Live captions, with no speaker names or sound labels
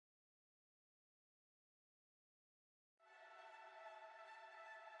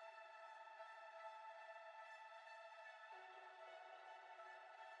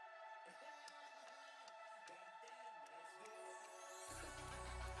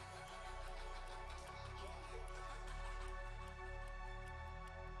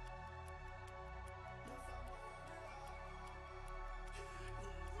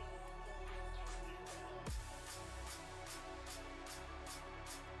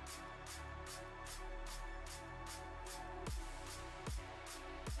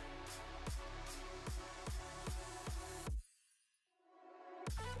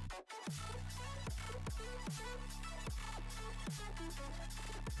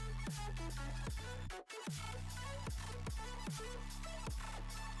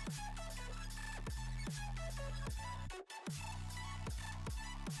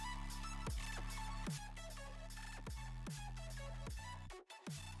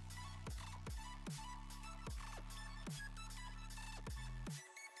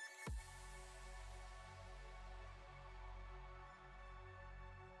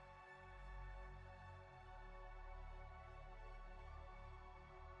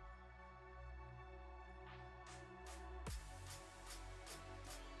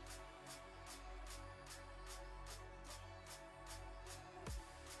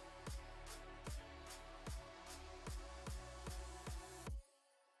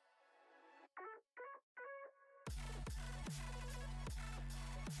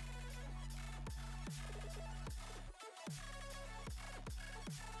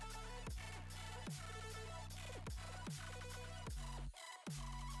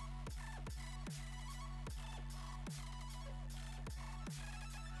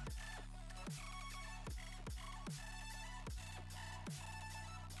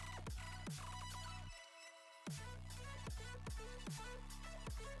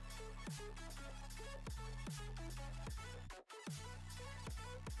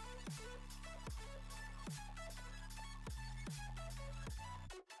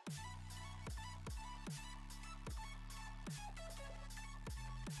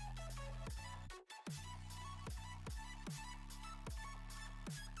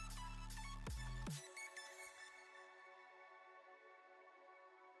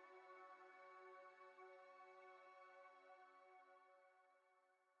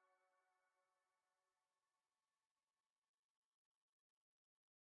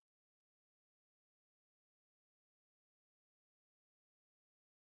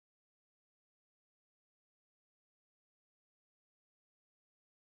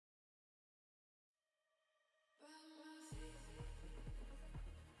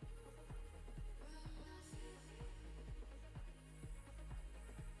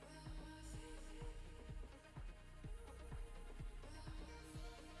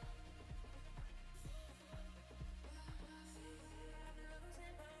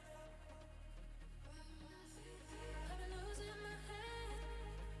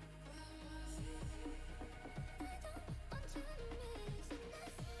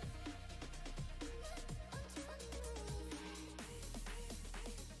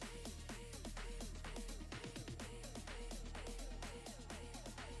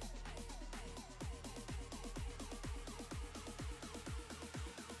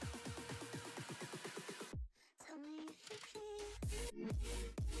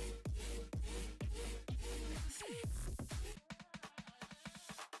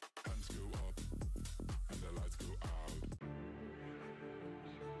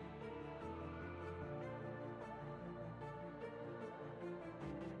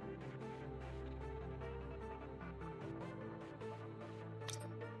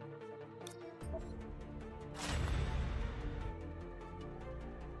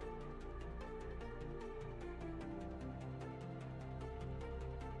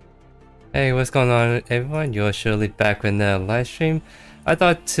Hey, what's going on, everyone? You're surely back with another live stream. I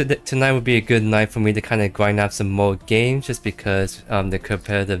thought tonight would be a good night for me to kind of grind out some more games, just because the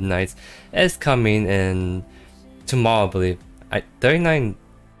competitive nights is coming in tomorrow, I believe. 39.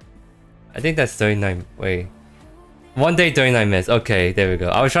 I think that's 39. Wait, 1 day 39 minutes. Okay, there we go.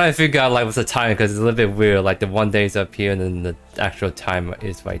 I was trying to figure out like what's the time because it's a little bit weird. Like the 1 day is up here and then the actual time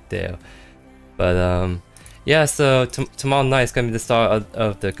is right there. But yeah, so tomorrow night is gonna be the start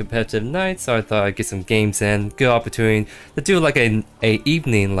of the competitive night, so I thought I'd get some games in. Good opportunity to do like a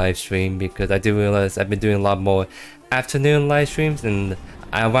evening live stream, because I do realize I've been doing a lot more afternoon live streams, and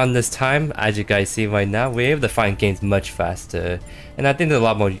around this time, as you guys see right now, we're able to find games much faster. And I think there's a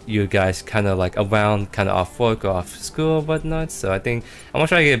lot more you guys kind of like around, kind of off work or off school or whatnot, so I think I'm gonna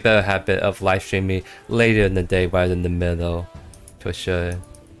try to get a better habit of live streaming later in the day rather than the middle, for sure.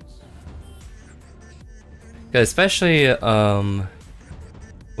 Especially, what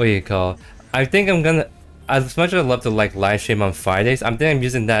do you call? I think I'm gonna, as much as I love to like live stream on Fridays, I'm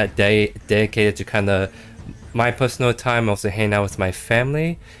using that day dedicated to kind of my personal time, also hang out with my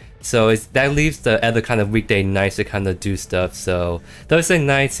family. So that leaves the other kind of weekday nights to kind of do stuff. So Thursday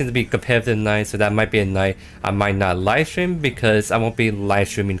nights seem to be competitive nights, so that might be a night I might not live stream, because I won't be live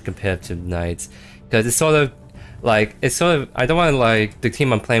streaming competitive nights, because it's sort of like, I don't want to like the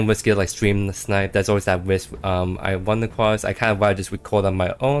team I'm playing with get like stream snipe. That's always that risk I run across. I kind of want to just record on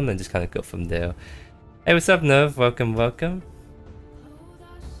my own and just kind of go from there. Hey, what's up, Nerv? Welcome.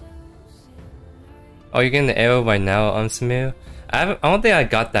 Oh, you're getting the arrow right now, Samir? I don't think I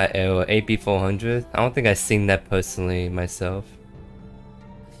got that arrow, AP400. I don't think I've seen that personally myself.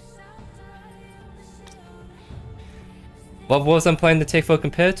 What was I'm planning to take for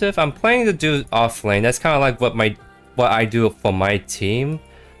competitive? I'm planning to do off lane. That's kind of like what I do for my team.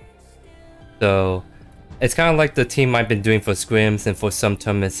 So it's kind of like the team I've been doing for scrims and for some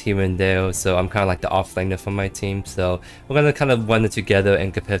tournaments here and there. So I'm kind of like the off laner for my team. So we're gonna kind of run it together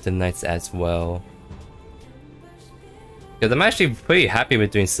in competitive nights as well. Because I'm actually pretty happy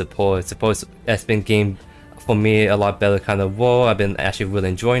with doing support. Support has been game for me a lot better kind of role. I've been actually really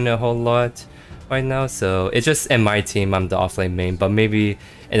enjoying it a whole lot right now, so it's just in my team I'm the offlane main, but maybe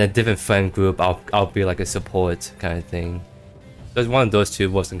in a different friend group I'll be like a support kind of thing. So it's one of those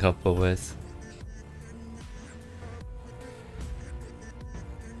two wasn't comfortable with.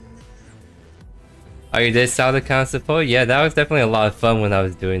 Oh, you did South account support? Yeah, that was definitely a lot of fun when I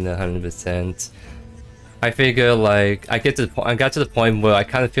was doing the 100%. I figure like I got to the point where I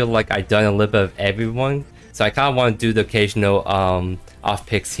kind of feel like I've done a little bit of everyone, so I kind of want to do the occasional off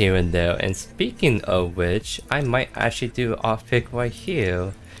picks here and there. And speaking of which, I might actually do off pick right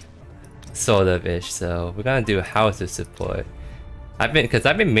here, sort of ish. So we're gonna do House of support. I've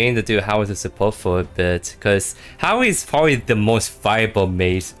been meaning to do House of support for a bit, because Howie is probably the most viable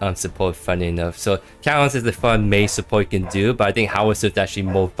mage support, funny enough. So Callus is the fun mage support you can do, but I think House is actually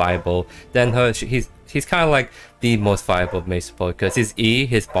more viable than her. He's kind of like the most viable mage support, because his E,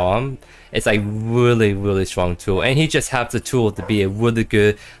 his bomb, is like really strong tool, and he just has the tool to be a really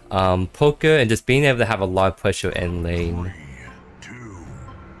good poker and just being able to have a lot of pressure in lane.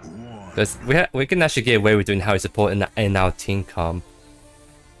 Because we can actually get away with doing Howie support in our team comp.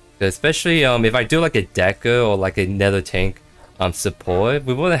 Especially if I do like a Decker or like a Nether tank support,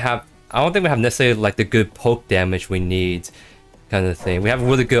 we wouldn't have. I don't think we have necessarily like the good poke damage we need, kind of thing. We have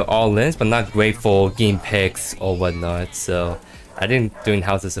really good all-ins, but not great for game picks or whatnot. So I think doing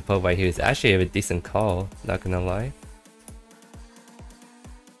House of support right here is actually a decent call. Not gonna lie.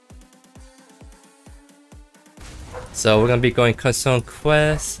 So we're gonna be going custom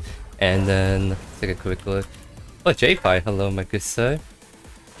quest, and then let's take a quick look. Oh, J5, hello, my good sir.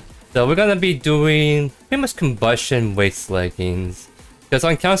 So we're gonna be doing pretty much combustion waste leggings. Because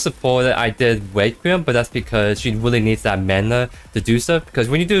on counter support I did weight grim, but that's because she really needs that mana to do stuff. Because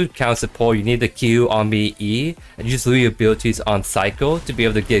when you do counter support, you need the Q on the E and use your abilities on cycle to be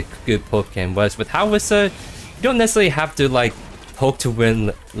able to get good poke in. Whereas with Howitzer, you don't necessarily have to like poke to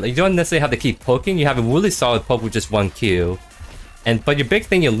win. You don't necessarily have to keep poking. You have a really solid poke with just one Q. But your big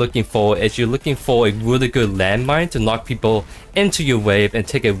thing you're looking for is a really good landmine to knock people into your wave and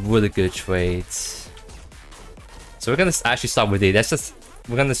take a really good trade. So we're gonna actually start with E.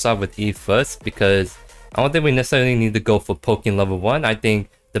 We're gonna start with E first, because I don't think we necessarily need to go for poking level 1. I think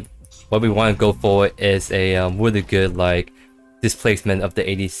what we want to go for is a really good like displacement of the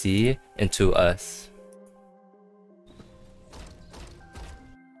ADC into us.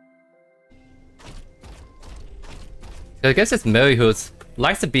 I guess it's Mary who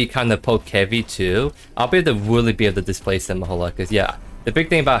likes to be kind of poke heavy too. I'll be able to really be able to displace them a whole lot, because yeah, the big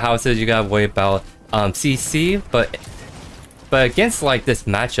thing about House is you gotta worry about CC, but But against like this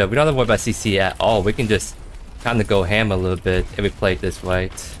matchup, we don't have to worry about CC at all. We can just kind of go ham a little bit if we play it this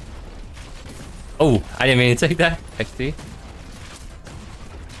right. Oh, I didn't mean to take that. XD.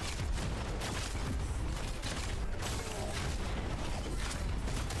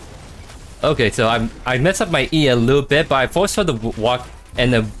 Okay, so I messed up my E a little bit, but I forced her to walk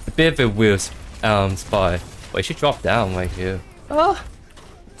in a bit of a weird spot. Wait, she dropped down right here. Oh,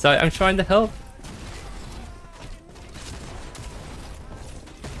 sorry, I'm trying to help.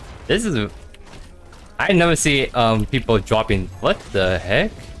 This is I never see people dropping. What the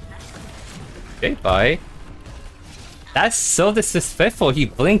heck? Okay, bye. That's so disrespectful. He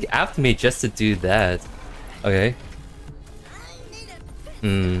blinked after me just to do that. Okay.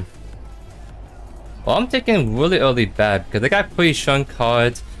 Well, I'm taking really early back because I got pretty strong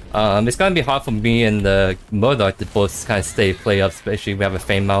cards. It's gonna be hard for me and the Murdoch to both kind of stay play up, especially if we have a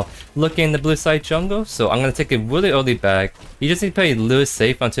Fame out looking in the blue side jungle. So I'm gonna take it really early back. You just need to play a little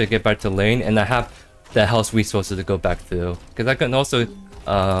safe until I get back to lane, and I have the health resources to go back through. Because I can also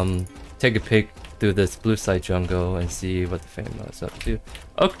take a pick through this blue side jungle and see what the Fame out is up to.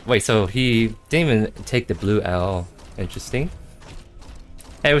 Oh, wait, so he didn't even take the blue at all. Interesting.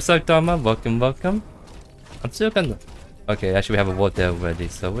 Hey, what's up, Dharma? Welcome, welcome. I'm still gonna... Okay, actually we have a ward there already,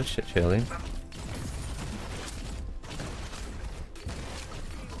 so we're chilling.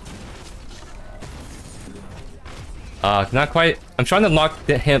 Not quite. I'm trying to lock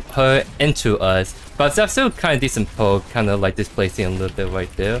her into us, but that's still kind of decent poke, kind of like displacing a little bit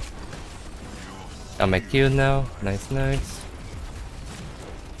right there. Got my Q now. Nice, nice.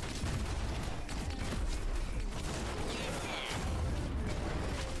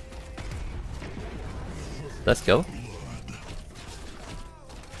 Let's go.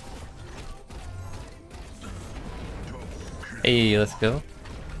 Hey, let's go.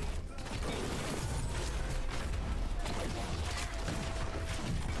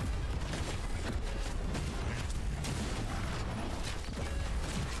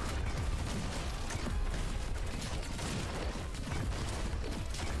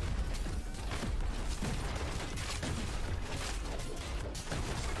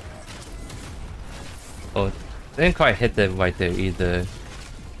 Oh, didn't quite hit that right there either.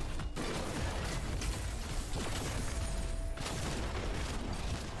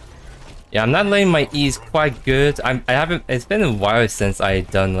 Yeah, I'm not letting my E's quite good. I haven't. It's been a while since I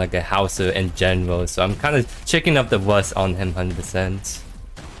done like a houser in general, so I'm kind of checking up the rust on him 100%.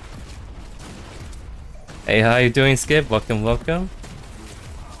 Hey, how you doing, Skip? Welcome, welcome.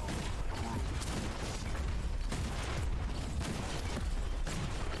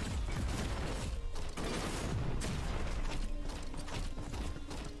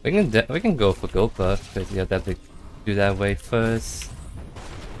 We can go for gold buff because you have to do that way first.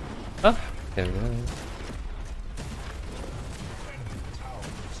 Oh, there we go.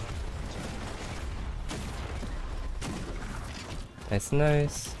 Nice,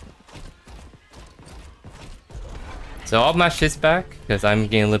 nice. So I'll match this back because I'm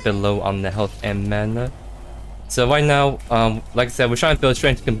getting a little bit low on the health and mana. So right now, like I said, we're trying to build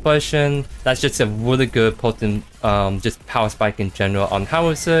strength combustion. That's just a really good potent, just power spike in general on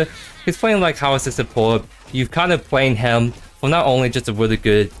Howitzer. He's playing like Howitzer support. You've kind of playing him for not only just a really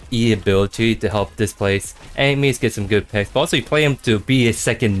good E ability to help displace enemies, get some good picks, but also you play him to be a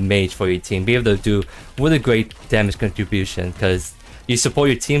second mage for your team, be able to do really great damage contribution, because you support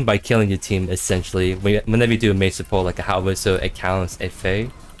your team by killing your team essentially. Whenever you do a mage support like a Howitzer, it counts a Fae.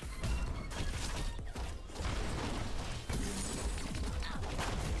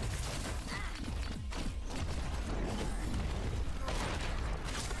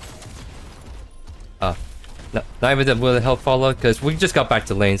 Not even will help follow because we just got back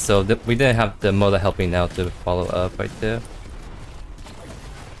to lane, so we didn't have the mother helping out to follow up right there.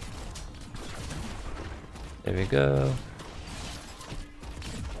 There we go.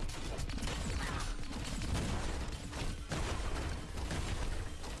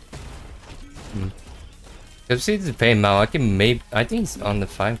 Because see the Fame out, I think he's on the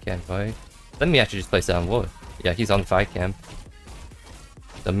 5 camp, right? Let me actually just place that on ward. Yeah, he's on the 5 camp.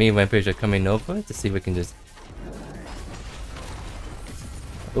 So me and Rampage are coming over to see if we can just...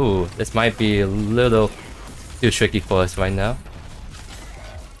 Ooh, this might be a little too tricky for us right now.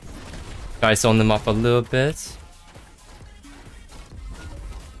 Try to zone them off a little bit.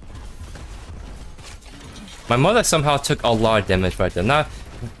 My mother somehow took a lot of damage right there. Not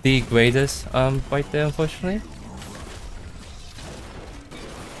the greatest right there, unfortunately.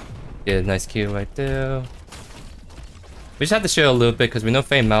 Yeah, nice kill right there. We just have to share a little bit because we know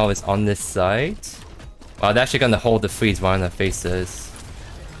Fei Mao is on this side. Wow, they're actually gonna hold the freeze right on their faces.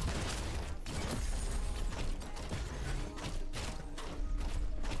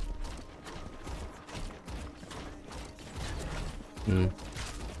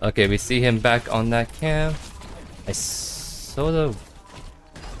 Okay, we see him back on that camp. I sort of...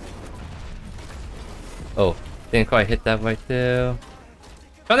 Oh, didn't quite hit that right there. I'm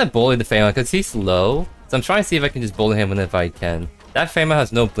trying to bully the Fama because he's low. So I'm trying to see if I can just bully him whenever I can. That Fama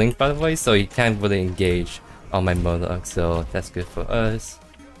has no blink, by the way, so he can't really engage on my Modok, so that's good for us.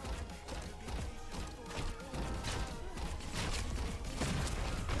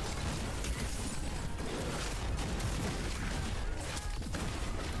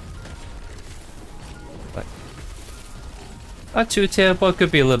 Not too terrible, it could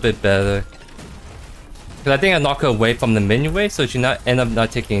be a little bit better. Because I think I knock her away from the minion wave, so she not end up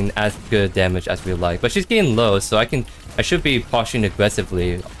not taking as good damage as we like. But she's getting low, so I should be pushing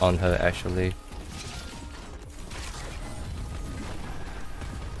aggressively on her actually.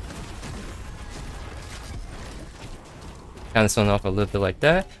 Kind of thrown off a little bit like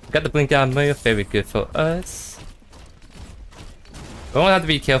that. We got the blink down Mario, very good for us. We won't have to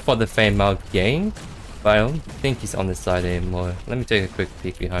be careful of the Fame out game. But I don't think he's on this side anymore. Let me take a quick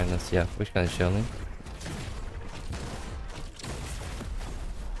peek behind us. Yeah, we're kind of chilling.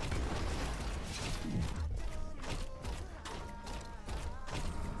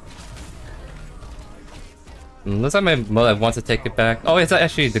 Looks like my mother wants to take it back. Oh, it's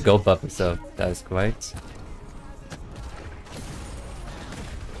actually the gold buffer, so that is great.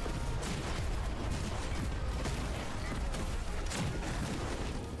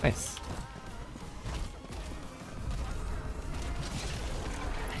 Nice.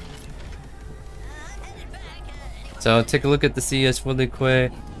 So take a look at the CS really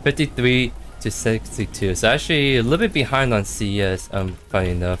quick. 53 to 62. So actually a little bit behind on CS, funny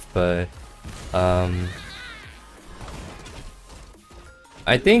enough, but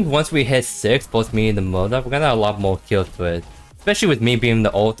I think once we hit 6, both me and the Modok, we're gonna have a lot more kill threat. Especially with me being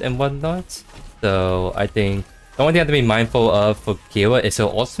the ult and whatnot. So I think the only thing I have to be mindful of for Kira is her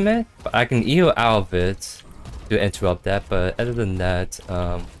ultimate, but I can heal out of it to interrupt that, but other than that,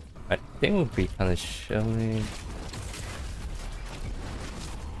 I think we'll be kind of showing.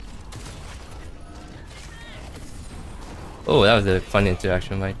 Oh, that was a fun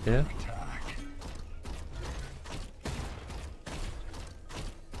interaction right there.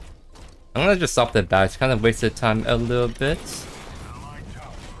 I'm gonna just stop the back, kind of wasted time a little bit.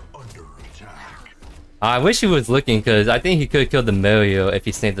 I wish he was looking, because I think he could kill the Mario if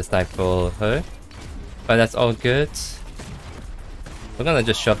he saved the snipe for her. But that's all good. We're gonna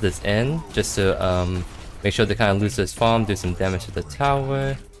just shove this in, just to make sure they kind of lose this farm, do some damage to the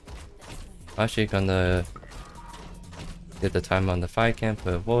tower. Actually gonna get the time on the fire camp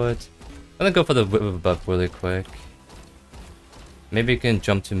for wood. I'm gonna go for the river buff really quick. Maybe you can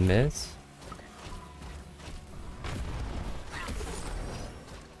jump to mid.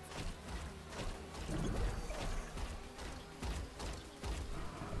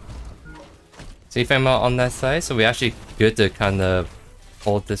 See if I'm on that side, so we're actually good to kind of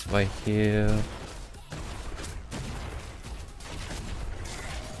hold this right here.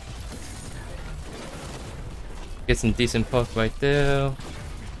 Get some decent poke right there.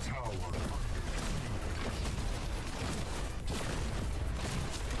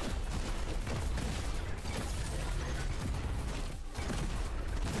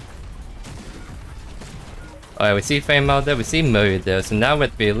 Alright, we see Fame out there, we see Murray there, so now we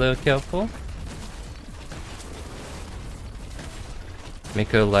have to be a little careful. Make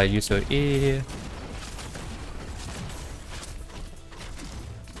her like use her E.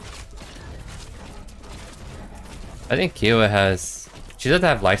 I think Kira has... She doesn't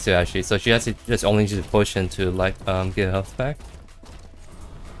have lifesteal actually, so she has to just only use a potion to like get her health back.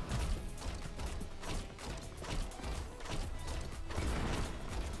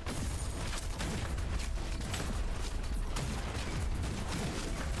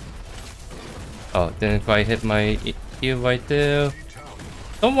 Oh, didn't quite hit my E right there.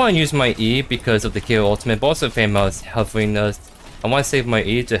 Don't want to use my E because of the Kira ultimate, but also Fama is helping us. I want to save my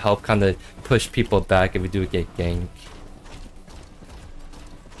E to help kind of push people back if we do get ganked.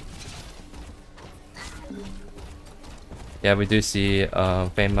 Yeah, we do see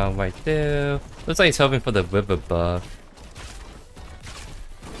Fama right there. Looks like he's helping for the river buff.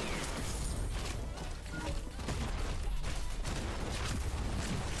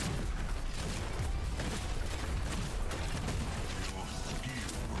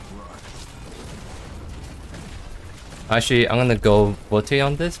 Actually, I'm gonna go rotate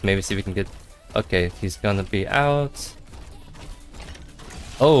on this. Maybe see if we can get... Okay, he's gonna be out.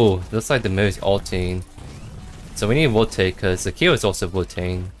 Oh, looks like the Mary's ulting. So we need to rotate because the Kira is also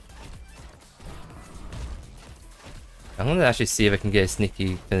rotating. I'm gonna actually see if I can get a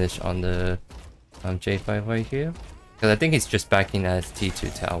sneaky finish on the J5 right here. Because I think he's just backing at his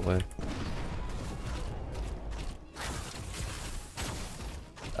T2 tower.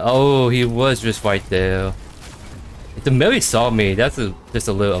 Oh, he was just right there. The Millie saw me. That's just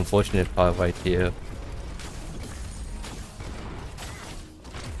a little unfortunate part right here.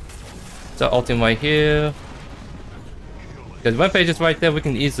 So ulting right here. Because one page is right there, we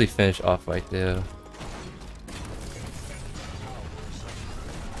can easily finish off right there.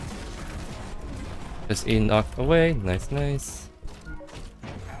 Just Enoch away. Nice, nice.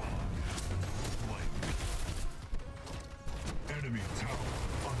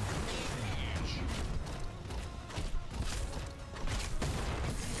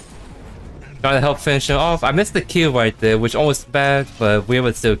 Trying to help finish him off. I missed the kill right there, which almost bad, but we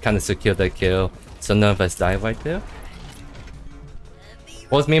would still kind of secure that kill. So none of us died right there.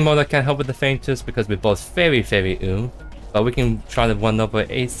 Was me and Moda can't help with the faintest because we're both very, very but we can try to run over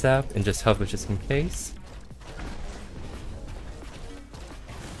ASAP and just hover just in case.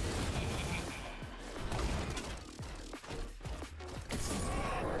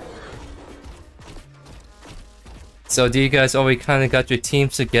 So do you guys already kind of got your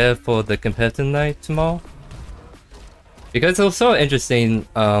teams together for the competitive night tomorrow? Because it was so interesting,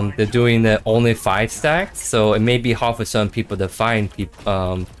 they're doing it only 5 stacks, so it may be hard for some people to find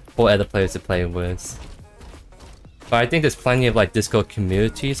 4 other players to play with. But I think there's plenty of like Discord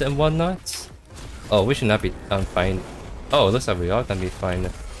communities and whatnot. Oh, we should not be fine. Oh, it looks like we are gonna be fine.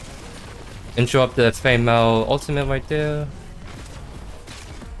 Interrupt the female ultimate right there.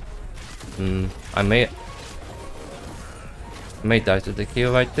 I may die to the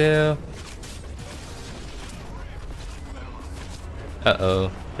kill right there. Uh-oh.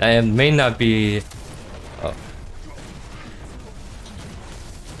 That may not be... Oh.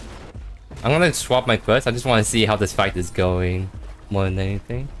 I'm gonna swap my quest. I just want to see how this fight is going more than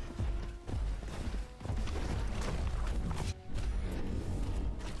anything.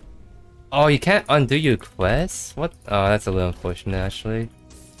 Oh, you can't undo your quest? What? Oh, that's a little unfortunate actually.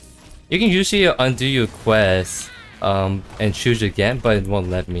 You can usually undo your quest and choose again, but it won't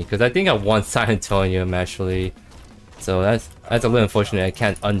let me because I think I won San Antonio actually. So that's a little unfortunate. I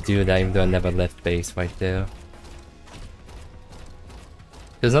can't undo that even though I never left base right there.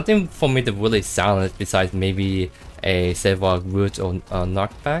 There's nothing for me to really silence besides maybe a Sevog root or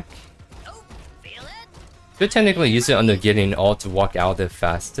knockback. Could technically use it under getting all to walk out there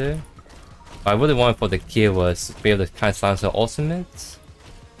faster. But I really wanted for the kill was to be able to kind of silence the ultimate.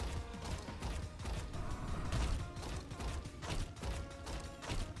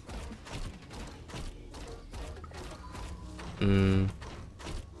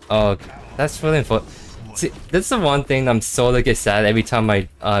 Oh, that's really important. See, this is the one thing I'm so get sad every time I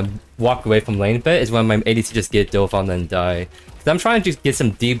walk away from lane bit is when my ADC just get dove on and die. Cause I'm trying to just get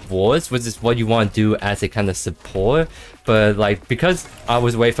some deep wards, which is what you want to do as a kind of support. But like because I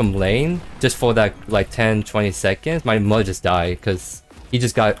was away from lane just for that like 10-20 seconds, my mud just died because he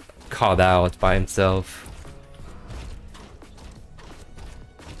just got caught out by himself.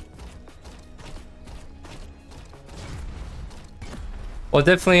 Well,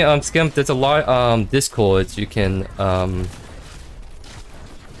 definitely, Skimp, there's a lot, discords you can, oh,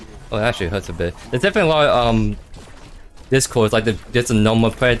 it actually hurts a bit. There's definitely a lot of, discords, like there's a normal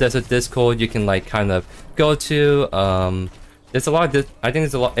Predecessor discord you can, like, kind of go to, there's a lot of, I think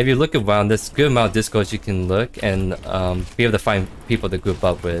there's a lot, if you look around, there's a good amount of discords you can look and, be able to find people to group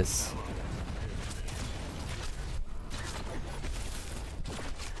up with.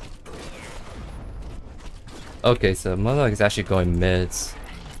 Okay, so Motherlock is actually going mids.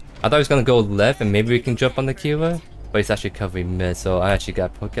 I thought he was gonna go left and maybe we can jump on the Kira, but he's actually covering mid, so I actually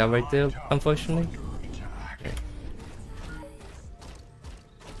got poked out right there, unfortunately. Okay.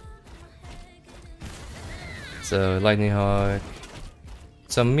 So Lightning Hawk.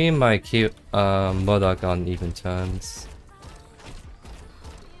 So me and my Motherlock on even terms.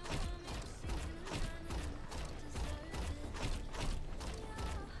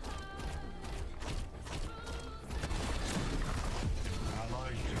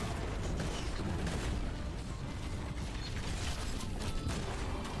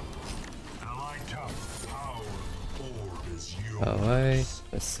 Alright,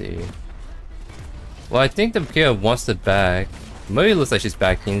 let's see. Well, I think the player wants it back. Maybe it looks like she's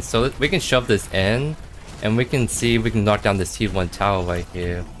backing, so we can shove this in, and we can see if we can knock down this T1 tower right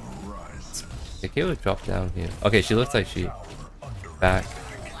here. The kid will drop down here. Okay, she looks like she back.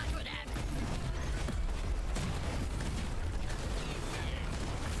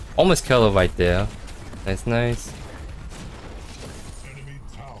 Almost kill her right there. That's nice.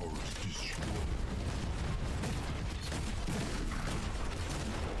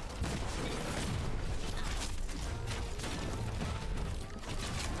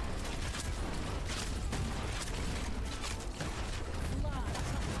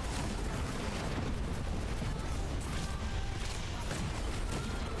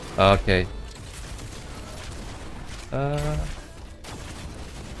 Okay. Okay,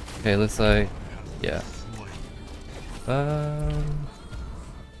 looks like... Yeah. I'm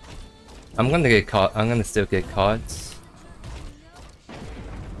gonna get caught. I'm gonna still get caught.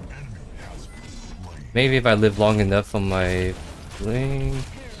 Maybe if I live long enough on my blink.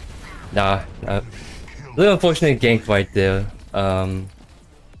 Nah. A little unfortunate gank right there.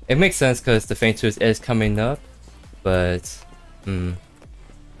 It makes sense because the Feint Twist is coming up, but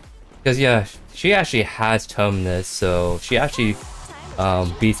because yeah, she actually has Terminus, so she actually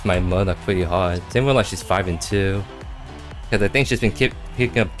beats my Mona pretty hard. Same with like she's 5 and 2, because I think she's been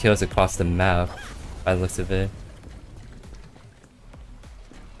picking up kills across the map by the looks of it.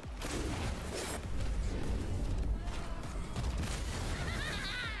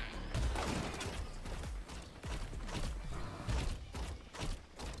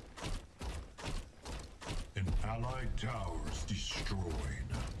 Towers destroyed.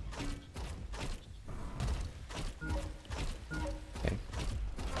 Okay.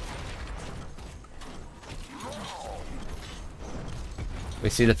 We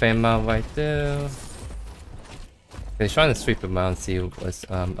see the Feint Mount right there. They're trying to sweep him out and see what's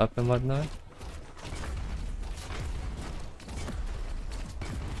up and whatnot.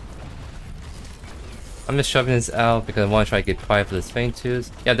 I'm just shoving this out because I want to try to get quiet for this Feint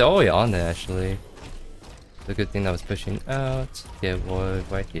Twist. Yeah, they're already on there actually. It's a good thing I was pushing out. Get ward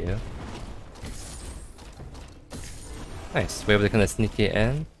right here. Nice, we're able to kind of sneak it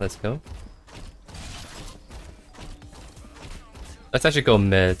in. Let's go. Let's actually go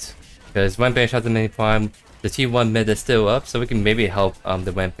mid, because Rampage has a mini prime. The T1 mid is still up, so we can maybe help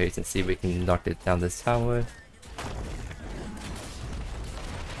the Rampage and see if we can knock it down this tower.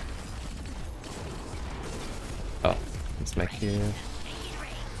 Oh, it's my Q.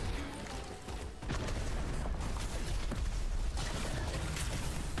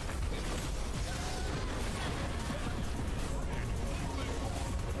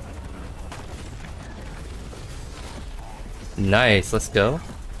 Nice, let's go.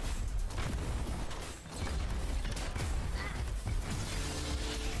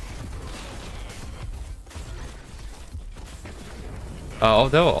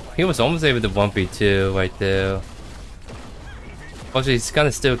 Although he was almost able to 1v2 right there. Also, he's kind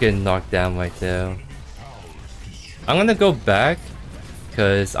of still getting knocked down right there. I'm gonna go back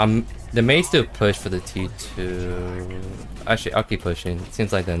because they may still push for the T2. Actually, I'll keep pushing. It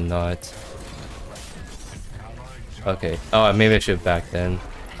seems like they're not. Okay. Oh, maybe I should back then.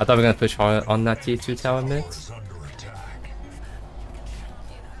 I thought we were gonna push hard on that T2 tower mid.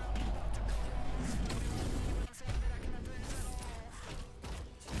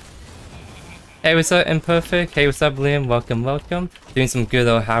 Hey, what's up, Imperfect? Hey, what's up, Liam? Welcome, welcome. Doing some good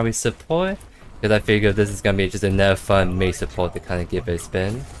old Harry support. Because I figured this is gonna be just another fun Mei support to kind of give it a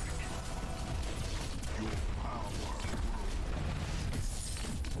spin.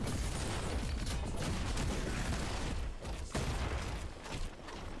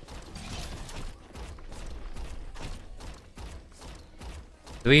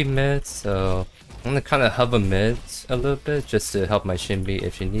 Three mids, so I'm gonna kind of hover mid a little bit just to help my Shinbi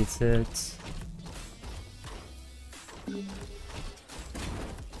if she needs it.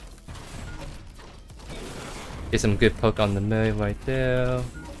 Get some good poke on the middle right there.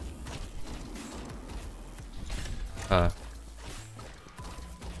 Huh.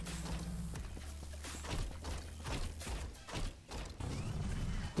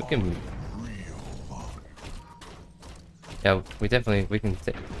 We can. Yeah, we can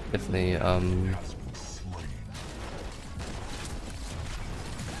definitely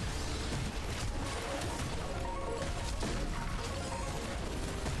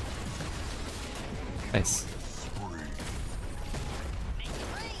nice.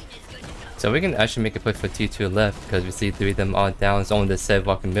 So we can actually make a push for T2 left because we see 3 of them all down. It's only the Sed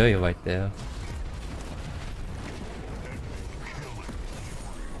walking Milia right there.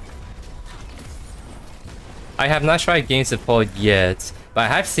 I have not tried game support yet, but I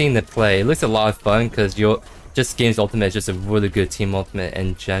have seen it play. It looks a lot of fun because just Games Ultimate is just a really good team ultimate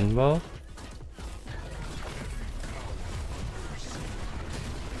in general.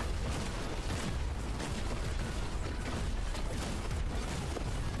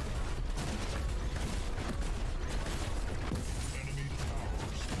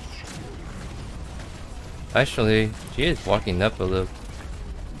 Actually, she is walking up a little.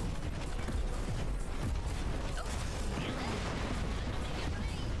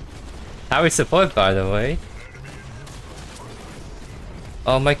 How we support, by the way.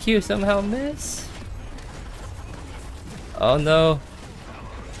 Oh, my Q somehow missed. Oh no.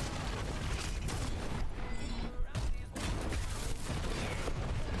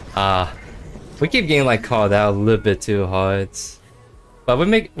 We keep getting like called out a little bit too hard. But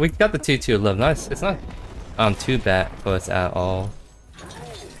we got the 2-2 love. Nice. It's not too bad for us at all.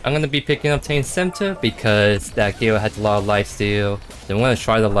 I'm gonna be picking up Tane Center because that hero has a lot of lifesteal. Then we're gonna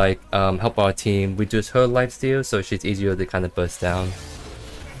try to like help our team reduce her lifesteal so she's easier to kind of burst down.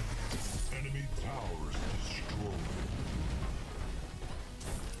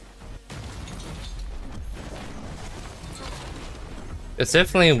 It's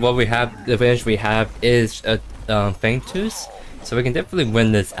definitely what we have. The advantage we have is a Fangtus, so we can definitely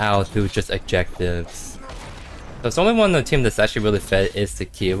win this out through just objectives. So the only one on the team that's actually really fed is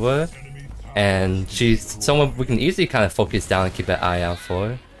Tequila, and she's someone we can easily kind of focus down and keep an eye out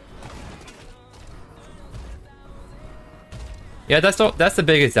for. Yeah, that's the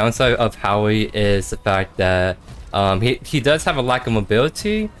biggest downside of Howie is the fact that he does have a lack of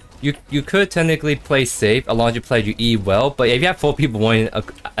mobility. You could technically play safe as long as you play your E well, but if you have 4 people wanting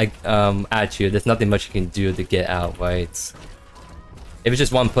at you, there's nothing much you can do to get out, right? If it's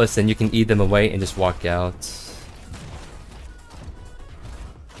just one person, you can E them away and just walk out.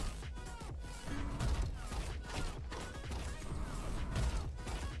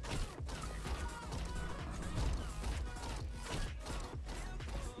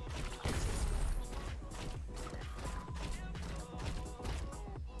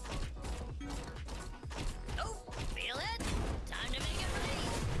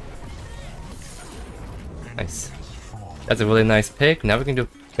 Nice. That's a really nice pick. Now we can do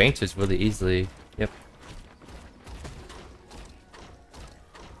Fainters really easily. Yep.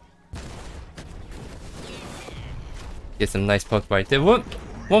 Get some nice poke right there. Won't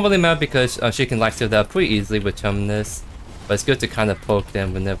really matter because she can lifesteal that pretty easily with Terminus. But it's good to kind of poke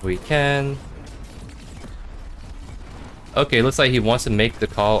them whenever we can. Okay, looks like he wants to make the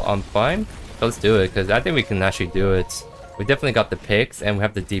call on Prime. So let's do it because I think we can actually do it. We definitely got the picks and we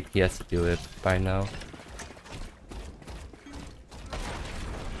have the DPS to do it by now.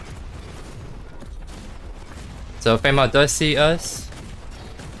 So if Famo does see us,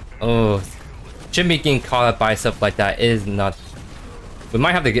 oh, Jimmy getting caught up by stuff like that is not. We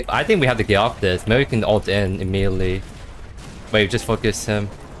might have to get. I think we have to get off this. Maybe we can ult in immediately. Wait, just focus him.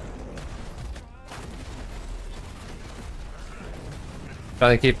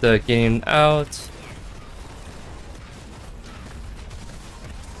 Trying to keep the game out.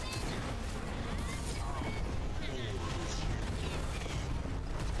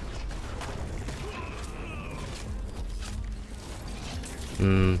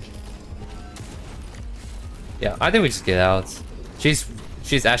 Yeah, I think we just get out. She's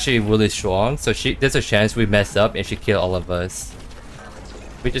actually really strong, so there's a chance we mess up and she kill all of us.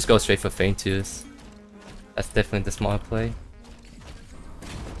 We just go straight for Faintus. That's definitely the smart play.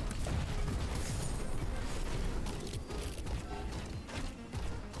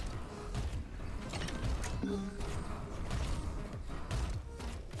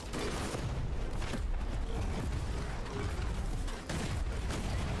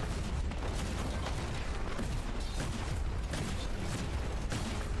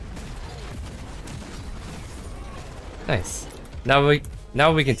 Nice.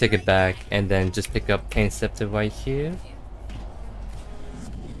 Now we can take it back and then just pick up Pain Scepter right here.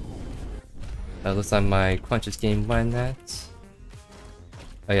 Looks like my Crunch is getting one that.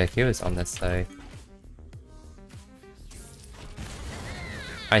 Oh yeah, here is on that side.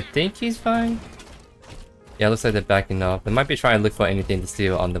 I think he's fine. Yeah, looks like they're backing up. They might be trying to look for anything to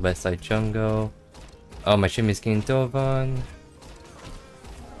steal on the west side jungle. Oh, my Shimmy's getting dove on.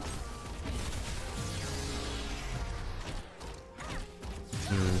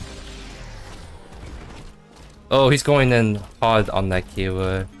 Oh, he's going in hard on that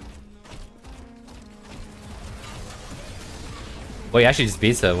keyword. Well, he actually just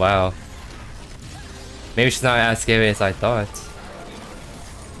beats her, wow. Maybe she's not as scary as I thought.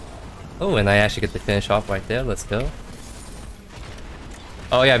 Oh, and I actually get the finish off right there, let's go.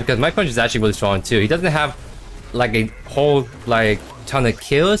 Oh yeah, because my punch is actually really strong too. He doesn't have like a whole like ton of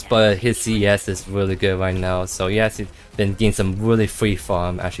kills, but his CS is really good right now. So he has been getting some really free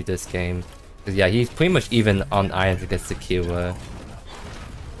farm actually this game. Cause yeah, he's pretty much even on items against the killer.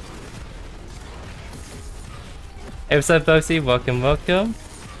 Hey, what's up, Boxy? Welcome, welcome.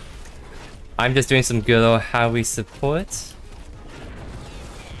 I'm just doing some good old Howie support.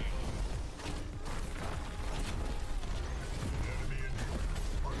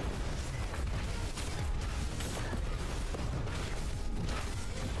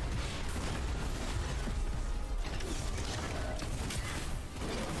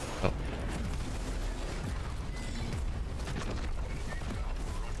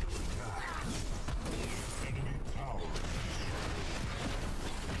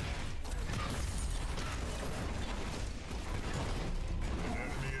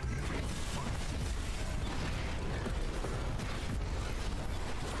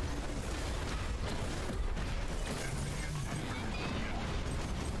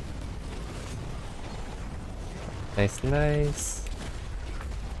 Nice, nice.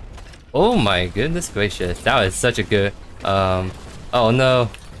 Oh my goodness gracious, that was such a good, oh no.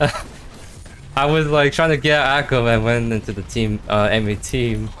 I was like trying to get Akko and went into the team, enemy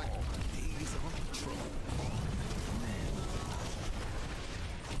team.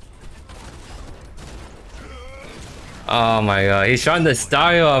 Oh my god, he's trying to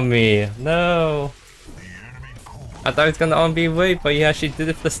style on me. No. I thought he was gonna on-B wait, but he actually did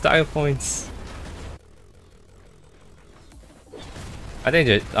it for the style points. I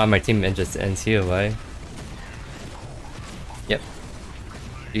think my team just ends here, right? Yep.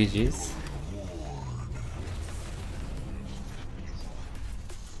 GG's.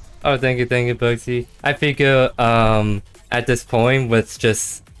 Oh, thank you, Bugsy. I figure, at this point, with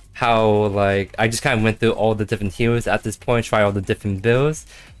just how, like, I just kind of went through all the different heroes at this point, try all the different builds.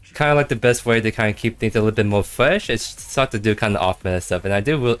 Kind of like the best way to kind of keep things a little bit more fresh is start to do kind of off-meta stuff, and I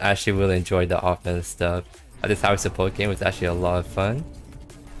do actually really enjoy the off-meta stuff. This Harry support game was actually a lot of fun.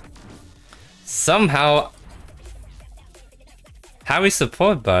 Somehow, Harry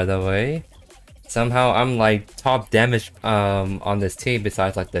support, by the way. Somehow I'm like top damage on this team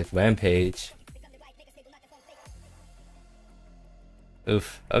besides like the Rampage.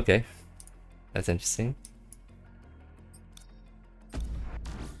 Oof, okay. That's interesting.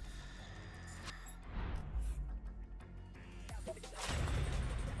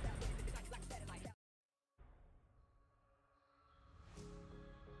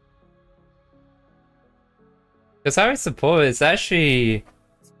 Because Harry support is actually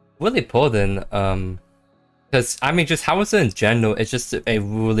really important, because I mean just Caruso in general is just a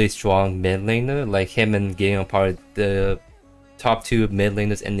really strong mid laner. Like him and Gideon are part of the top 2 mid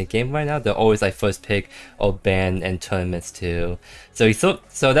laners in the game right now. They're always like first pick or ban and tournaments too. So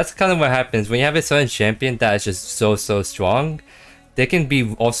that's kind of what happens when you have a certain champion that is just so strong. They can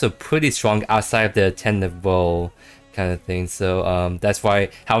be also pretty strong outside of their attendant role, kind of thing. So that's why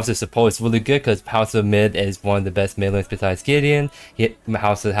Caruso support is really good, because Caruso mid is one of the best mid lanes besides Gideon.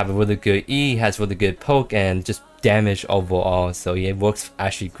 Caruso have a really good E, has really good poke, and just damage overall. So yeah, it works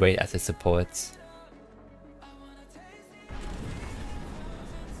actually great as a support.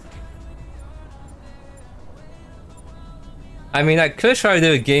 I mean, I could try to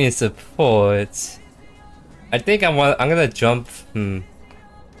do a Gideon support. I think I'm gonna jump.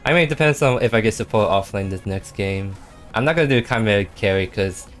 I mean, it depends on if I get support offlane this next game. I'm not gonna do Chimera carry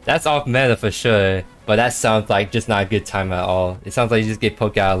because that's off meta for sure, but that sounds like just not a good time at all. It sounds like you just get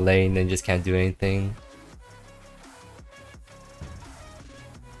poked out of lane and just can't do anything.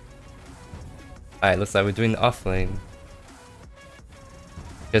 Alright, looks like we're doing the offlane.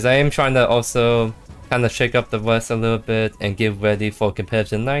 Because I am trying to also kind of shake up the West a little bit and get ready for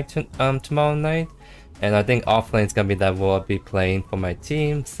competitive night tomorrow night. And I think offlane is gonna be that role I'll be playing for my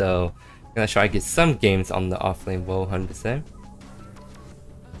team, so I'm gonna try to get some games on the offlane role 100%.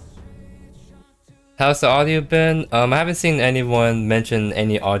 How's the audio been? I haven't seen anyone mention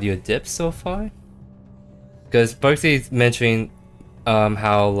any audio dips so far. Because Berksy's mentioning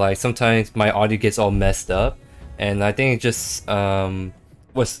how like sometimes my audio gets all messed up, and I think it just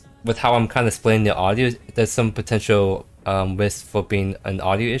with how I'm kind of splitting the audio, there's some potential risk for being an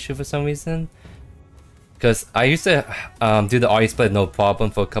audio issue for some reason. Because I used to do the audio split no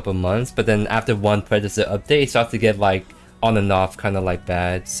problem for a couple months, but then after one Predecessor update, it started to get like on and off, kind of like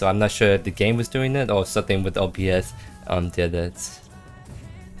bad. So I'm not sure if the game was doing it or something with OBS did it.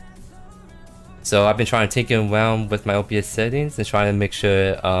 So I've been trying to tinker around with my OBS settings and trying to make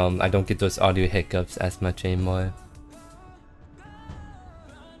sure I don't get those audio hiccups as much anymore.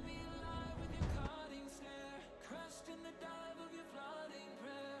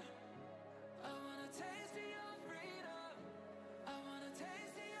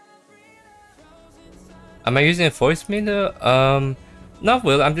 Am I using a voice meter? Not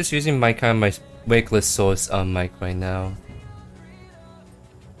really. I'm just using my regular source mic right now.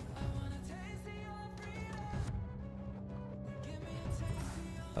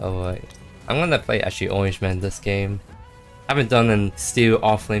 Alright. I'm gonna play actually Orange Man this game. I haven't done a Steel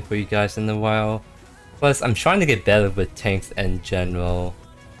offlane for you guys in a while. Plus, I'm trying to get better with tanks in general.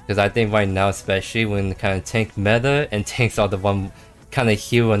 Because I think right now, especially when the kind of tank meta, and tanks are the one kind of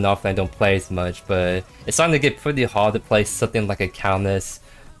hero and offlane don't play as much, but it's starting to get pretty hard to play something like a Countess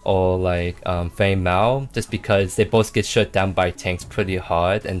or like Fame Mao, just because they both get shut down by tanks pretty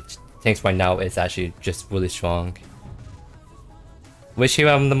hard, and tanks right now is actually just really strong. Which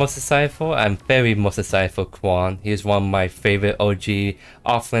hero I'm the most excited for? I'm very most excited for Quan. He's one of my favorite OG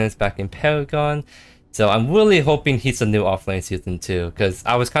offlanes back in Paragon. So I'm really hoping he's a new offlane season 2, because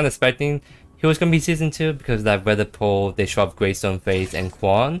I was kind of expecting he was gonna be season 2 because of that Reddit poll, they show up Greystone, FaZe, and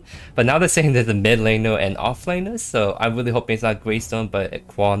Quan. But now they're saying there's a mid laner and off laner, so I really hope it's not Greystone, but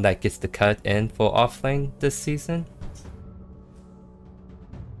Quan that gets the cut in for off lane this season.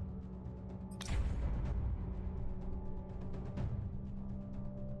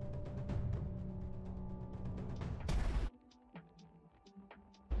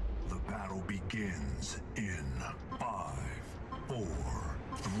 The battle begins in 5, 4,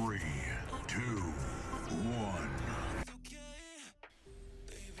 3, 2, 1.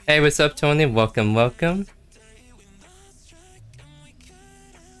 Hey, what's up, Tony? Welcome, welcome.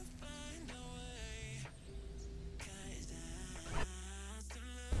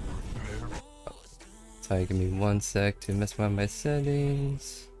 Sorry, give me 1 sec to mess around my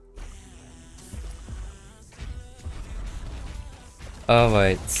settings.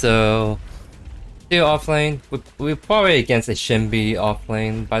 Alright, so still offlane. We're probably against a Shinbi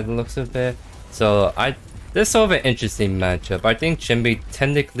offlane by the looks of it. So this is sort of an interesting matchup. I think Shinbi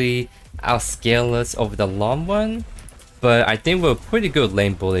technically outscale us over the long run, but I think we're a pretty good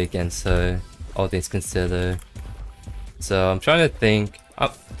lane bully against her, all things considered. So I'm trying to think.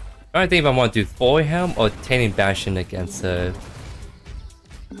 I'm trying to think if I want to do Forehelm or Tainting Bastion against her.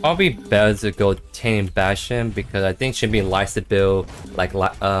 Probably better to go Tainting Bastion because I think Shinbi likes to build like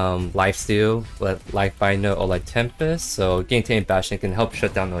lifesteal, like Binder or like Tempest. So getting Tainting Bastion can help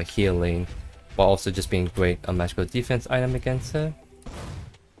shut down her healing, while also just being great a magical defense item against her.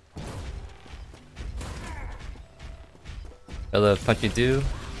 Hello, Punchy Do.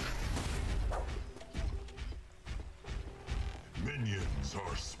 Minions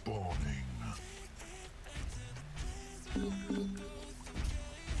are spawning.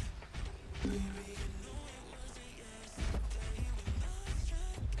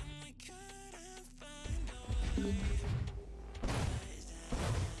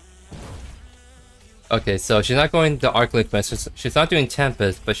 Okay, so she's not going the Arc Link Mess, she's not doing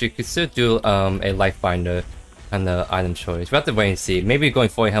Tempest, but she could still do a Life Binder kind of item choice. We have to wait and see. Maybe going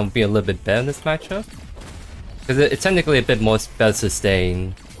Forehelm would be a little bit better in this matchup, because it's technically a bit more better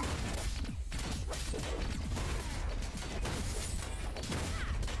sustained.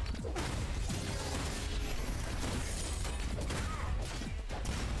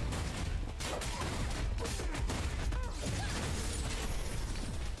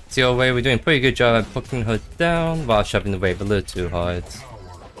 So we're doing a pretty good job at pushing her down while shoving the wave a little too hard.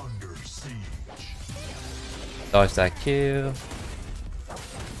 Dodge that Q.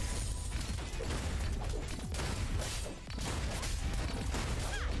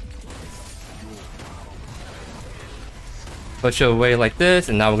 Push her away like this,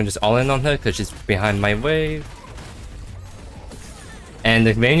 and now we're gonna just all in on her because she's behind my wave. And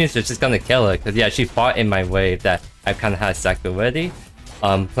the minions are just gonna kill her because yeah, she fought in my wave that I kind of had stacked already.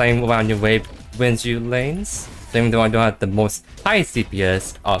 Playing around your wave wins you lanes. So even though I don't have the most highest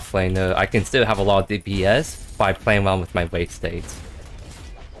DPS off laner, I can still have a lot of DPS by playing around with my wave states.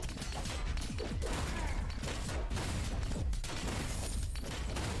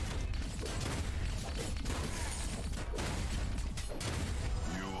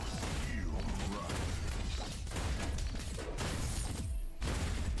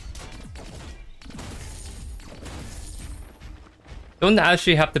 Don't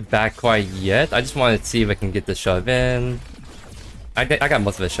actually have to back quite yet. I just wanted to see if I can get the shove in. I got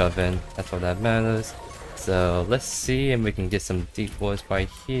most of the shove in. That's all that matters. So let's see if we can get some deep wars right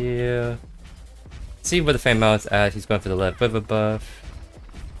here. See where the Fame Mouse is at. He's going for the left river buff.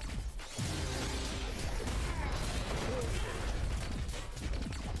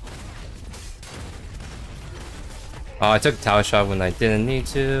 Oh, I took a tower shot when I didn't need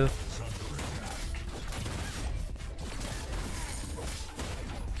to.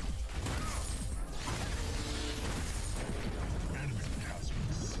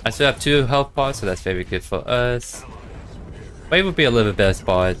 I still have 2 health pots, so that's very good for us. Wave would be a little bit better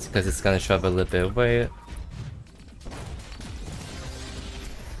spot because it's gonna shove a little bit away.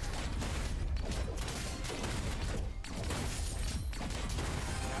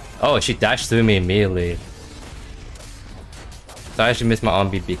 Oh, she dashed through me immediately. So I actually missed my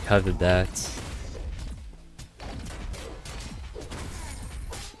on-beat because of that.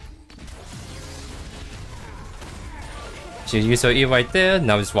 She used her E right there,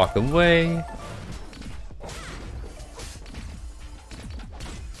 now just walk away.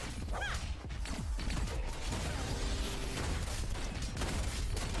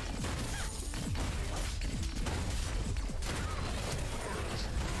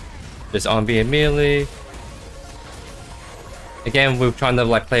 Just on B immediately. Again, we're trying to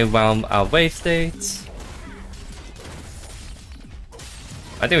like play around our wave states.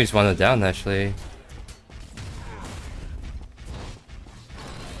 I think we just want it down actually.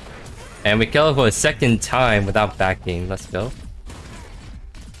 And we kill it for a second time without backing. Let's go.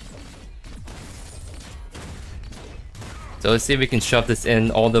 So let's see if we can shove this in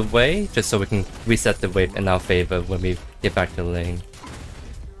all the way, just so we can reset the wave in our favor when we get back to the lane.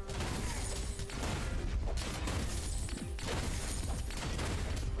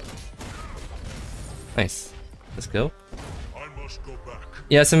 Nice. Let's go.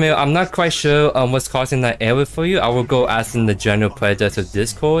 Yeah, Samir, I'm not quite sure what's causing that error for you. I will go ask in the general Predecessor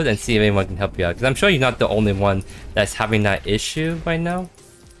Discord and see if anyone can help you out. Because I'm sure you're not the only one that's having that issue right now.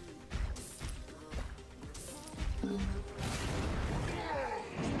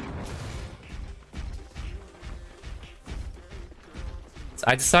 So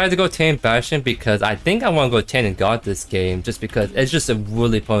I decided to go Tame Bastion because I think I want to go Tame and God this game. Just because it's just a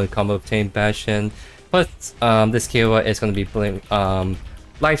really potent combo of Tame Bastion. But this Kira is going to be playing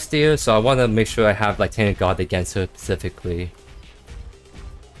lifesteal, so I want to make sure I have like Tainted God against her specifically.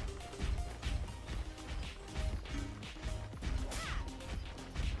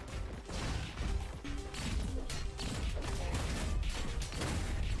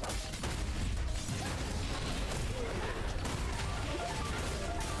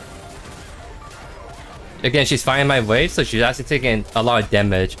 Again, she's fighting my wave, so she's actually taking a lot of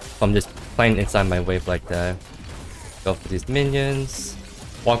damage from just playing inside my wave like that. Go for these minions.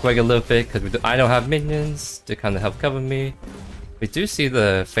 Walk away a little bit because I don't have minions to kind of help cover me. We do see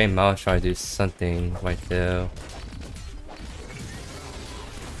the Famed Mouse trying to do something right there.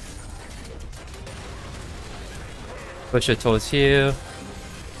 Push it towards here.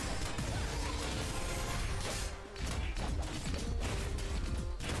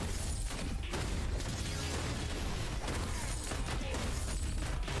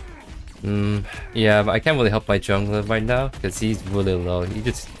 Yeah, but I can't really help my jungler right now because he's really low. You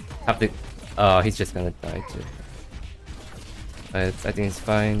just have to. He's just gonna die too. But I think it's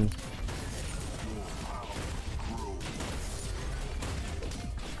fine.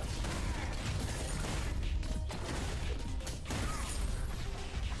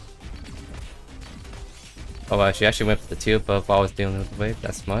 Oh wow, she actually went for the tier buff while I was dealing with the wave.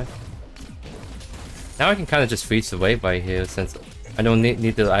 That's smart. Now I can kind of just freeze the wave right here since I don't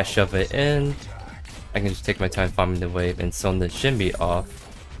need to shove it in. I can just take my time farming the wave and zone the Shinbi off.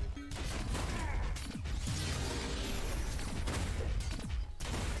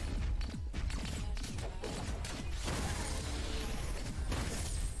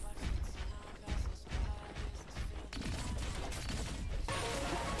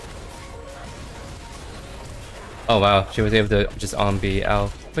 Oh wow, she was able to just on-B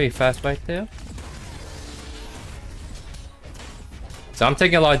out pretty fast right there. So I'm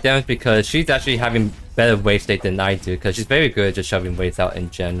taking a lot of damage because she's actually having better wave state than I do because she's very good at just shoving waves out in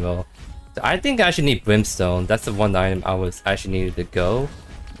general. So I think I actually need Brimstone. That's the one item I was actually needed to go.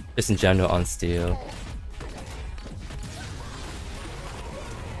 Just in general on steel.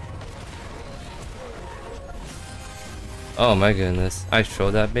 Oh my goodness. I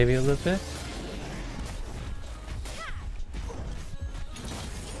trolled that baby a little bit.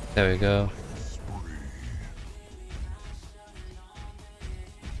 There we go.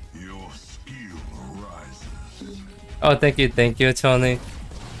 Oh, thank you, Tony.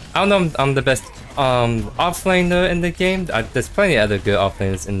 I don't know if I'm the best offlaner in the game. There's plenty of other good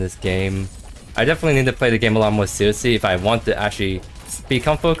offlaners in this game. I definitely need to play the game a lot more seriously if I want to actually be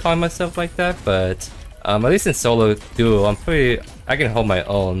comfortable calling myself like that, but at least in solo duo, I can hold my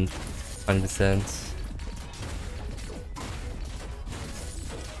own 100%.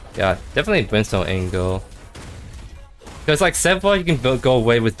 Yeah, definitely Brimstone angle. Because like Sevilla, you can go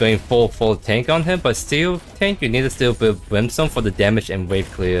away with building full tank on him, but steel tank, you need to still build Brimstone for the damage and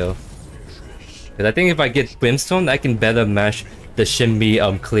wave clear. Because I think if I get Brimstone, I can better match the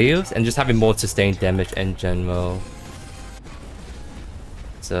Shinbi clears and just having more sustained damage in general.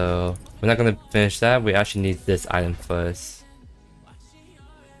 So we're not gonna finish that. We actually need this item first.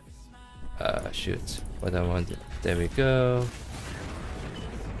 Shoot, what I wanted. There we go.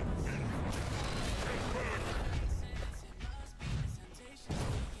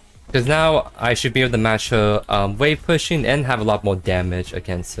 Because now I should be able to match her wave pushing and have a lot more damage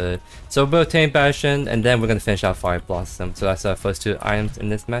against her. So we'll Tame Bastion and then we're going to finish out Fire Blossom. So that's our first two items in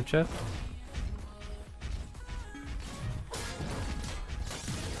this matchup.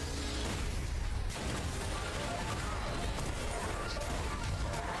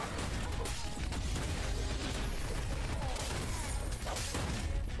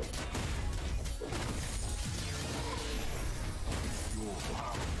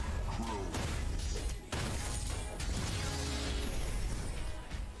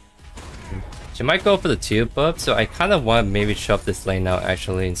 She might go for the 2 buff, so I kind of want to maybe shove this lane out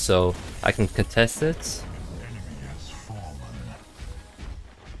actually, so I can contest it. Enemy has fallen.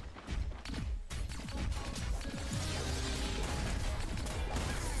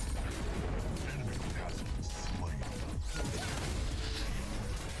 Enemy has been slain.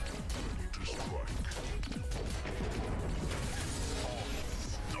 Ready to strike.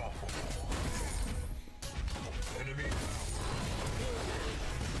 Unstoppable. Enemy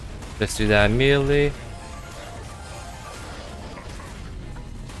Let's do that immediately.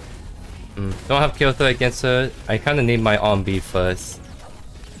 Don't have kill threat against her. I kind of need my on B first.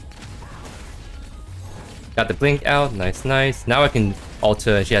 Got the blink out. Nice, nice. Now I can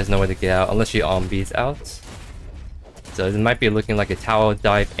alter and she has nowhere to get out unless she on B's out. So it might be looking like a tower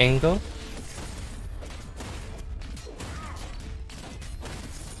dive angle.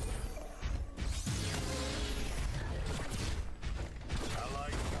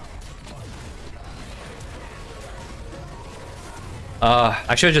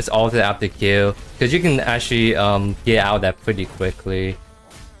 I should just ult it after kill, because you can actually get out of that pretty quickly.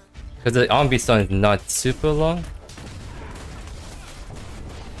 Because the on B stun is not super long.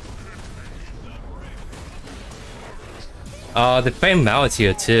 They're playing Mallet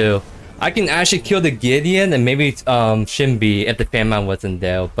here too. I can actually kill the Gideon and maybe Shinbi if the fan mount wasn't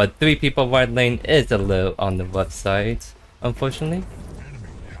there, but 3 people wide lane is a little on the rough side, unfortunately.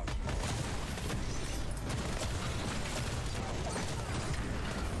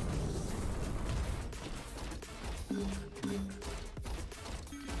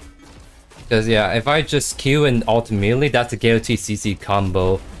 Because yeah, if I just Q and ult immediately, that's a guaranteed CC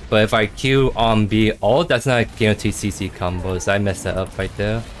combo. But if I Q on B ult, that's not a guaranteed CC combo, so I messed that up right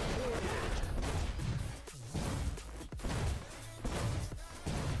there.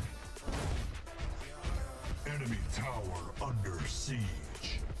 enemy tower under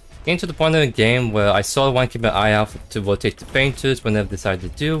siege. Getting to the point of the game where I sort of want to keep an eye out to rotate the painters when they decide to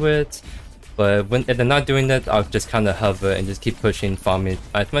do it. But if they're not doing that, I'll just kind of hover and just keep pushing, farming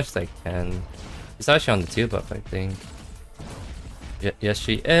as much as I can. She's actually on the 2 buff, I think. Yes,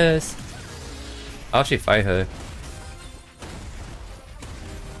 she is. I'll actually fight her.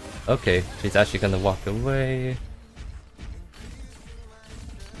 Okay, she's actually gonna walk away.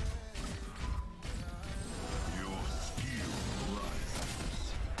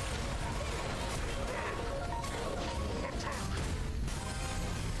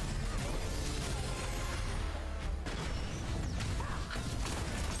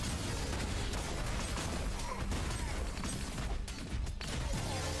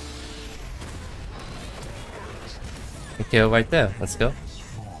 Kill right there. Let's go.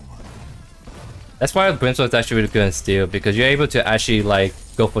 That's why Brimstone is actually really good in Steel, because you're able to actually like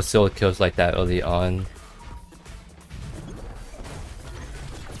go for solo kills like that early on.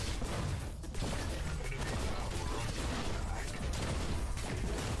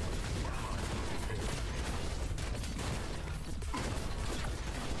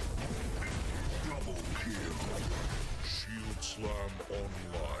 Double kill. Shield slam online.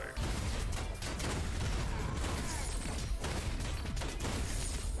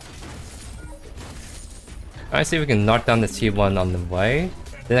 Alright, see if we can knock down the T1 on the way.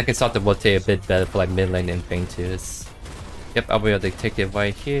 Then I can start to rotate a bit better for like mid lane and painters. Yep, I'll be able to take it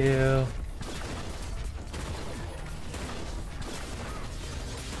right here.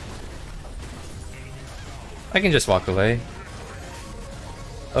 I can just walk away.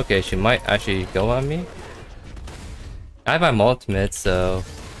 Okay, she might actually go on me. I have my ultimate, so...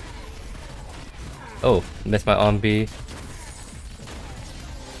 Oh, missed my on B.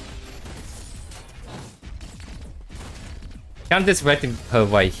 I'm just directing her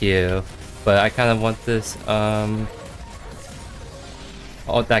right here, but I kind of want this, oh,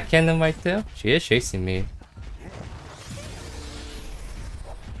 that cannon right there? She is chasing me.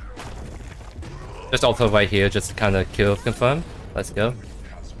 Just ult her right here, just to kind of kill confirm. Let's go.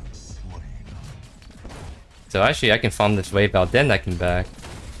 So actually I can farm this wave out, then I can back.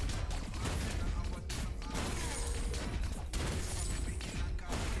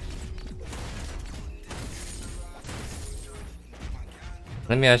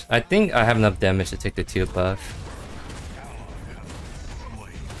 Let me I think I have enough damage to take the 2 buff.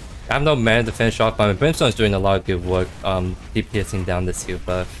 I have no mana to finish off, but Brimstone is doing a lot of good work DPSing down this 2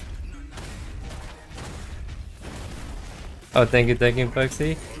 buff. Oh, thank you,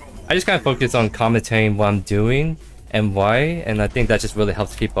 Foxy. I just kind of focus on commentating what I'm doing and why, and I think that just really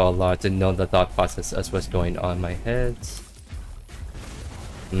helps people a lot to know the thought process as what's going on in my head.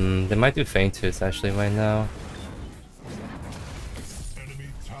 They might do fainters actually right now.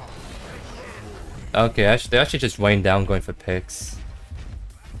 Okay, they're actually just weighing down going for picks.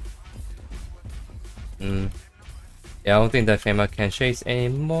 Yeah, I don't think that Fama can chase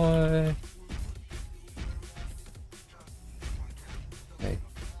anymore. Okay.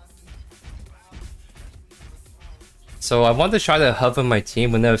 So I want to try to hover my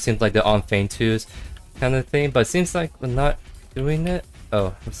team whenever it seems like they're on feint twos kind of thing, but it seems like we're not doing it.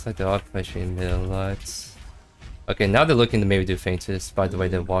 Oh, looks like they are pushing mid a lot. Okay, now they're looking to maybe do feint twos by the way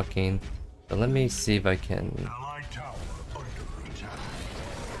they're walking. So let me see if I can... Allied tower under attack.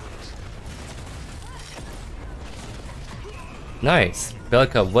 Nice!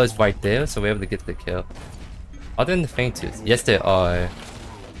 Belica was right there, so we're able to get the kill. Other than the feint twos, yes they are.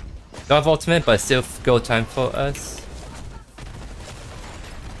 Don't have ultimate, but still go time for us.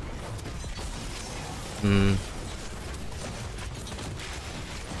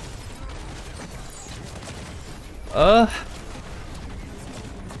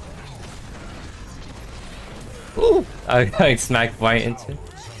 Ooh! I smacked right into it.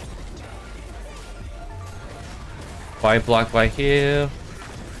 White block right here.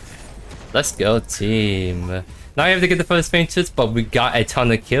 Let's go, team. Now we have to get the first feint twos, but we got a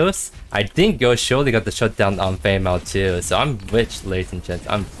ton of kills. I think JoeYoursTruly got the shutdown on Fame out too, so I'm rich, ladies and gents.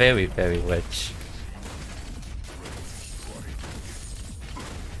 I'm very, very rich.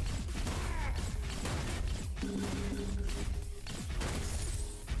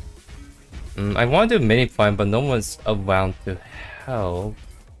 I want to do mini prime, but no one's around to help.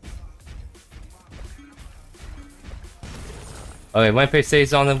 Okay, when Pay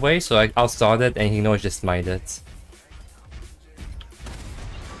stays on the way, so I'll start it and he knows just smite it.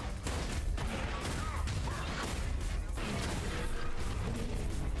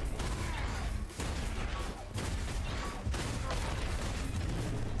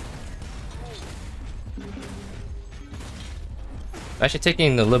 Actually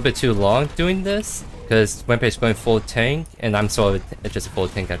taking a little bit too long doing this, because Wenpei is going full tank, and I'm sort of just a full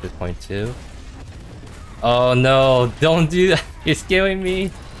tank at this point too. Oh no, don't do that, you're scaring me.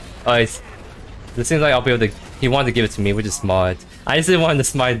 Oh, it seems like I'll be able to, he wanted to give it to me, which is smart. I just didn't want to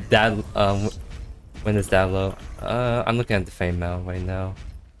smite that, when it's that low. I'm looking at the Fame Mount right now.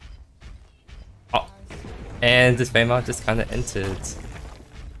 Oh, and this Fame Mount just kind of entered.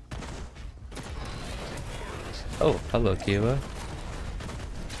 Oh, hello Kira.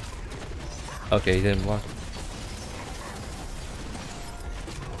 Okay, he didn't walk.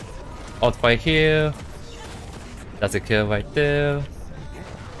 Ult right here. That's a kill right there.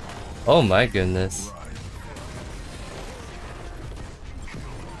 Oh my goodness.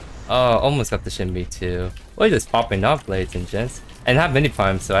 Oh, almost got the Shinbi too. We're just popping off, ladies and gents. And I have mini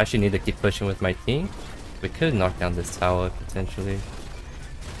primes, so I actually need to keep pushing with my team. We could knock down this tower potentially.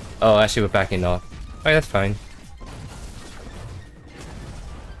 Oh, actually we're backing off. Alright, that's fine.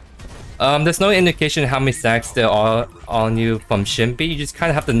 There's no indication how many stacks there are on you from Shinbi. You just kind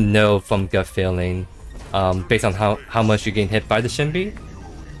of have to know from gut feeling, based on how much you're getting hit by the Shinbi.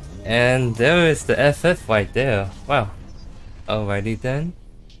 And there is the FF right there. Wow. Alrighty then.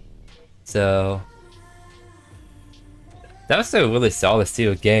 So that was a really solid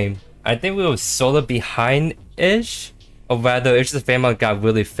steal game. I think we were sort of behind-ish, or rather, it's just the Family got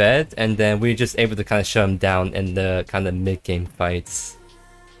really fed, and then we were just able to kind of shut him down in the kind of mid-game fights.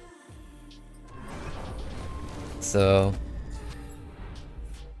 So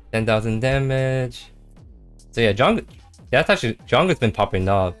 10,000 damage. So yeah, that's actually Jungle's been popping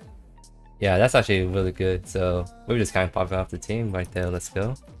up. Yeah, that's actually really good. So we were just kind of popping off the team right there. Let's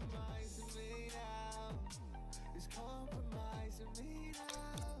go.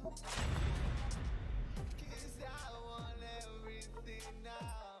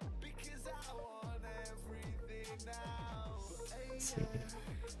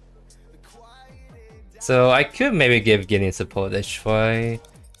 So I could maybe give Gideon support a try.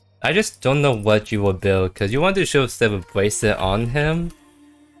 I just don't know what you will build, because you want to show Step of Bracelet on him.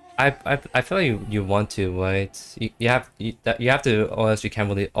 I feel like you want to, right? You have to, or else you can't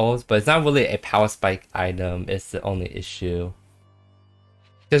really ult, but it's not really a power spike item. It's the only issue.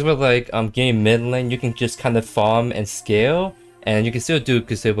 Because with like getting mid lane, you can just kind of farm and scale, and you can still do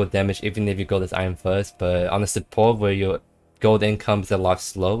considerable damage even if you go this item first. But on the support where your gold income is a lot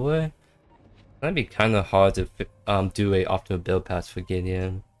slower, that'd be kind of hard to do a optimal build pass for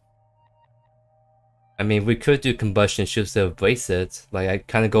Gideon. I mean, we could do combustion shoot instead of bracelets. Like, I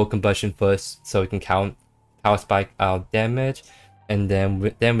kind of go combustion first so we can count power spike out damage, and then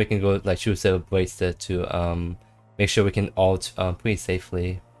we can go like shoot instead of bracelet to make sure we can ult pretty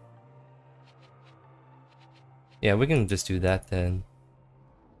safely. Yeah, we can just do that then.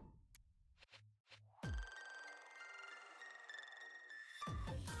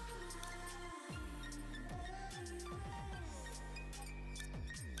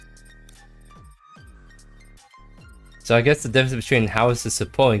 So I guess the difference between Howitzer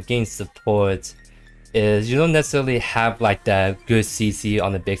support and Gain support is you don't necessarily have like that good CC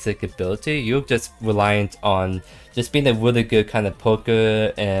on the basic ability. You're just reliant on just being a really good kind of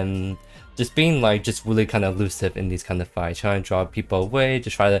poker and just being like just really kind of elusive in these kind of fights, trying to draw people away,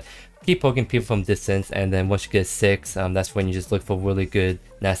 just try to keep poking people from distance, and then once you get 6, that's when you just look for really good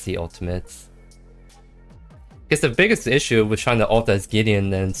nasty ultimates. I guess the biggest issue with trying to ult as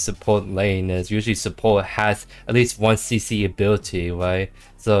Gideon and support lane is usually support has at least one CC ability, right?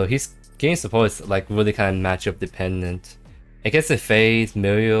 So he's getting support is like really kind of matchup dependent. I guess in FaZe,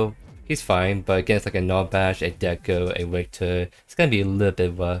 Muriel, he's fine, but against like a Norbash, a Deco, a Richter, it's gonna be a little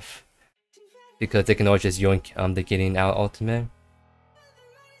bit rough. Because they can always just yoink the Gideon out ultimate.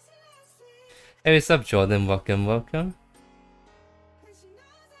 Hey, what's up Jordan? Welcome, welcome.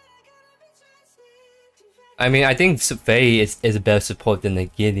 I mean, I think Faye is a better support than the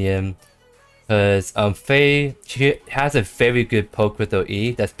Gideon. Because Faye, she has a very good poke with her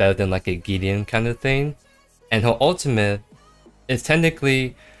E that's better than like a Gideon kind of thing. And her ultimate is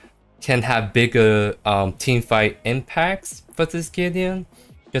technically can have bigger team fight impacts versus Gideon.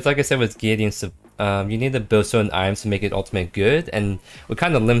 Because like I said with Gideon, you need to build certain items to make it ultimate good, and we're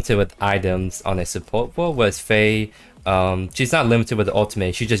kind of limited with items on a support role, whereas Faye, she's not limited with the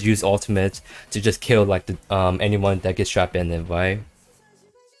ultimate, she just uses ultimate to just kill like the anyone that gets trapped in it, right?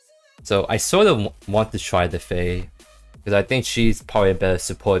 So I sort of want to try the Faye, because I think she's probably a better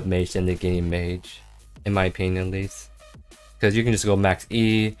support mage than the Gideon mage, in my opinion at least. Because you can just go max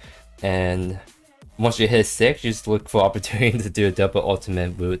E, and once you hit 6, you just look for opportunity to do a double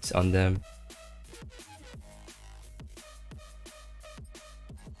ultimate route on them.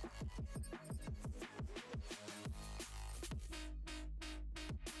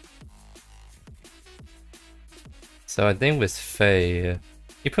 So I think with Faye,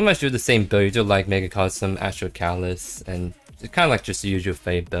 you pretty much do the same build. You do like Mega Cosm, Astral Callus, and it's kind of like just the usual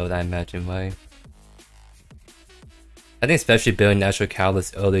Faye build, I imagine, right? I think especially building Astral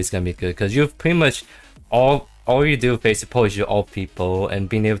Callus early is gonna be good, because you've pretty much all you do with Faye support is you ult people, and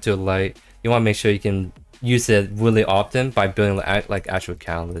being able to like, you want to make sure you can use it really often by building like Astral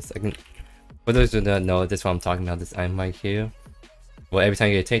Callus. I can, for those who don't know, that's what I'm talking about, this item right here. Well, every time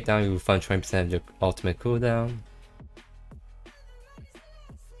you get a takedown, you refund 20% of your ultimate cooldown.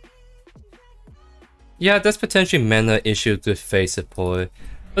 Yeah, there's potentially mana issues with Faye support.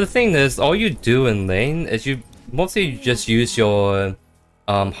 But the thing is, all you do in lane is you mostly just use your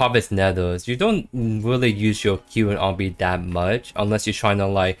Harvest Nettles. You don't really use your Q and RB that much unless you're trying to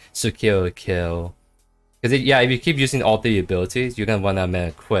like secure a kill. Because yeah, if you keep using all 3 abilities, you're gonna run out of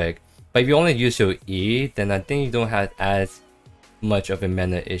mana quick. But if you only use your E, then I think you don't have as much of a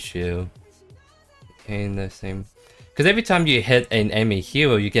mana issue. Okay, the same. Because every time you hit an enemy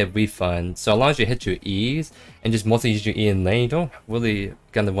hero, you get refund. So as long as you hit your E's and just mostly use your E in lane, you don't really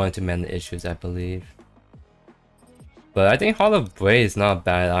gonna run into mana issues, I believe. But I think Hollow Blade is not a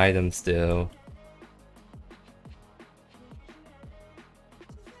bad item still.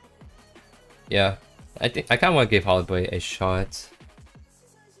 Yeah, I think I kind of want to give Hollow Blade a shot.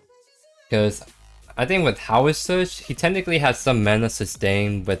 Because I think with Howitzer, he technically has some mana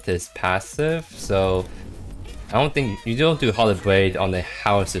sustain with his passive, so I don't think you don't do Hollow Blade on the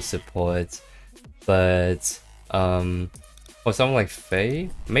Howitzer support, but for someone like Faye,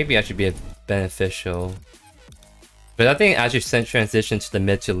 maybe actually be beneficial. But I think as you transition to the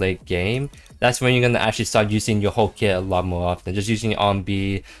mid to late game, that's when you're gonna actually start using your whole kit a lot more often. Just using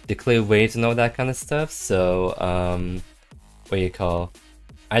RB, the clear waves and all that kind of stuff. So what do you call?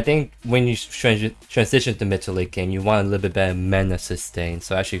 I think when you transition to mid to late game, you want a little bit better mana sustain.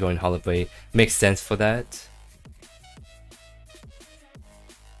 So actually going Hollow Blade makes sense for that.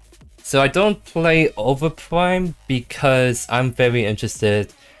 So I don't play Overprime because I'm very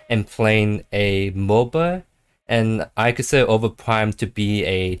interested in playing a MOBA, and I consider Overprime to be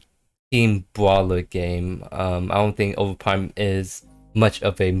a team brawler game. I don't think Overprime is much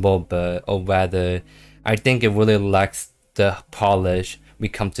of a MOBA, or rather, I think it really lacks the polish we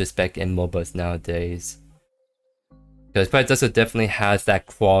come to expect in MOBAs nowadays. Because Predecessor definitely has that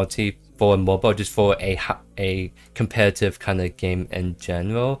quality for a MOBA, just for a competitive kind of game in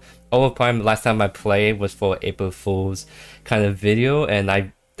general. Overprime, last time I played was for April Fool's kind of video, and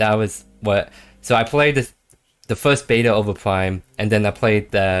that was what. So I played the first beta Overprime, and then I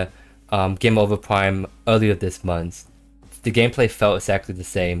played the game Overprime earlier this month. The gameplay felt exactly the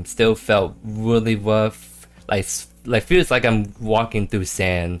same. Still felt really rough, like feels like I'm walking through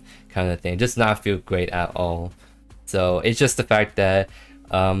sand kind of thing. Just not feel great at all. So it's just the fact that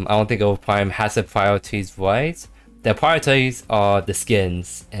I don't think Overprime has the priorities right. The priorities are the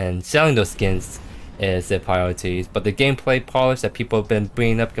skins, and selling those skins is their priorities. But the gameplay polish that people have been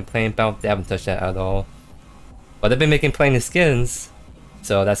bringing up, complaining about, they haven't touched that at all. But they've been making plenty of skins,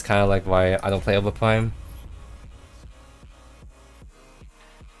 so that's kind of like why I don't play Overprime.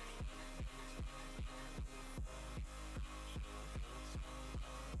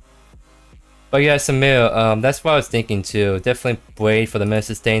 But yeah, Samir, that's what I was thinking too. Definitely wait for the Mega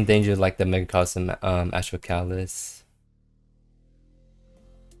Sustain, then you like the Megacosm Astral Catalyst.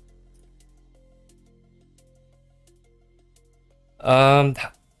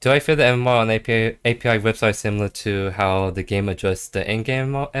 Do I feel the MMR on API website similar to how the game adjusts the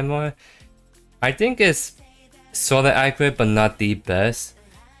in-game MMR? I think it's sort of accurate, but not the best.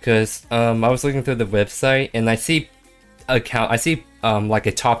 Cause I was looking through the website and I see like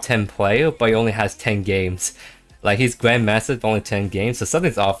a top 10 player, but he only has 10 games. Like he's Grandmaster for only 10 games, so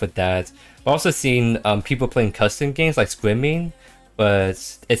something's off with that. I've also seen people playing custom games like scrimming,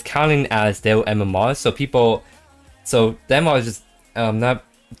 but it's counting as their MMR. So the MMR is just not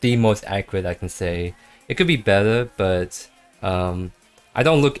the most accurate, I can say. It could be better, but I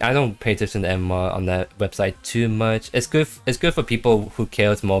don't pay attention to MMR on that website too much. It's good for people who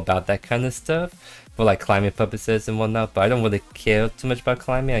cares more about that kind of stuff, for like climbing purposes and whatnot, but I don't really care too much about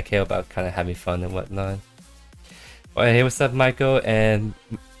climbing. I care about kind of having fun and whatnot. Alright, hey, what's up, Michael and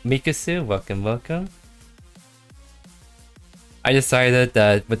Mikasu? Welcome. I decided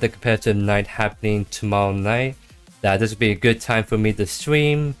that with the competitive night happening tomorrow night, that this would be a good time for me to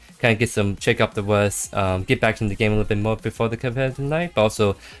stream, kind of check up the West, get back into the game a little bit more before the competitive night, but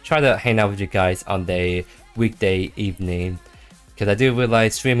also try to hang out with you guys on the weekday evening. Because I do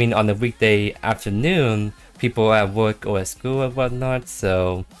realize streaming on the weekday afternoon, people are at work or at school and whatnot,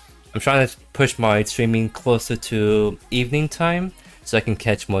 so I'm trying to push my streaming closer to evening time so I can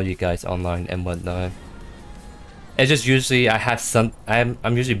catch more of you guys online and whatnot. It's just usually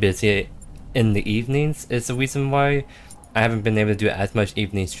I'm usually busy in the evenings is the reason why I haven't been able to do as much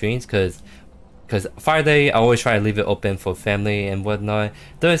evening streams, because Friday I always try to leave it open for family and whatnot.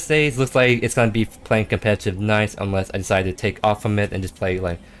 Thursdays looks like it's gonna be playing competitive nights unless I decide to take off from it and just play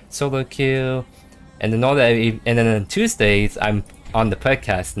like solo queue. And then on Tuesdays I'm on the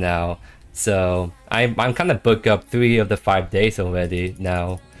podcast now, so I'm kind of booked up 3 of the 5 days already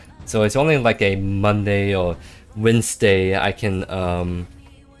now. So it's only like a Monday or Wednesday I can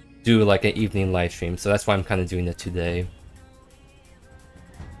do like an evening live stream, so that's why I'm kind of doing it today.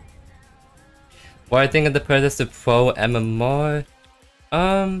 What I think of the Predecessor Pro MMR?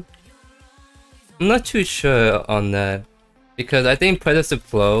 I'm not too sure on that, because I think Predecessor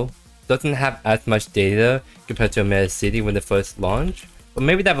Pro doesn't have as much data compared to Meta City when they first launched, but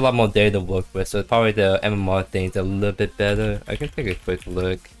maybe they have a lot more data to work with, so probably the MMR thing is a little bit better. I can take a quick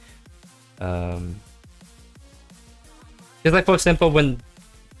look. Because like for example, when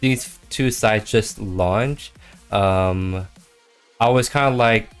these 2 sites just launched, I was kind of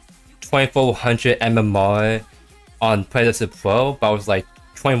like 2400 MMR on Predecessor Pro, but I was like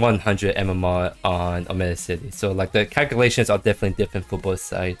 2100 MMR on Omega City. So like the calculations are definitely different for both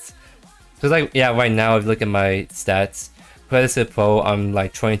sites. So like, yeah, right now if you look at my stats, Predecessor Pro I'm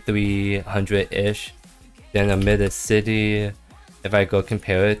like 2300-ish. Then Omega City, if I go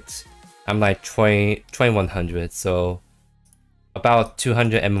compare it, I'm like 2100. So about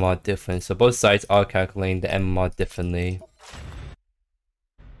 200 MMR difference. So both sides are calculating the MMR differently.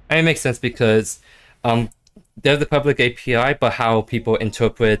 And it makes sense because they're the public API, but how people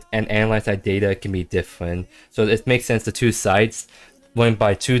interpret and analyze that data can be different. So it makes sense the 2 sides run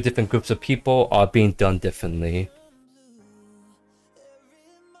by 2 different groups of people are being done differently.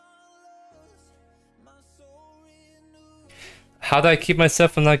 How do I keep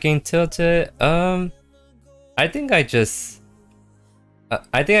myself from not getting tilted? I think I just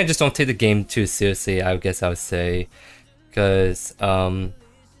don't take the game too seriously, I guess I would say. Because,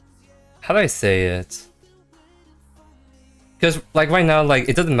 how do I say it? Because, like, right now, like,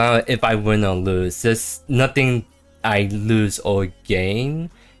 it doesn't matter if I win or lose. There's nothing I lose or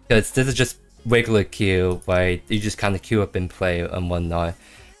gain. Because this is just regular queue, right? You just kind of queue up and play and whatnot.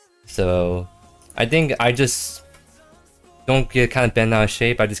 So, I think I just don't get kind of bent out of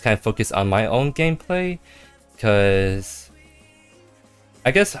shape. I just kind of focus on my own gameplay. Because I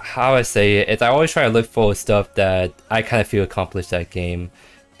guess how I say it is I always try to look for stuff that I kind of feel accomplished that game.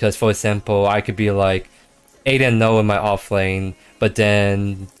 Because for example, I could be like 8-0 in my off lane, but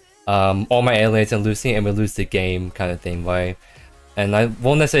then all my A lanes are losing and we lose the game kind of thing, right? And I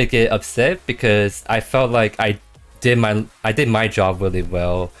won't necessarily get upset because I felt like I did my job really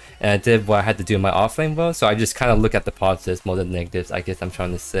well and I did what I had to do in my off lane well, so I just kind of look at the positives more than negatives, I guess I'm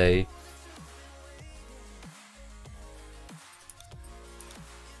trying to say.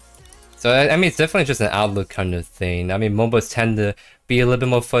 So I mean, it's definitely just an outlook kind of thing. I mean, MOBAs tend to be a little bit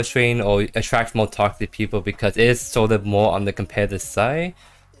more frustrating or attract more toxic people because it is sort of more on the competitive side.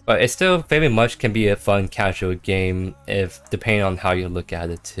 But it still very much can be a fun casual game if depending on how you look at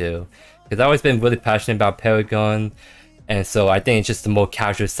it too. Because I've always been really passionate about Paragon, and so I think it's just the more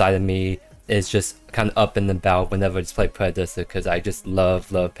casual side of me is just kind of up and about whenever I just play Predecessor because I just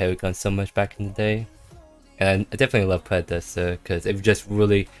love Paragon so much back in the day. And I definitely love Predecessor because it just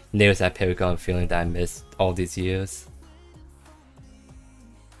really nails that Paragon feeling that I missed all these years.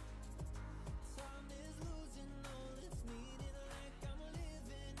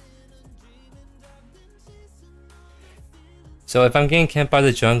 So if I'm getting camped by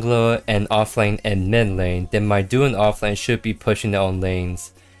the jungler and offlane and mid lane, then my duo and offlane should be pushing their own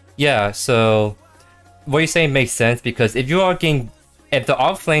lanes. Yeah, so what you're saying makes sense because if if the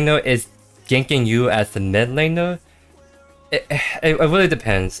offlaner is ganking you as the mid laner, it really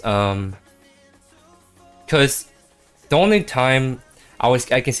depends. Because the only time I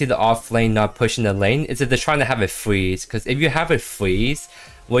can see the offlane not pushing the lane is if they're trying to have a freeze. Because if you have a freeze,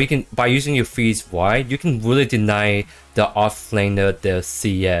 well, you can by using your freeze wide, you can really deny the offlaner the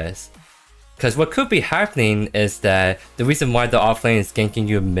CS. Because what could be happening is that the reason why the offlane is ganking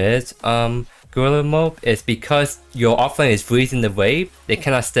you mid gorilla mode is because your offlane is freezing the wave. They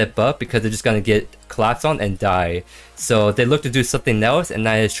cannot step up because they're just gonna get collapsed on and die. So they look to do something else, and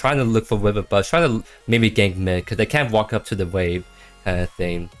that is trying to look for river buffs, trying to maybe gank mid because they can't walk up to the wave kind of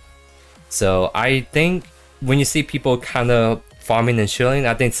thing. So I think when you see people kind of farming and chilling,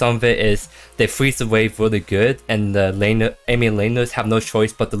 I think some of it is they freeze the wave really good, and the enemy laners have no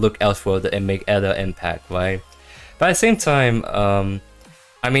choice but to look elsewhere and make other impact, right? But at the same time,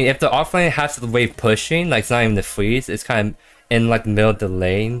 I mean, if the offlane has the wave pushing, like it's not even the freeze, it's kind of in like the middle of the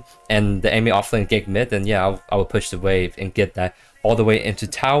lane, and the enemy offlane gank mid, then yeah, I will push the wave and get that all the way into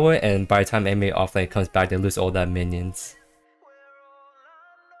tower, and by the time enemy offlane comes back, they lose all that minions.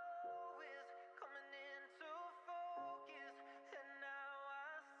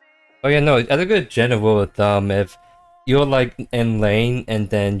 Oh yeah, no, as a good general rule of thumb, if you're like in lane and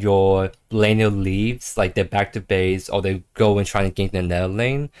then your laner leaves, like they're back to base or they go and try to gank the nether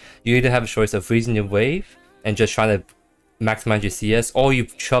lane, you either have a choice of freezing your wave and just trying to maximize your CS, or you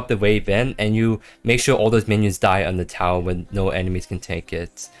chop the wave in and you make sure all those minions die on the tower when no enemies can take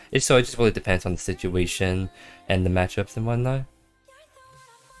it. So it just really depends on the situation and the matchups and whatnot.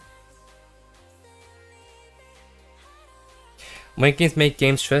 Rankings make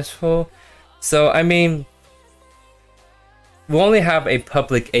games stressful. So I mean, we only have a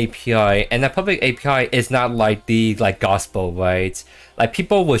public API, and that public API is not like the gospel, right? Like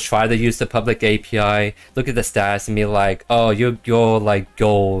people will try to use the public API, look at the stats, and be like, "Oh, you're like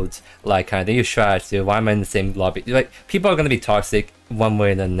gold, like kind of thing. You're trash, dude. Why am I in the same lobby?" Like people are gonna be toxic one way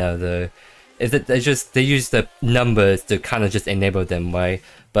or another. They use the numbers to kind of just enable them, right?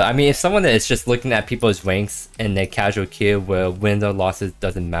 But I mean, if someone is just looking at people's ranks and their casual queue where wins or losses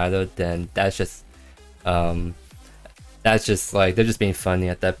doesn't matter, then that's just like they're just being funny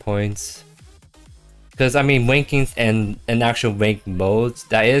at that point. Because I mean, rankings and actual ranked modes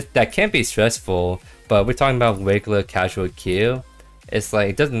that can be stressful, but we're talking about regular casual queue. It's like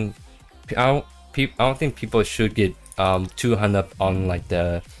it doesn't. I don't think people should get too hung up on like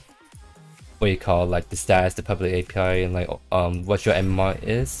the what you call like the stats, the public API, and like what your MMR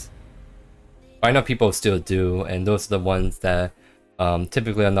is. I know people still do, and those are the ones that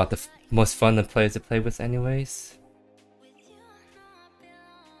typically are not the most fun players to play with anyways.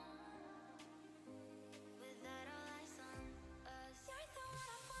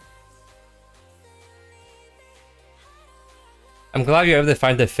 I'm glad you're able to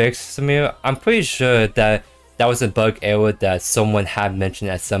find the fix, Samir. I'm pretty sure that was a bug error that someone had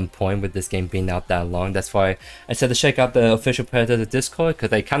mentioned at some point with this game being out that long. That's why I said to check out the official Predecessor Discord, because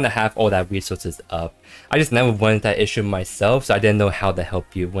they kind of have all that resources up. I just never wanted that issue myself, so I didn't know how to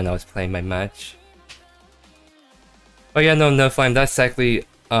help you when I was playing my match. Oh yeah, no, Nirvlime, that's exactly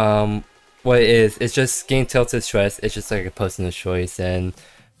what it is. It's just getting tilted stress. It's just like a personal choice, and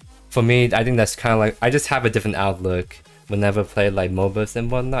for me, I think that's kind of like, I just have a different outlook whenever I play like MOBAs and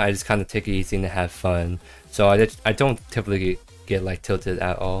whatnot. I just kind of take it easy and have fun. So I don't typically get like tilted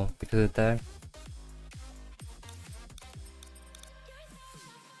at all because of that.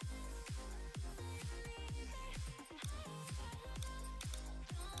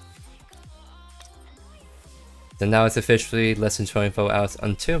 So now it's officially less than 24 hours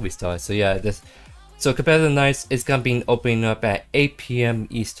until we start. So yeah, so competitive nights is gonna be opening up at 8 PM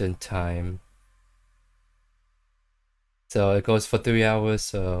Eastern time. So it goes for 3 hours.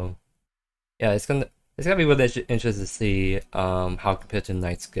 So yeah, it's gonna be really interesting to see how competitive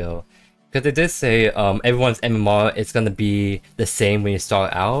nights go. Because they did say everyone's MMR is gonna be the same when you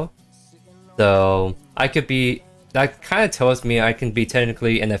start out. So I could be, that kind of tells me I can be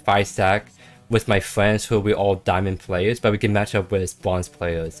technically in a 5-stack with my friends who we all diamond players, but we can match up with bronze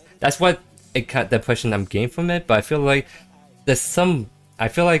players. That's what the impression I'm getting from it. But I feel like there's still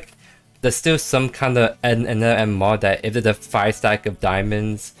some kind of another MMR that if there's a 5-stack of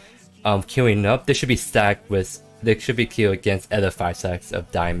diamonds queuing up, they should be queued against other 5-stacks of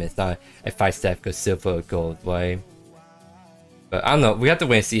diamonds, not a 5-stack of silver or gold, right? But I don't know, we have to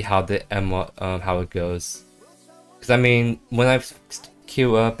wait and see how the how it goes. Because I mean, when I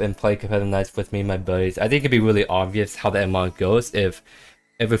queue up and play competitive nights with me and my buddies, I think it'd be really obvious how the MMR goes if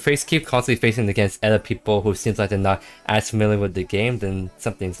we keep constantly facing against other people who seems like they're not as familiar with the game, then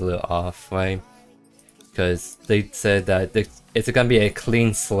something's a little off, right? Because they said that it's gonna be a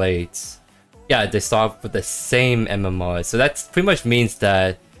clean slate. Yeah, they start with the same MMR, so that pretty much means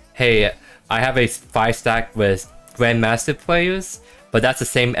that, hey, I have a 5-stack with Grandmaster players, but that's the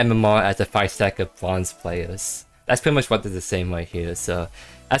same MMR as a 5-stack of bronze players. That's pretty much what they're the same right here, so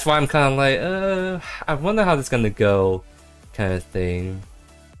that's why I'm kind of like, I wonder how this is gonna go, kind of thing.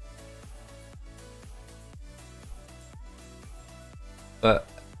 But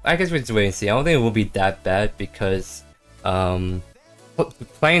I guess we'll just wait and see. I don't think it will be that bad because playing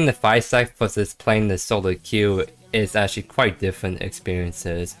the 5-stack versus playing the solo queue is actually quite different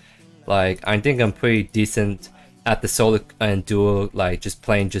experiences. Like, I think I'm pretty decent at the solo and duo, like just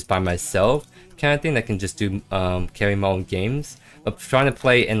playing just by myself kind of thing. I can just do carry my own games. But trying to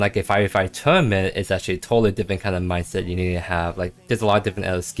play in like a 5v5 tournament is actually a totally different kind of mindset you need to have. Like, there's a lot of different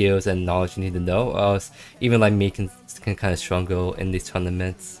other skills and knowledge you need to know, or else even like me can kind of struggle in these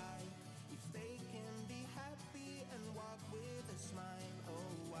tournaments.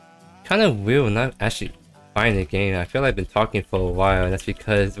 Kind of weird when not actually finding a game. I feel like I've been talking for a while, and that's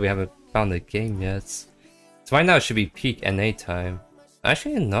because we haven't found the game yet. So right now it should be peak NA time.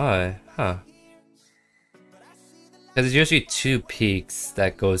 Actually not, huh? Because there's usually 2 peaks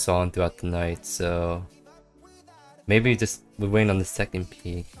that goes on throughout the night, so maybe just we're waiting on the second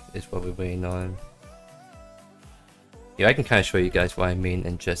peak is what we're waiting on. Yeah, I can kind of show you guys what I mean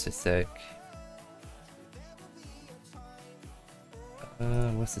in just a sec.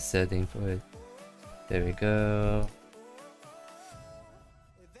 What's the setting for it? There we go.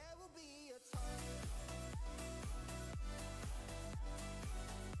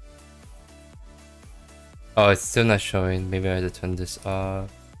 Oh, it's still not showing. Maybe I have to turn this off.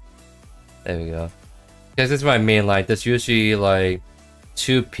 There we go. Because this is what I mean, like there's usually like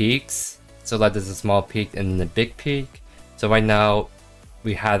 2 peaks. So like there's a small peak and then a big peak. So right now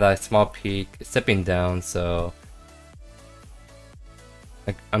we had a small peak stepping down, so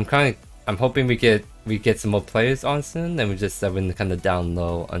like, I'm hoping we get some more players on soon, and we just stepping kind of down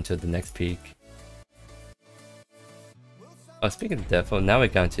low until the next peak. Oh, speaking of devil, now we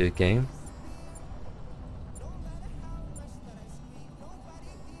got into the game.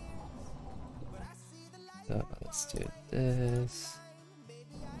 So let's do this.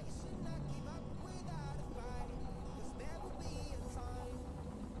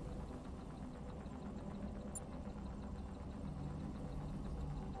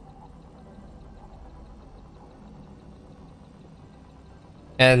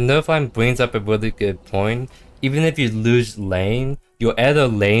 And Nirvlime brings up a really good point. Even if you lose lane, your other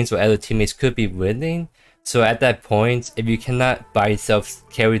lanes or other teammates could be winning. So at that point, if you cannot by yourself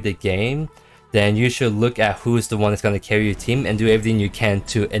carry the game, then you should look at who's the one that's going to carry your team and do everything you can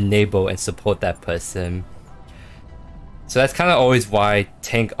to enable and support that person. So that's kind of always why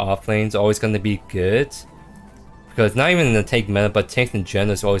tank offlanes are always going to be good. Because not even in the tank meta, but tanks in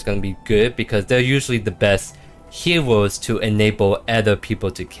general is always going to be good because they're usually the best heroes to enable other people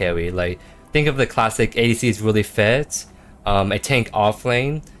to carry. Like, think of the classic ADC is really fed, a tank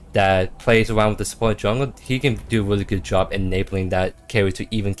offlane that plays around with the support jungle, he can do a really good job enabling that carry to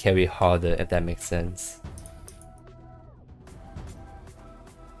even carry harder, if that makes sense.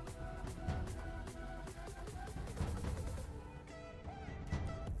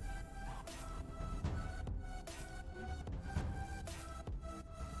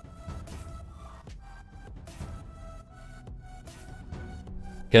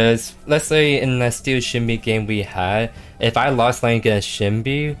 Because let's say in that Steel Shinbi game we had, if I lost lane against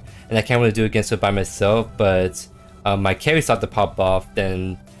Shinbi and I can't really do against it by myself, but my carry start to pop off,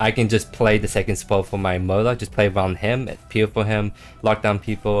 then I can just play the second spell for my Mola, just play around him, peel for him, lock down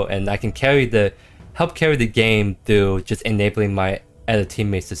people, and I can help carry the game through just enabling my other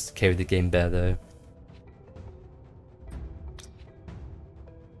teammates to carry the game better.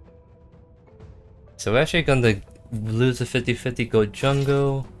 So we're actually gonna lose a 50-50 go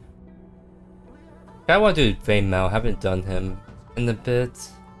jungle. I want to do Vayne Mao. Haven't done him in a bit.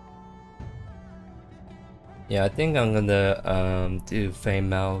 Yeah, I think I'm gonna do Vayne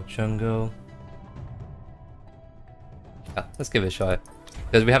Mao jungle. Yeah, let's give it a shot.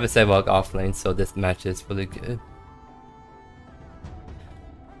 Because we have a Sevog off lane, so this match is really good.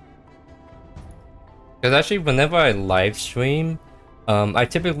 Because actually, whenever I live stream, I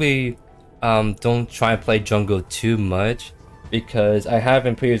typically don't try to play jungle too much, because I have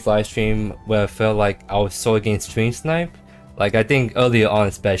in previous live stream where I felt like I was so against stream snipe. Like I think earlier on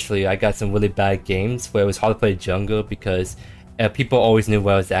especially, I got some really bad games where it was hard to play jungle because people always knew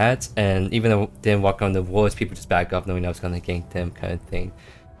where I was at, and even though I didn't walk on the walls, people just back off knowing I was gonna gank them kind of thing.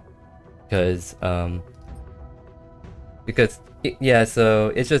 Yeah,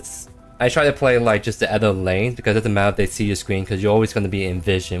 so it's just I try to play like just the other lanes because it doesn't matter if they see your screen because you're always going to be in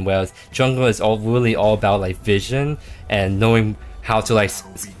vision, whereas jungle is really all about like vision and knowing how to like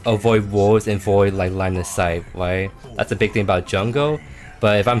avoid walls and avoid like line of sight, right? That's a big thing about jungle.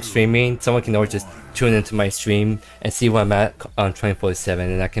 But if I'm streaming, someone can always just tune into my stream and see where I'm at on 24/7,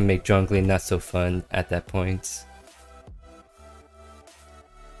 and I can make jungling not so fun at that point.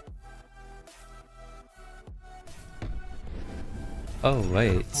 Oh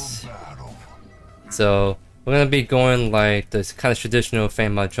wait. So we're gonna be going like this kind of traditional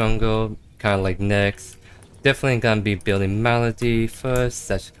Vayne Mao jungle, kind of like next. Definitely gonna be building Melody first.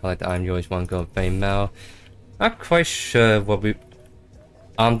 That's kind of like the I'm always want to go Vayne Mao. Not quite sure what we.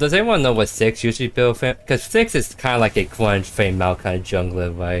 Does anyone know what 6 usually build? Because 6 is kind of like a crunch Vayne Mao kind of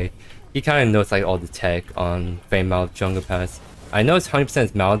jungler, right? He kind of knows like all the tech on Vayne Mao jungle pass. I know it's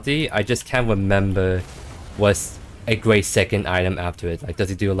 100% Melody. I just can't remember what's a great second item after it. Like, does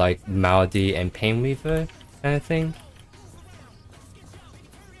he do like Melody and Pain Weaver kind of thing?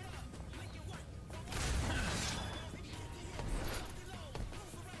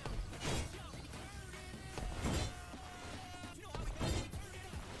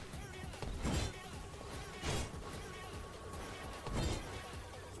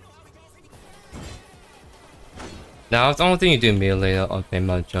 Now, I don't think you do melee on Vayne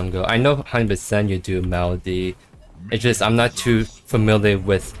Mao jungle. I know 100% you do Melody. It's just I'm not too familiar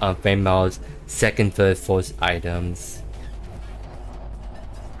with Vayne Mao's second, third, fourth items.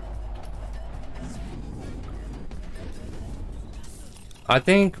 I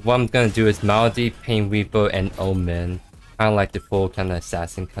think what I'm gonna do is Melody, Pain Weaver, and Omen. Kind of like the full kind of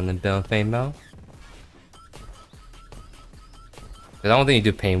assassin kind of build Vayne Mao. I don't think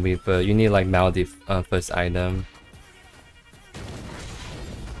you do Pain Weaver. You need like Melody first item.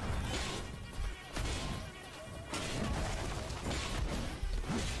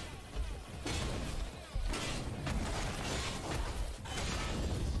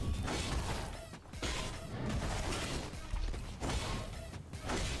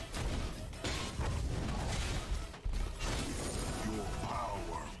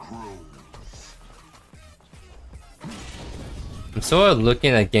 I'm sort of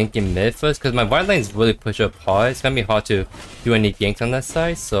looking at ganking mid first because my white lane's really push up hard. It's gonna be hard to do any ganks on that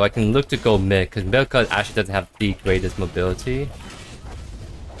side, so I can look to go mid because mid card actually doesn't have the greatest mobility.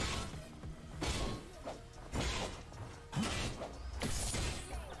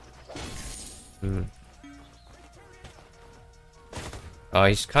 Oh,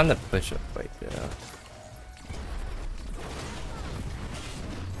 he's kind of push up right there.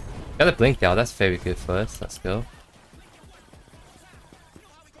 Got a blink out, that's very good for us. Let's go.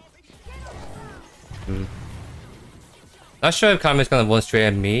 Not sure if Kami's gonna run straight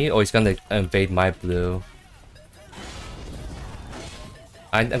at me or he's gonna invade my blue.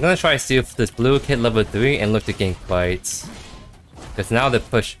 I'm gonna try to see if this blue hit level 3 and look to gain fights. Because now the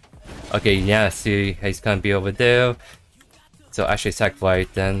push. Okay, yeah, see, he's gonna be over there. So actually attack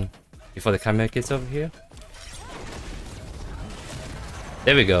right then before the camera gets over here.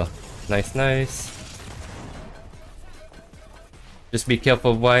 There we go. Nice, nice. Just be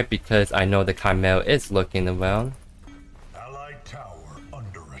careful white because I know the Chimera is looking around. Allied tower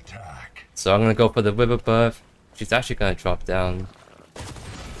under attack. So I'm gonna go for the river buff. She's actually gonna drop down.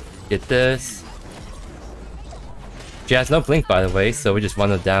 Get this. She has no blink by the way, so we just run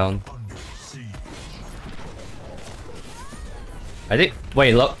her down. I think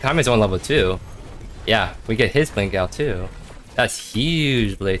wait, Chimera's on level 2. Yeah, we get his blink out too. That's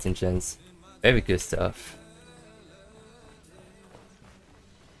huge, ladies and gents. Very good stuff.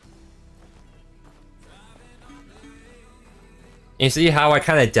 You see how I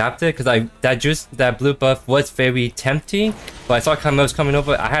kind of adapted because that blue buff was very tempting, but I saw Chimera was coming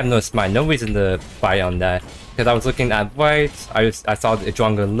over. I had no smite, no reason to fight on that because I was looking at white. I saw the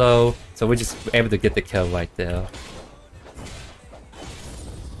jungle low, so we're just able to get the kill right there.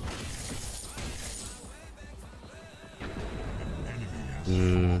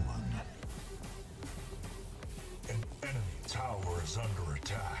 An enemy tower is under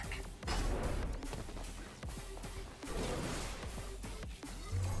attack.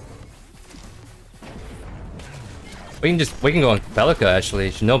 We can go on Belica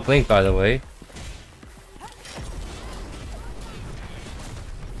actually. She's no blink, by the way.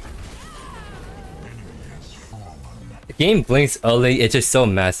 The game blinks early, it's just so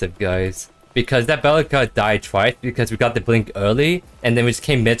massive, guys. Because that Belica died twice because we got the blink early, and then we just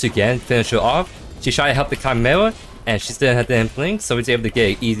came mid again, finish her off. She tried to help the Chimera, and she still had the blink, so we was able to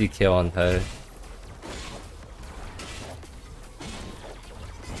get an easy kill on her.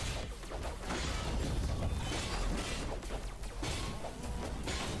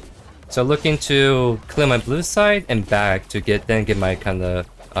 So looking to clear my blue side and back to get my kind of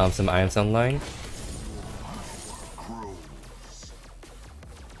some items online.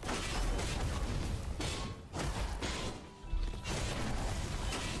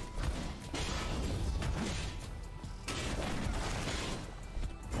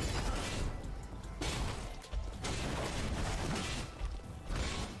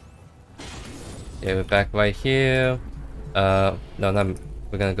 Yeah, we're back right here. No, not.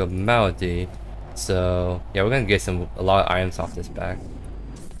 We're gonna go Melody. So yeah, we're gonna get a lot of items off this back.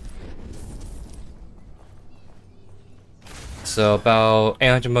 So about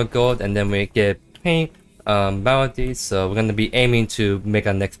 800 more gold, and then we get paint Melody. So we're gonna be aiming to make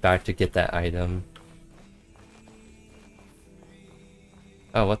our next back to get that item.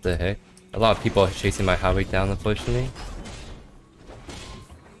 Oh, what the heck? A lot of people are chasing my highway down, unfortunately.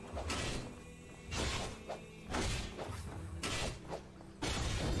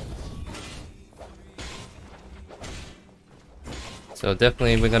 So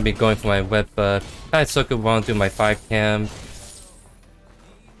definitely we're gonna be going for my web buff. I circle around do my 5 cam.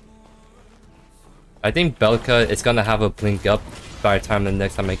 I think Belica is gonna have a blink up by the time the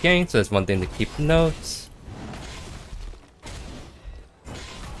next time I gain, so that's one thing to keep notes.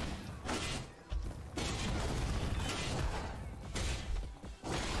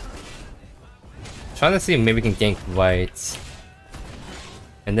 Trying to see if maybe we can gank white.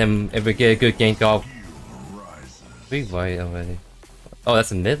 And then if we get a good gank off, we white already. Oh,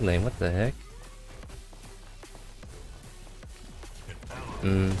 that's a mid lane, what the heck?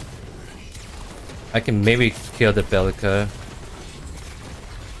 I can maybe kill the Belica.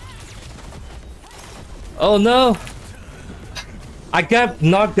 Oh no! I got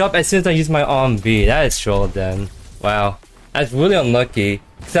knocked up as soon as I used my RMB. That is troll then. Wow. That's really unlucky.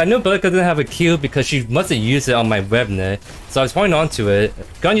 Because I know Belica didn't have a Q because she must have used it on my webnet. So I was holding on to it.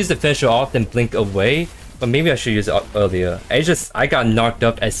 Gonna use the finisher off then blink away. But maybe I should use it earlier. I got knocked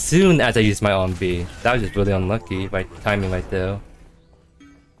up as soon as I used my RMB. That was just really unlucky. Right timing right there.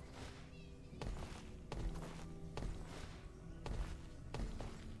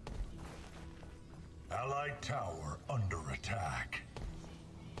 Allied tower under attack.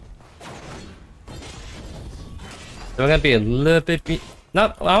 So we're gonna be a little bit I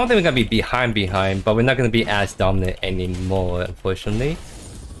don't think we're gonna be behind, but we're not gonna be as dominant anymore, unfortunately.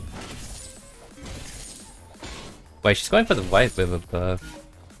 Wait, she's going for the white river buff.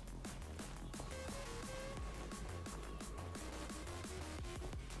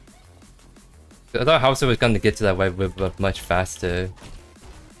 I thought Hauser was gonna get to that white river buff much faster.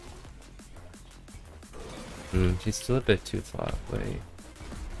 She's still a bit too far away.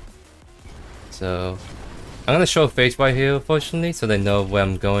 So I'm gonna show face right here, unfortunately, so they know where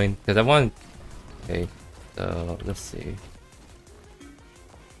I'm going. Because I want... Okay, so let's see.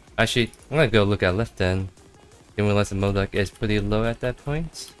 Actually, I'm gonna go look at left then. Didn't realize the Modok is pretty low at that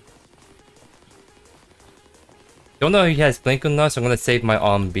point. Don't know if he has blink or not, so I'm gonna save my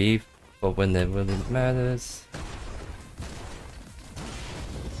RMB for when it really matters.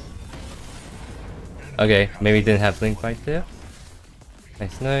 Okay, maybe he didn't have blink right there.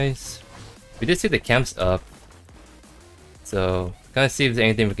 Nice, nice. We did see the camps up. So, gonna see if there's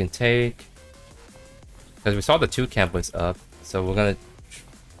anything we can take. Because we saw the 2 camp was up. So we're gonna...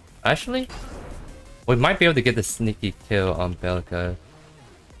 Actually? We might be able to get the sneaky kill on Belica.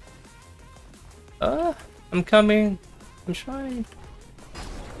 I'm coming. I'm trying.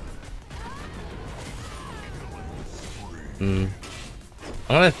 I'm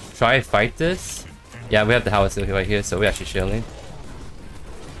gonna try to fight this. Yeah, we have the howitzer right here, so we're actually shielding.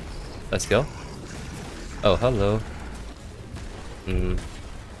 Let's go. Oh, hello.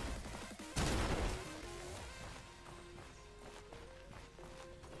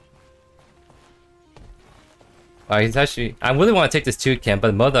 He's actually... I really want to take this 2 camp,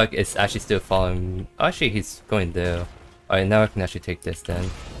 but Modok is actually still following me. Actually, he's going there. Alright, now I can actually take this then.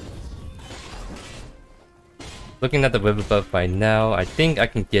 Looking at the river buff right now, I think I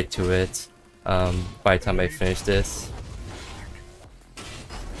can get to it by the time I finish this.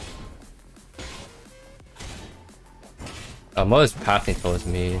 Mo is passing towards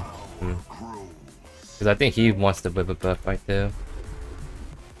me. Because I think he wants the river buff right there.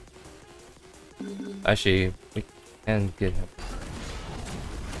 Actually, we can get him.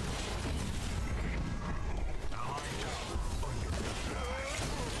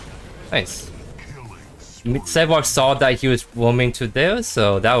 Nice. Sedwalk saw that he was roaming to there,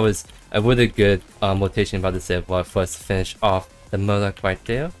 so that was a really good rotation by the Sedwalk for us to finish off the Murloc right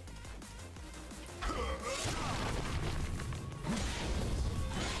there.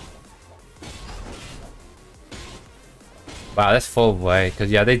 Wow, that's full way,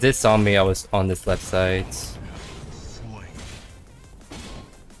 because yeah, they did saw me, I was on this left side.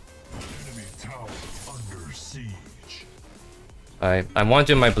 I want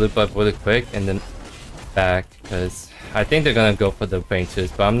to do my blue buff really quick and then back, because I think they're gonna go for the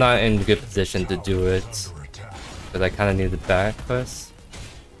ranges, but I'm not in a good position to do it, because I kind of need the back first.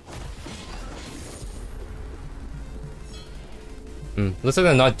 Looks like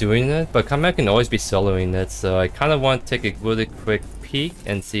they're not doing it, but Kamek can always be soloing it, so I kind of want to take a really quick peek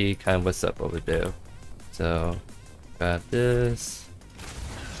and see kind of what's up over there. So, grab this.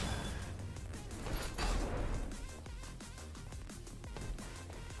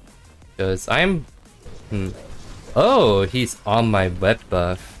 Because I'm... Oh, he's on my web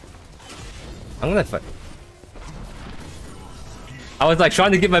buff. I'm gonna fight. I was like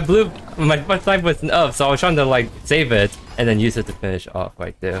trying to get my blue... My first time was up, so I was trying to like save it and then use it to finish off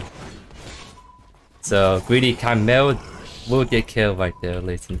right there. So, Greedy Camel will get killed right there,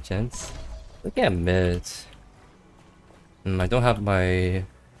 ladies and gents. Look at mid. I don't have my...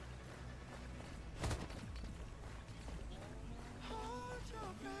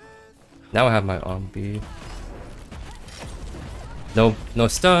 Now I have my on-B. No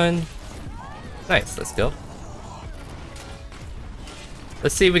stun. Nice, let's go.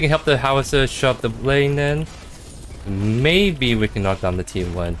 Let's see if we can help the howitzer shove the lane in. Maybe we can knock down the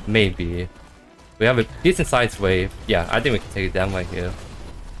team one. Maybe. We have a decent sized wave. Yeah, I think we can take it down right here.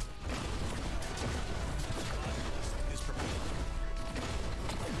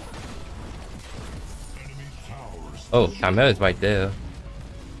 Oh, Camel is right there.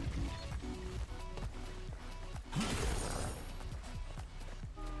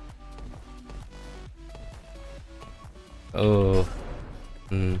 Oh.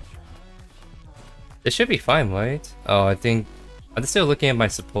 It should be fine, right? Oh, I think... I'm still looking at my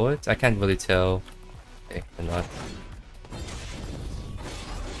support. I can't really tell. Okay, they're not.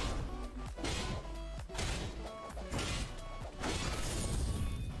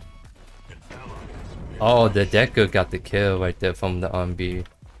 Oh, the Deku got the kill right there from the on-B.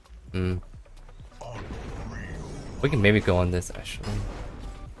 We can maybe go on this, actually.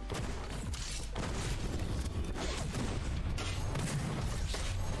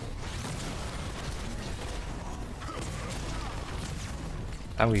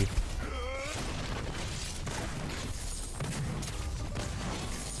 How we?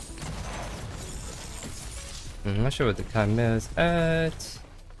 I'm not sure what the Chimera is at.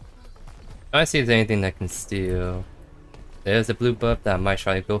 I see if there's anything that can steal. There's a blue buff that I might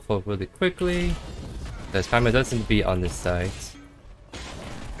try to go for really quickly. Because Chimera doesn't be on this side.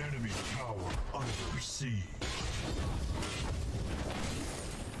 Enemy tower under siege.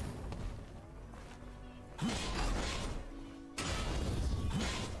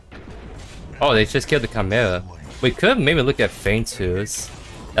 Oh, they just killed the Chimera. We could maybe look at Feint tools.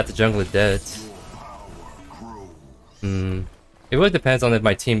 That the jungler dead. It really depends on if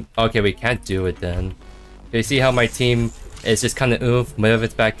my team... Okay, we can't do it then. You see how my team is just kind of oof,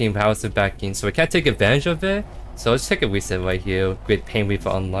 Miravid's backing, How's backing, so we can't take advantage of it. So let's take a reset right here. Great Pain Reaper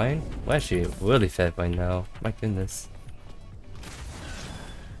online. We're actually really fed right now. My goodness.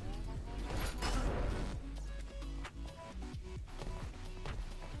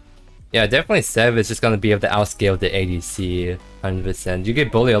 Yeah, definitely Sev is just gonna be able to outscale the ADC 100%. You get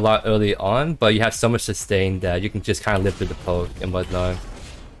bullied a lot early on, but you have so much sustain that you can just kind of live through the poke and whatnot.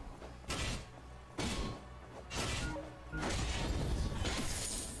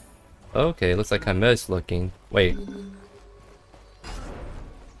 Okay, looks like Chimera's looking. Wait.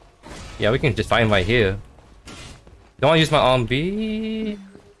 Yeah, we can just fight him right here. Don't want to use my on-B.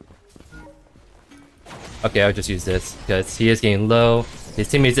 Okay, I'll just use this because he is getting low. His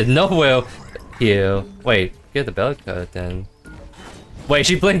teammates did nowhere heal. Wait, get the Bellica then. Wait,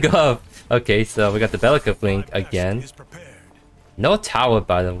 she blinked up. Okay, so we got the Bellica blink again. No tower,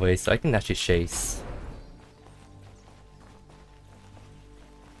 by the way, so I can actually chase.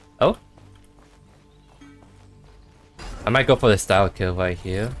 Oh? I might go for the style kill right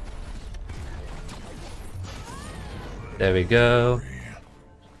here. There we go.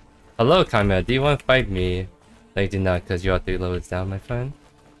 Hello, Chimera. Do you want to fight me? No, you do not, because you are 3 levels down, my friend.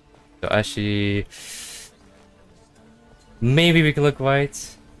 So actually, maybe we can look right.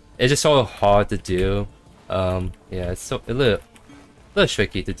 It's just so hard to do. Yeah, it's so a little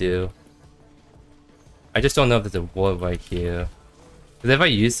tricky to do. I just don't know if there's a ward right here. Because if I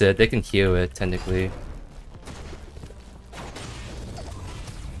use it, they can heal it technically.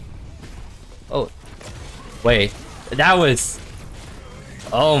 Oh, wait, that was.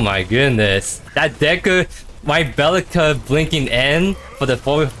 Oh my goodness, that Deku, my Bellica blinking in for the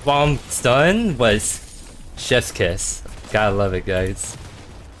 4th bomb stun was chef's kiss. Gotta love it, guys.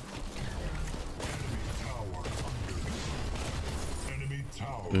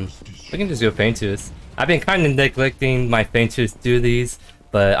 We can just do Pain Tooth. I've been kind of neglecting my Pain Tooth duties,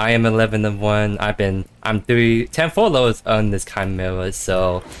 but I am 11-1. I'm 10-4 lows on this Chimera,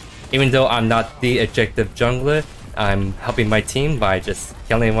 so even though I'm not the objective jungler, I'm helping my team by just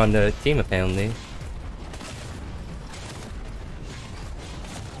killing one of the team apparently.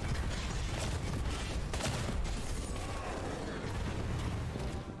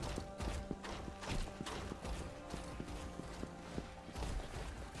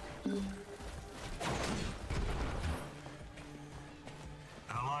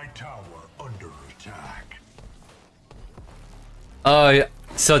 Allied tower under attack. Oh,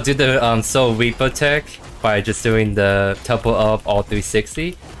 so do the Soul Reaper tech by just doing the temple of all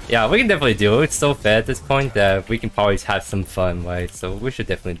 360. Yeah, we can definitely do it. It's so fair at this point that we can probably have some fun, right? So we should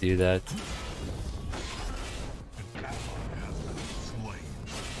definitely do that.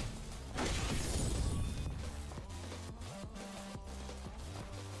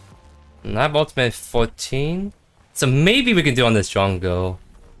 And I have ultimate 14, so maybe we can do on the strong go.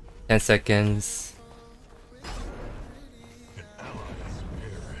 10 seconds.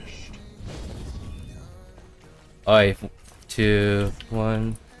 Alright, 2,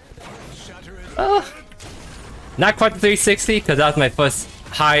 1. Not quite the 360 because that was my first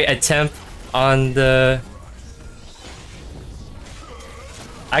high attempt on the.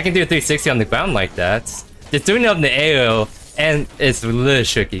 I can do a 360 on the ground like that. Just doing it on the air and it's a little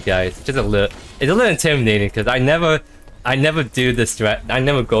tricky, guys. Just a little. It's a little intimidating because I never do the strat. I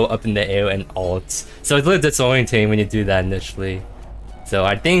never go up in the air and ult. So it's a little disorienting when you do that initially. So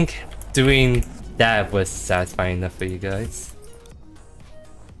I think doing that was satisfying enough for you guys.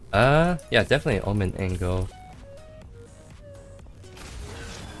 Yeah, definitely Omen angle.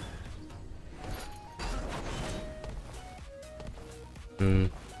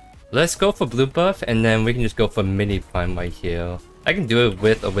 Let's go for blue buff and then we can just go for mini prime right here. I can do it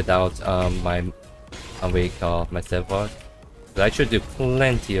with or without my what do you call my Zevlog. But I should do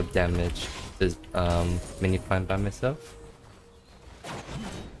plenty of damage to mini prime by myself.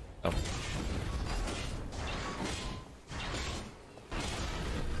 Oh.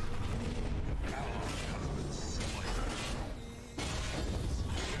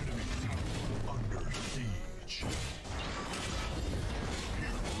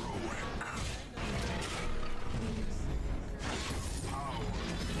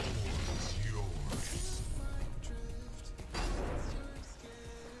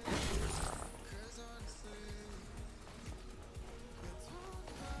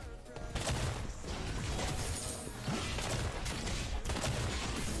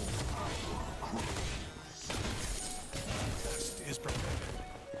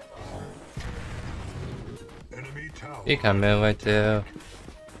 You come in right there.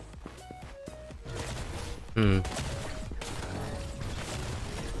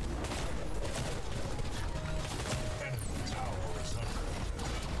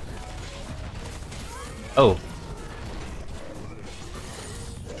 Oh.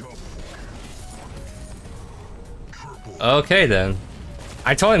 Okay then.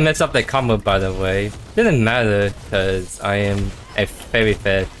 I totally messed up that combo, by the way. Didn't matter because I am a very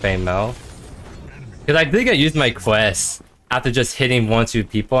fair female. Because I think I used my quest after just hitting 1-2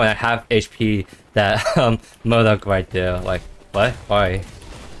 people and I have HP that Murdoch right there. Like, what? Why?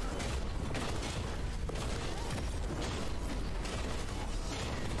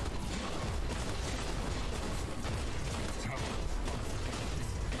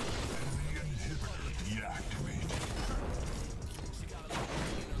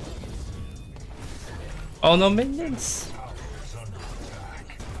 Oh no, minions!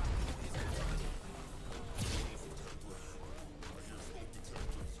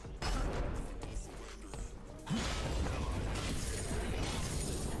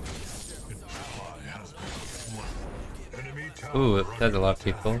 Ooh, there's a lot of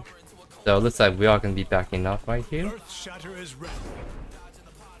people. So it looks like we are going to be backing off right here.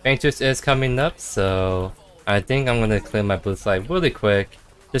 Ventus is coming up, so I think I'm going to clear my blue side really quick.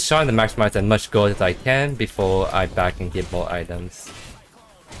 Just trying to maximize as much gold as I can before I back and get more items.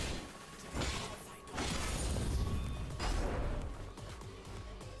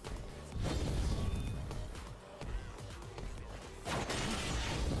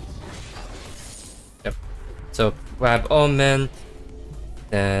 Yep. So grab Omen.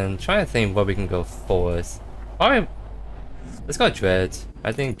 Then trying to think what we can go for. Alright, let's go Dread.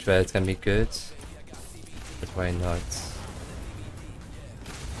 I think Dread's gonna be good. But why not?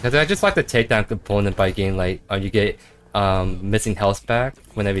 Because I just like to take down component by getting like, you get missing health back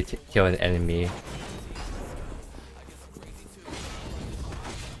whenever you kill an enemy.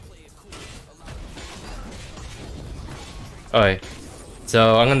 Alright,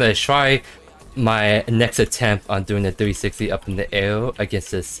 so I'm gonna try my next attempt on doing the 360 up in the air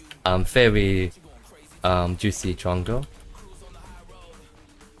against this very juicy jungle.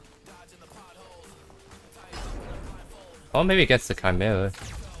 Oh, maybe against the Chimera.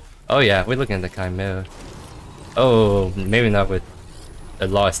 Oh yeah, we're looking at the Chimera. Oh, maybe not with a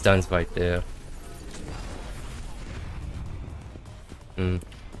lot of stuns right there. Hmm.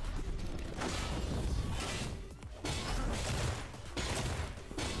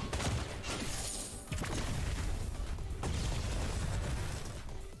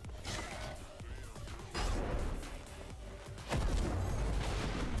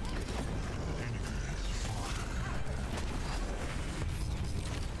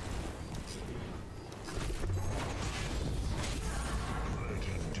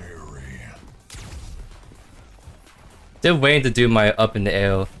 Still waiting to do my up in the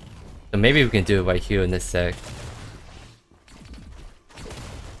air, so maybe we can do it right here in this sec.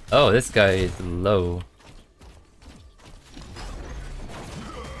 Oh, this guy is low.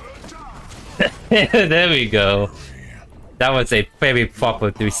 There we go. That was a very proper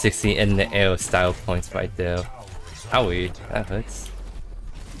 360 in the air style points right there. Owie, that hurts.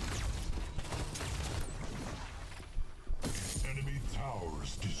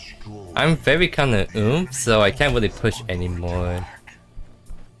 I'm very kinda so I can't really push anymore.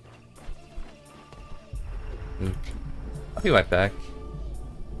 I'll be right back.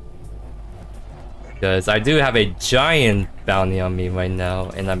 Because I do have a giant bounty on me right now,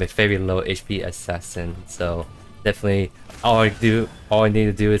 and I'm a very low HP assassin, so definitely all I need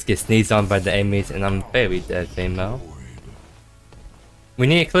to do is get sneezed on by the enemies, and I'm very dead right now. We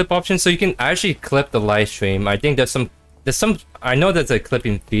need a clip option so you can actually clip the live stream. I think there's some I know there's a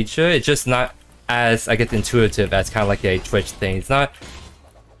clipping feature, it's just not as, I guess, intuitive as kind of like a Twitch thing. It's not,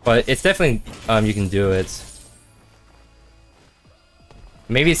 but it's definitely, you can do it.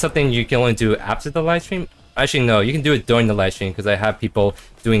 Maybe it's something you can only do after the live stream? Actually, no, you can do it during the live stream because I have people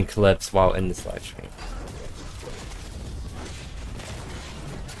doing clips while in this live stream.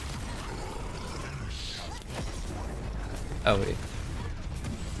 Oh, wait.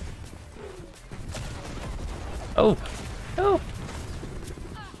 Oh! Oh!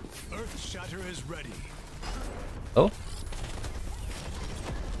 Earth shatter is ready. Oh!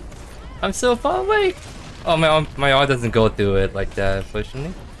 I'm so far away! Oh, my R doesn't go through it like that,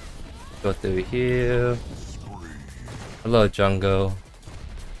 unfortunately. Go through here. Hello, jungle.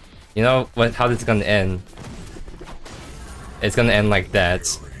 You know what? How this is gonna end? It's gonna end like that.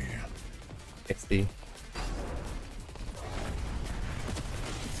 XD.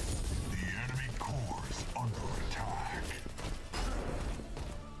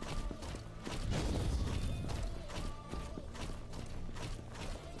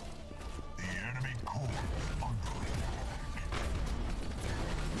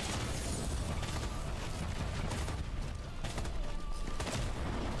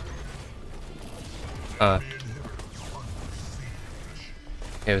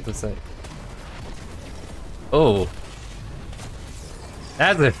 Okay, what does that? Oh,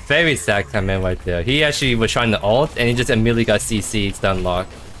 that's a very sad comment right there. He actually was trying to ult, and he just immediately got CC to unlock.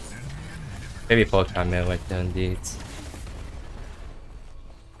 Very poor comment right there, indeed.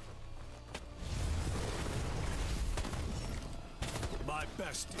 My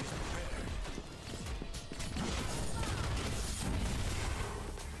best is prepared.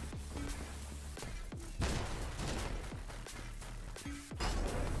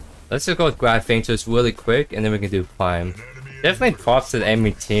 Let's just go grab Fainters really quick, and then we can do Prime. Definitely props to the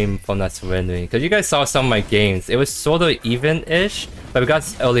enemy team for not surrendering, because you guys saw some of my games. It was sort of even-ish, but we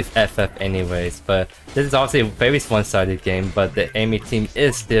got early FF anyways. But this is obviously a very one-sided game, but the enemy team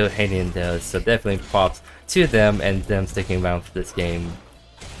is still hanging there, so definitely props to them and them sticking around for this game.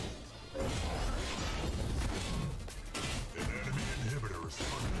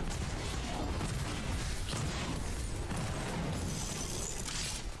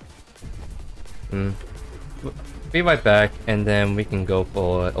 Be right back, and then we can go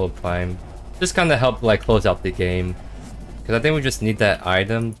for old prime. Just kind of help like close out the game, because I think we just need that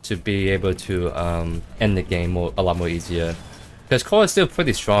item to be able to end the game a lot more easier. Because core is still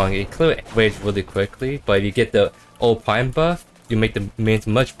pretty strong. It clears rage really quickly, but if you get the old prime buff, you make the mains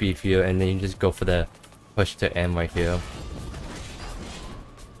much beefier, and then you just go for the push to end right here.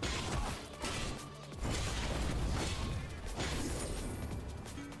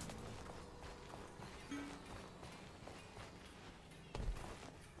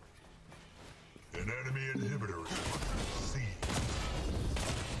 An enemy inhibitor is under siege.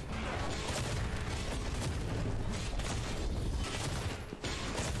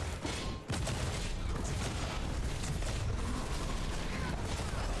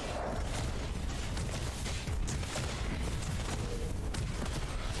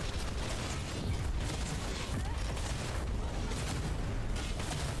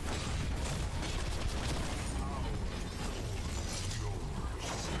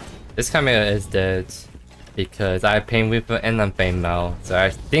 This camera is dead because I have Pain Reaper and I'm Fame Mal, so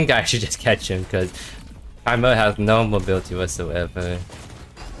I think I should just catch him because Chimera has no mobility whatsoever.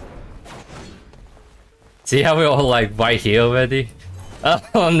 See how we're all like right here already?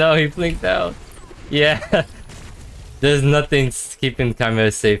 Oh no, he blinked out. Yeah. There's nothing keeping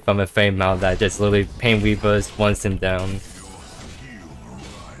Chimera safe from a Fame Mal that just literally Pain Reapers once him down.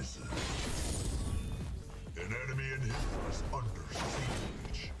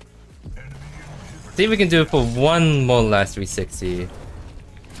 See if we can do it for one more last 360.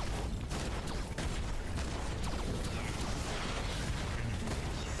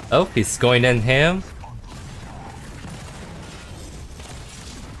 Oh, he's going in him.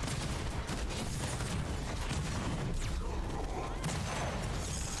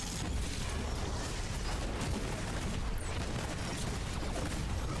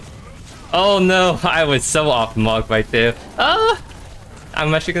 Oh no, I was so off mark right there. Ah!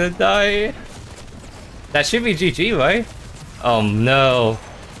 I'm actually gonna die. That should be GG, right? Oh no.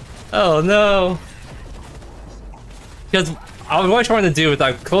 Oh no. Because what I was trying to do is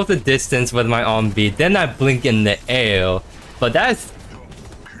I close the distance with my arm B, then I blink in the air. But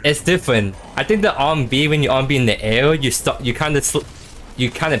it's different. I think the arm B, when you arm B in the air, you kind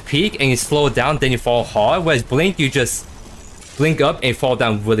of peak and you slow down, then you fall hard. Whereas blink, you just blink up and fall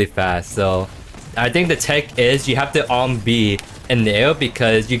down really fast. So I think the tech is you have to arm B in the air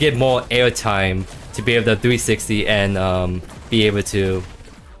because you get more air time to be able to 360 and be able to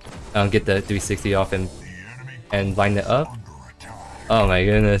get the 360 off and line it up. Oh my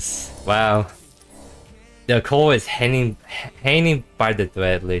goodness! Wow, the core is hanging by the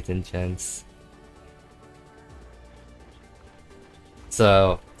thread, ladies and gents.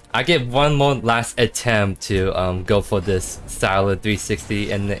 So I get one more last attempt to go for this style of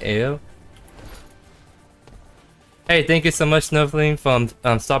 360 in the air. Hey, thank you so much, Nirvlime, from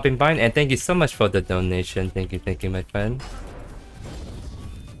stopping by, and thank you so much for the donation. Thank you, my friend.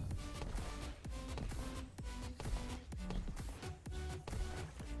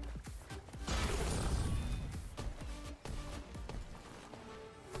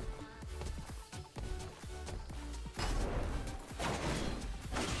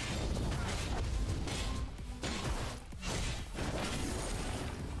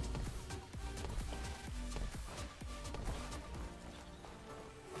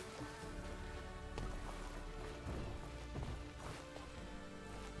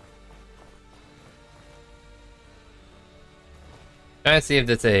 Trying to see if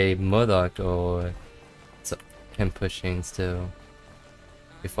there's a Murdoch or him pushing still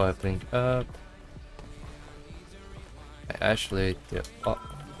before I blink up. I actually do. Oh,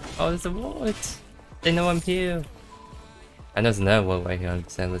 there's a ward! They know I'm here! I know there's another ward right here, I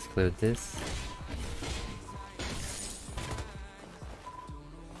understand. Let's clear this.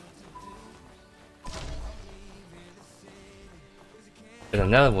 There's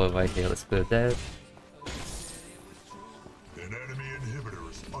another ward right here, let's clear that.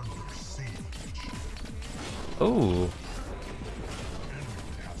 Ooh.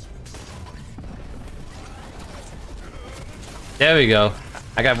 There we go.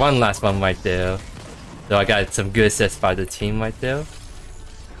 I got one last one right there. So I got some good assists by the team right there.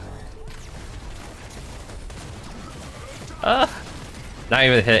 Ah! Not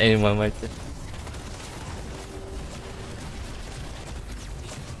even hit anyone right there.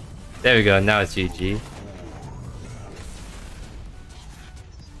 There we go, now it's GG.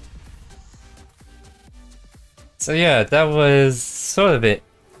 So yeah, that was sort of an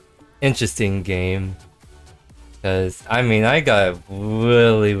interesting game. Because, I mean, I got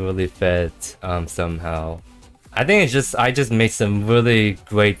really fed somehow. I think it's just I just made some really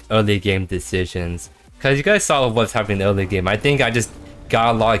great early game decisions. Cause you guys saw what's happening in the early game. I think I just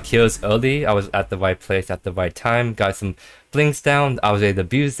got a lot of kills early. I was at the right place at the right time. Got some blinks down. I was able to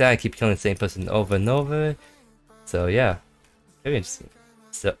abuse that. I keep killing the same person over and over. So yeah, very interesting.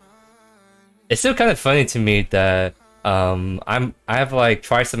 So it's still kind of funny to me that I have like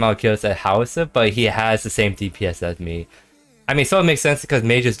twice the amount of kills at Hauser, but he has the same DPS as me. I mean, so it makes sense because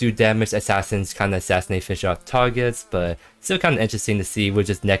mages do damage, assassins kind of assassinate, finish off targets, but still kind of interesting to see we're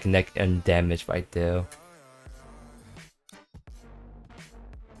just neck and neck and damage right there.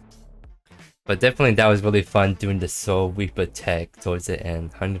 But definitely that was really fun doing the Soul Reaper tech towards the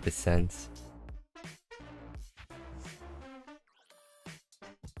end, 100%.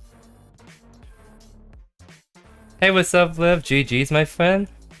 Hey, what's up, Liv? GG's, my friend.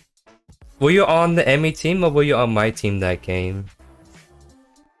 Were you on the Emmy team or were you on my team that game?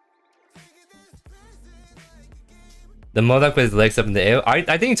 The Modok with his legs up in the air. I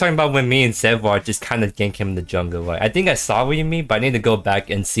think you're talking about when me and Sevvar just kind of gank him in the jungle, right? I think I saw what you mean, but I need to go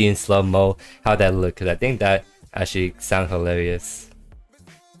back and see in slow-mo how that looked, because I think that actually sounds hilarious.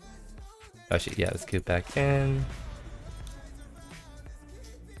 Actually, yeah, let's get back in.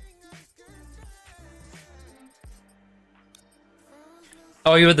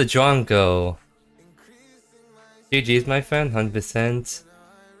 Oh, you were the Drongo. GG's, my friend, 100%.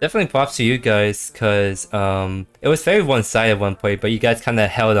 Definitely props to you guys, because it was very one-sided at one point, but you guys kind of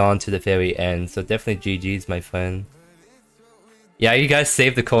held on to the very end, so definitely GG's, my friend. Yeah, you guys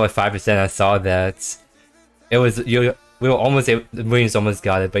saved the call at 5%, I saw that. It was, we were almost able, the Marines almost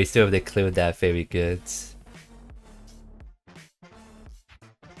got it, but you still have to clear that very good.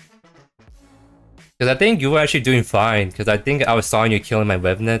 Because I think you were actually doing fine, because I think I was saw you killing my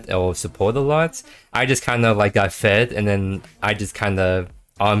Revenant or support a lot. I just kind of like got fed, and then I just kind of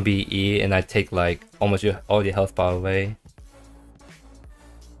on BE, and I take like almost all your health bar away.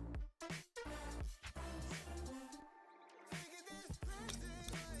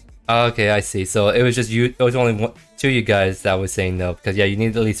 Okay, I see. So it was just you. It was only two of you guys that was saying no, because yeah, you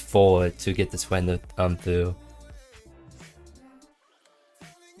need at least 4 to get this render through.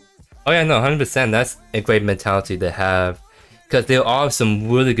 Oh yeah, no, 100%. That's a great mentality to have, because there are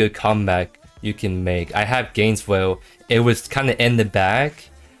some really good comeback you can make. I have games where it was kind of in the bag,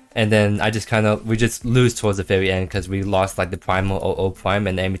 and then we just lose towards the very end because we lost like the primal or O prime,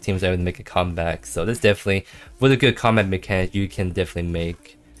 and the enemy team was able to make a comeback. So there's definitely really good combat mechanic you can definitely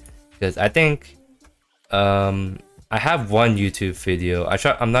make. Because I think I have one YouTube video.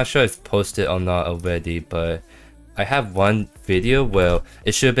 I'm not sure if it's posted or not already, but I have one video where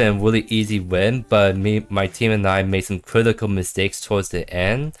it should have been a really easy win, but my team and I made some critical mistakes towards the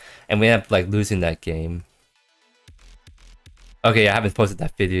end, and we ended up like losing that game. Okay, I haven't posted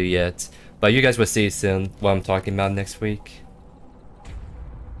that video yet, but you guys will see soon what I'm talking about next week.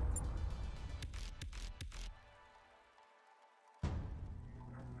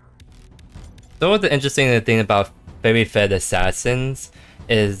 So the interesting thing about very fed assassins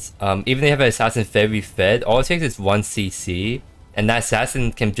is even if they have an assassin very fed, all it takes is 1 CC, and that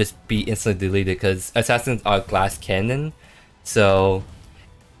assassin can just be instantly deleted because assassins are glass cannon. So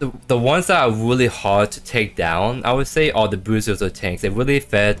the ones that are really hard to take down, I would say, are the bruisers or tanks. They really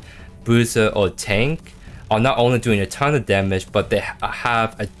fed bruiser or tank are not only doing a ton of damage, but they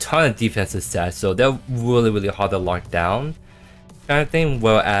have a ton of defensive stats, so they're really hard to lock down, kind of thing.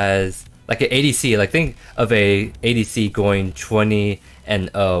 Whereas like an ADC, like think of a ADC going 20 and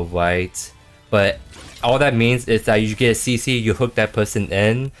 0, right? But all that means is that you get a CC, you hook that person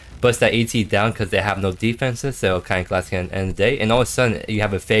in, bust that AT down because they have no defenses, so kind of glass can end the day, and all of a sudden you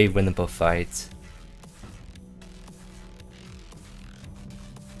have a very winnable fight.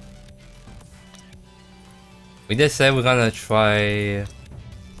 We just said we're gonna try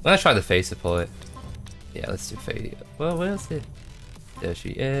the face support. Yeah, let's do face. Well, where is it? There she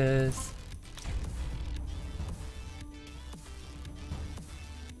is.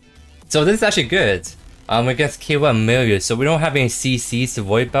 So this is actually good. Against Kiwa and Milia, so we don't have any CCs to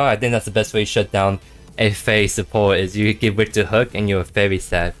worry about. I think that's the best way to shut down a Fae support is you get Victor Hook and you're a very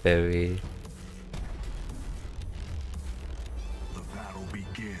sad fairy. The battle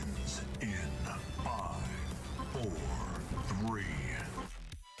begins in 5, 4, 3.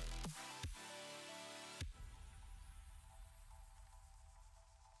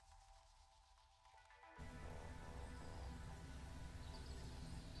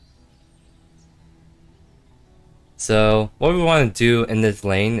 So what we want to do in this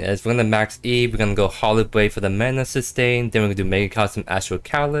lane is we're gonna max E, we're gonna go Hollow Blade for the mana sustain, then we're gonna do Mega Cosm Astral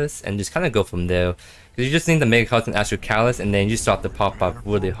Callus, and just kind of go from there. Because you just need the Mega Cosm Astral Callus, and then you start to pop up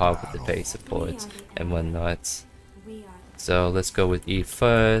really hard with the base support and whatnot. So let's go with E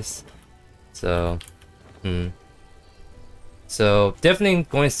first. So, So definitely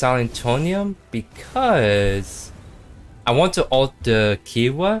going Silentonium because I want to ult the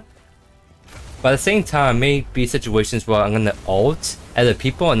Kiwa. But at the same time, may be situations where I'm gonna ult other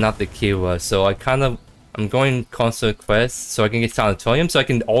people and not the Kiwa. So I'm going Console Quest so I can get Silentonium, so I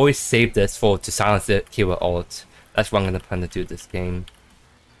can always save this to silence the Kiwa ult. That's what I'm gonna plan to do this game.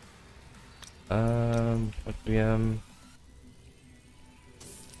 There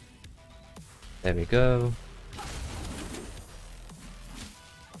we go.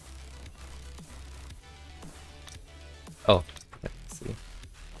 Oh, let's see.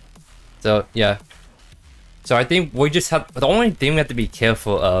 So yeah. So I think we just have the only thing we have to be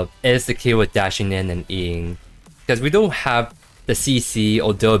careful of is the keyword dashing in and Eing. Because we don't have the CC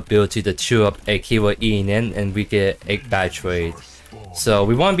or the ability to chew up a keyword Eing in and we get a bad trade. So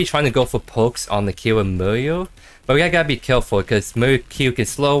we want to be trying to go for pokes on the keyword Muriel. But we gotta be careful because Q can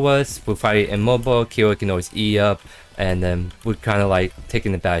slow us, we're fighting immobile, Q can always E up, and then we're kind of like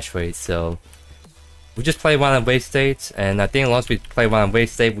taking the bad trade. So we just play one on wave state, and I think once we play one on wave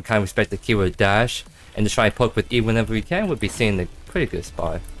state, we kind of respect the keyword dash, and just try and poke with E whenever we can, we'll be seeing a pretty good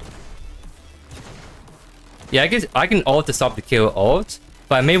spot. Yeah, I guess I can ult to stop the keyword ult,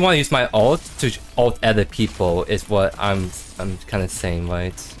 but I may want to use my ult to ult other people, is what I'm kind of saying,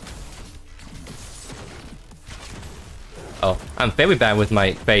 right? Oh, I'm very bad with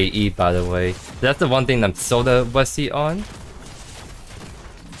my Fei E, by the way. That's the one thing I'm sorta rusty on.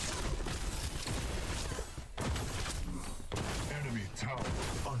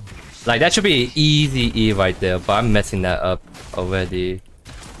 Like, that should be an easy E right there, but I'm messing that up already.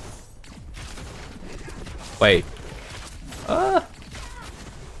 Wait.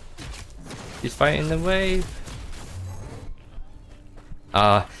 He's fighting the wave.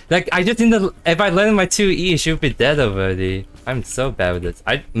 Like, I just need to, if I land my 2E, it should be dead already. I'm so bad with this.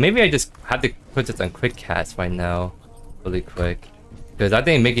 Maybe I just have to put this on quick cast right now. Really quick. Because I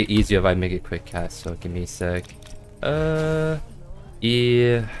think it'd make it easier if I make it quick cast, so give me a sec.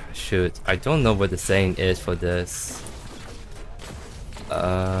 Yeah, shoot. I don't know what the saying is for this.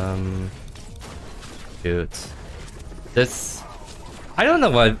 Shoot. This... I don't know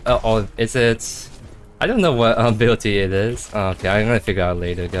what... is it... I don't know what ability it is. Oh, okay, I'm gonna figure out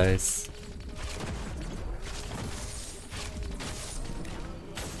later, guys.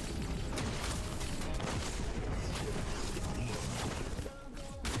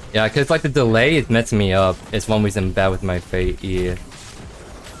 Yeah, cause like the delay is messing me up. It's one reason I'm bad with my Fate E.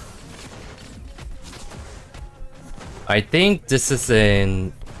 I think this is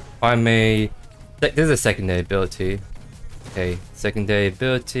in primary. This is a secondary ability. Okay, secondary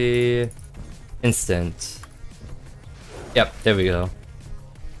ability. Instant. Yep, there we go.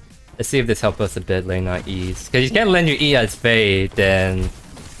 Let's see if this helps us a bit lane our E's. Cause you can't lend your E as Fade, then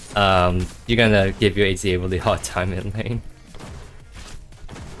you're gonna give your AZ a really hard time in lane.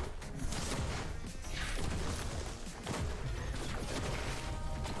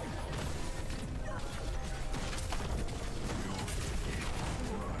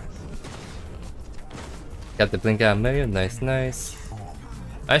 Got the blink out Mario, nice, nice.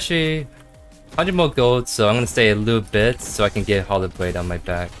 Actually, 100 more gold, so I'm gonna stay a little bit so I can get Hollow Blade on my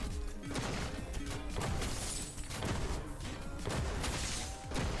back.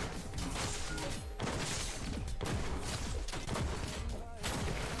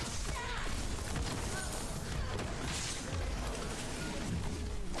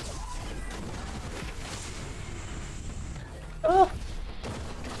 Oh!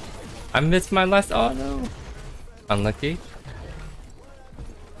 I missed my last auto. Unlucky.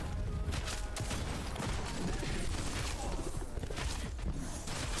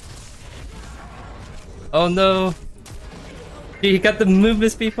 Oh no! He got the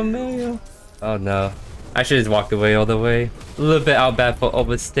movement speed from Mario. Oh no. I should just walk away all the way. A little bit out bad for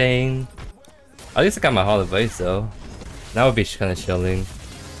overstaying. At least I got my Hollow Blade though. That would be kind of chilling.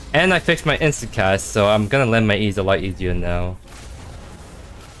 And I fixed my instant cast, so I'm gonna land my E's a lot easier now.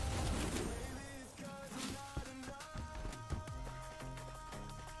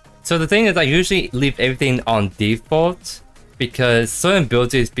 So the thing is, I usually leave everything on default because certain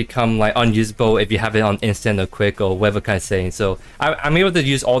abilities become like unusable if you have it on instant or quick or whatever kind of setting. So I'm able to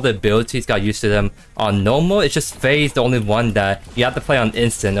use all the abilities, got used to them on normal. It's just Phase the only one that you have to play on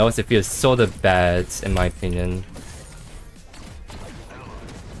instant, else it feels sort of bad in my opinion.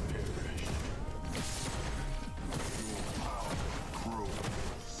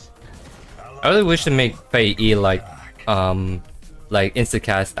 I really wish to make Fei E like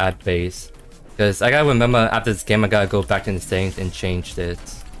instacast at base. Because I gotta remember after this game I gotta go back to the settings and change it.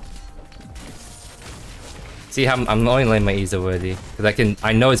 See how I'm only landing my E's already. Because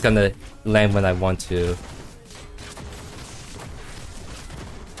I know it's gonna land when I want to.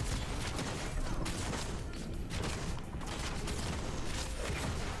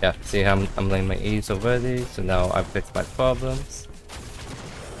 Yeah, see how I'm laying my E's already, so now I've fixed my problems.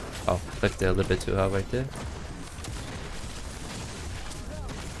 Oh, clicked it a little bit too hard right there.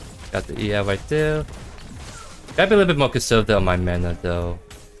 Got the E out right there. Gotta be a little bit more conservative on my mana though.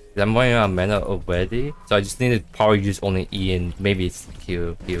 I'm running out of mana already, so I just need to probably use only E and maybe it's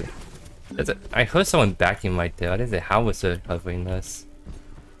Q. I heard someone backing right there. I didn't say how was it covering us.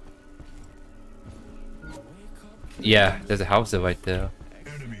 Yeah, there's a house right there.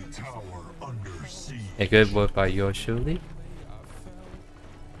 A good work by JoeYoursTruly.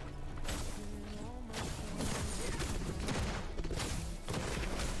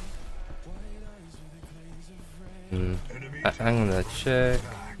 I'm gonna check.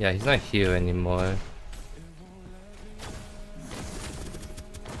 Yeah, he's not here anymore.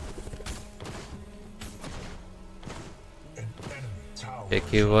 Okay,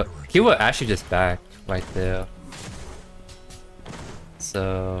 Kiwa actually just backed right there.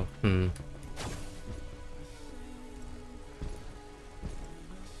 So,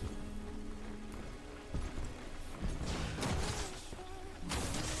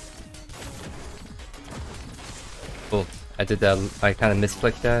 Cool. I did that. I kind of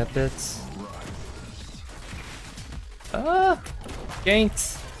misclicked that a bit. Ah,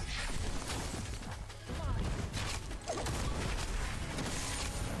 ganked.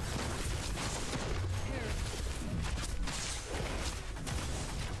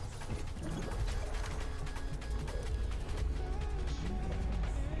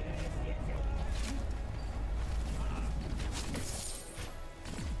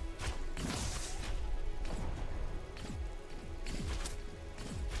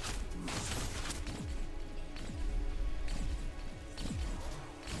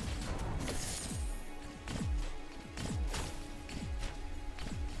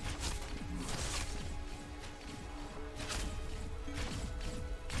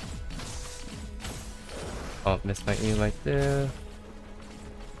 Oh, missed my E right there.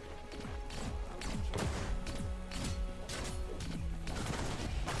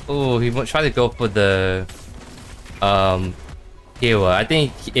 Oh, he tried to go for the hero. I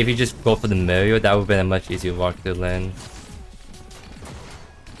think if you just go for the Mario, that would have been a much easier walk to land.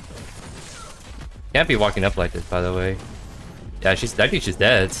 Can't be walking up like this, by the way. Yeah, I think she's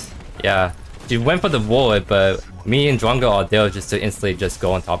dead. Yeah, she went for the ward, but me and Drongo are there just to instantly just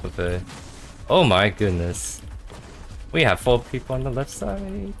go on top of her. Oh my goodness. We have 4 people on the left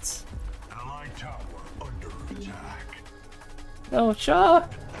side. Allied tower under attack. No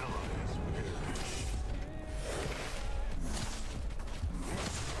shot.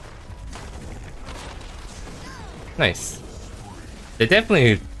 Nice. They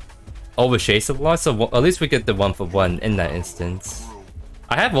definitely overchase a lot, so at least we get the 1-for-1 in that instance.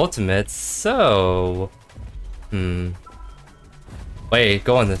 I have ultimates, so... Wait,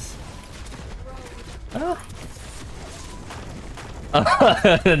 go on this. Ah.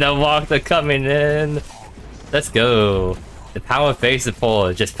 The walk, they're coming in. Let's go. The power phase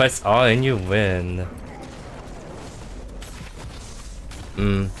support. Just press R and you win.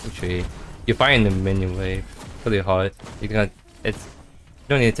 Retreat. You're fighting them anyway. Pretty hard. You don't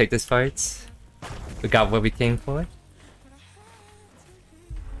need to take this fight. We got what we came for.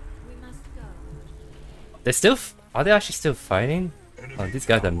 They're still. Are they actually still fighting? Oh, these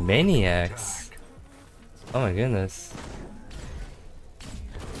guys are maniacs. Oh my goodness.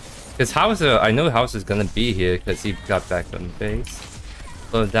 Because Hauser, I know Hauser's gonna be here because he got back from base.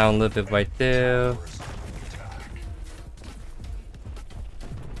 Slow down a little bit right there.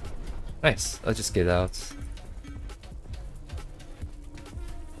 Nice. I'll just get out.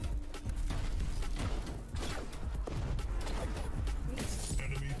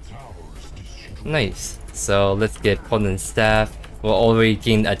 Nice. So let's get Potent Staff. We'll already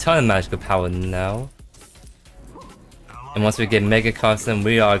gain a ton of magical power now. And once we get Mega Custom,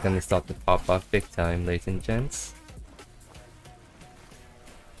 we are gonna start to pop off big time, ladies and gents.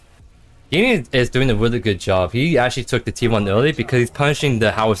 Genie is doing a really good job. He actually took the T1 early because he's punishing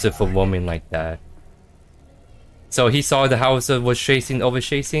the Hauser for roaming like that. So he saw the Hauser was over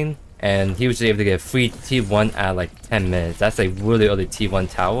chasing, and he was able to get a free T1 at like 10 minutes. That's a really early T1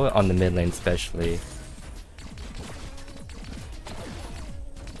 tower on the mid lane especially.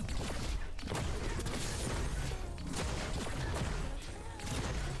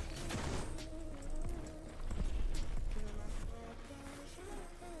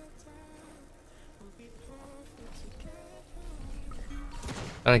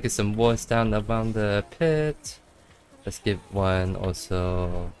 Gonna get some wards down around the pit. Let's give one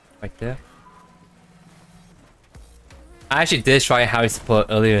also right there. I actually did try Harry support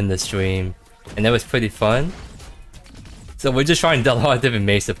earlier in the stream, and it was pretty fun. So we're just trying a lot of different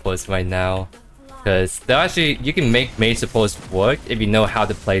mage supports right now. Because they're actually, you can make mage supports work if you know how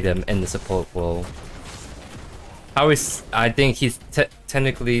to play them in the support role. I think he's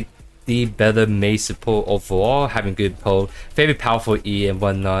technically the better mage support overall, having good pull, very powerful E and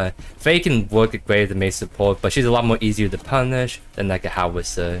whatnot. Faye can work great as a mage support, but she's a lot more easier to punish than like a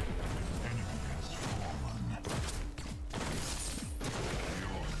howitzer.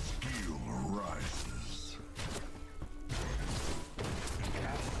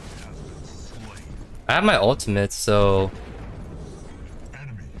 I have my ultimate, so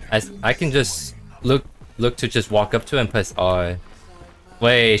I can just look to just walk up to her and press R.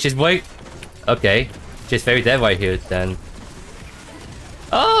 Wait, she's wait. Okay, she's very dead right here then.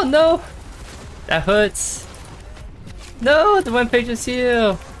 Oh no, that hurts. No, the Rampage is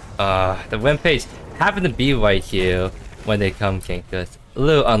here. The Rampage happened to be right here when they come gank us. A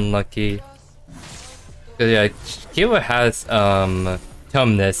little unlucky. Cause yeah, Kira has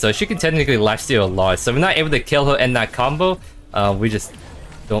Terminus, so she can technically lifesteal a lot. So we're not able to kill her in that combo. We're just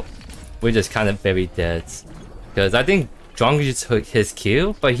kind of very dead. Because I think Drunk just took his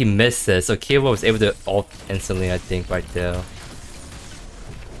Q, but he missed it, so Kira was able to ult instantly, I think, right there.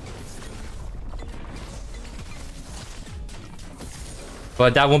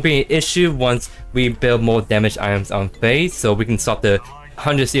 But that won't be an issue once we build more damage items on phase, so we can stop the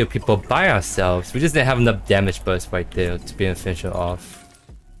 100 people by ourselves. We just didn't have enough damage burst right there to be able to finish it off.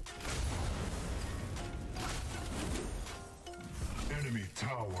 Enemy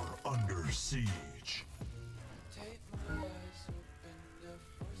tower under siege.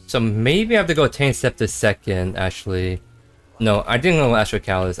 So maybe I have to go Taint Scepter second, actually. No, I didn't go Astral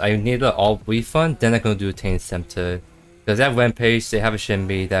Catalyst. I need an alt refund, then I'm gonna do Taint Scepter. Because they have Rampage, they have a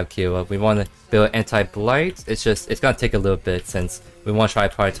Shinbi, they have Kira. We want to build anti-blight. It's gonna take a little bit since we want to try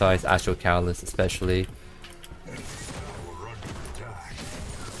to prioritize Astral Catalyst especially.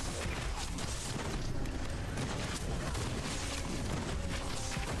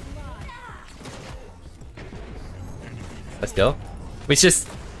 Let's go.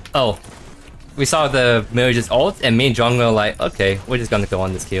 Oh, we saw the Mirage's ult, and me and John were like, okay, we're just gonna go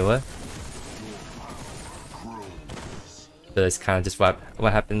on this Kira. So that's kind of just what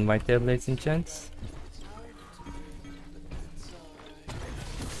happened right there, ladies and gents.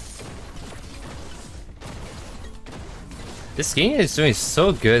 This game is doing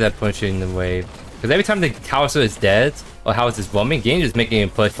so good at pushing away. Because every time the Caruso is dead, or Caruso is roaming, game is making a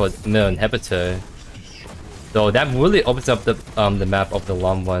push for middle inhibitor. So that really opens up the map of the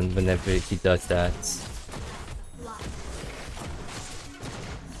long one whenever he does that.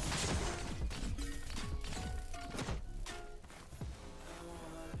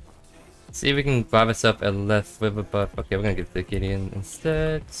 See if we can grab us up a left river buff. Okay, we're gonna get the Gideon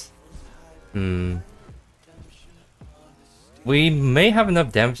instead. We may have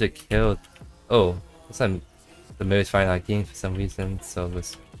enough damage to kill. Oh, looks like the Mirror's fighting our game for some reason. So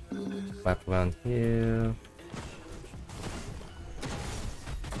let's wrap around here.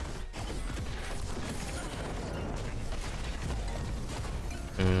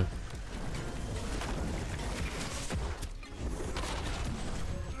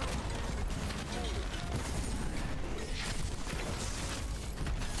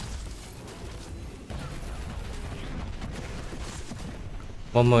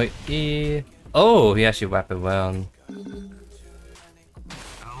 One more E. Oh, he actually wrapped around.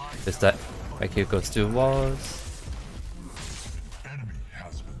 Just that like here goes two walls.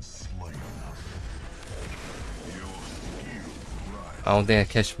 I don't think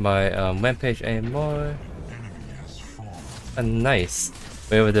I catch my Rampage anymore. And nice.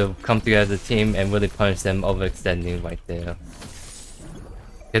 We're able to come together as a team and really punish them overextending right there.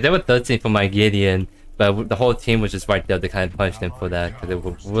 Yeah, they were 13 for my Gideon, but the whole team was just right there to kind of punish them for that because they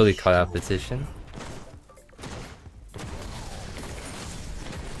were really caught out of position.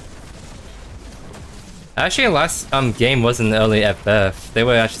 Actually, last game wasn't early FF. They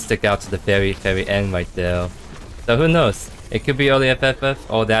would actually stick out to the very end right there. So who knows? It could be early FF,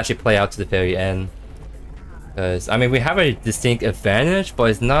 or they actually play out to the very end. Because, I mean, we have a distinct advantage, but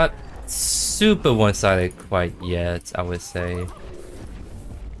it's not super one-sided quite yet, I would say.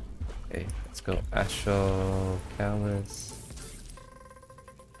 Okay, let's go Astral Catalyst.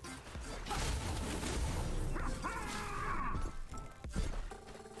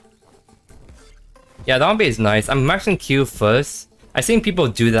 Yeah, the zombie is nice. I'm maxing Q first, I seen people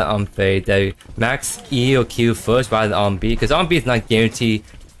do that on Fade. They max E or Q first rather than on B, because on B is not guaranteed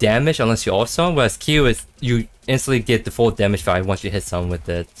damage unless you awesome, whereas Q is you instantly get the full damage value once you hit someone with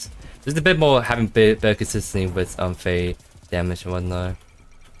it. There's a bit more having better consistency with Fade damage and whatnot.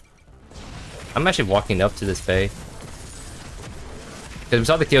 I'm actually walking up to this Fade. Because we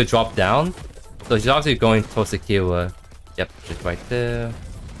saw the Q drop down, so she's obviously going towards the Q. Yep, just right there.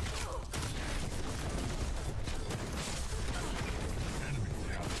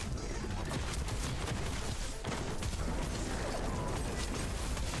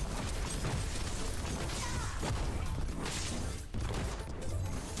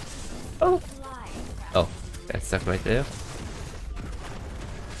 Oh! Oh, that's stuck right there.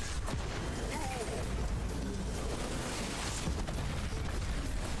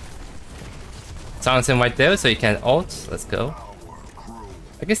 Silence him right there so you can ult. Let's go.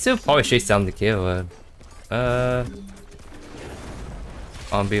 I can still probably chase down the kill.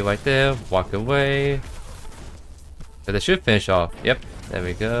 On B right there. Walk away. So they should finish off. Yep, there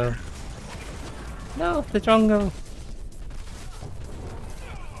we go. No, the jungle.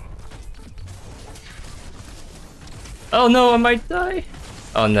 Oh no, I might die.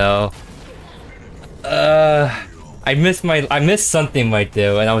 Oh no. I missed something right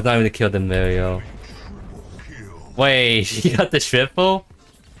there, and I was not able to kill the Mario. Wait, he got the triple?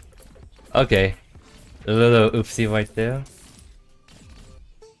 Okay. A little oopsie right there.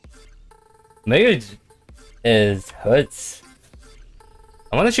 Mario is hurts.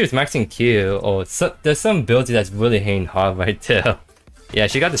 I wonder if she was maxing Q, or there's some ability that's really hitting hard right there. Yeah,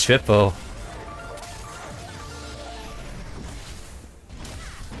 she got the triple.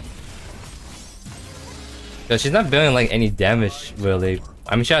 So she's not building like any damage really.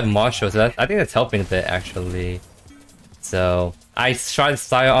 I mean, she had Marshall, so I think that's helping a bit actually. So I tried to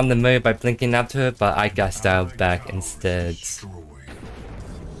style on the Mario by blinking after her, but I got styled back instead.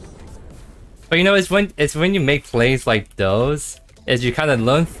 But you know, it's when you make plays like those, is you kind of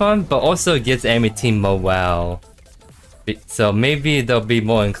learn from, but also it gives enemy team morale. So maybe they'll be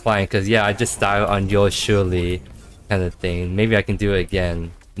more inclined, because yeah, I just style on JoeYoursTruly kind of thing. Maybe I can do it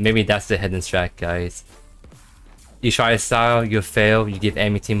again. Maybe that's the hidden strat, guys. You try a style, you fail, you give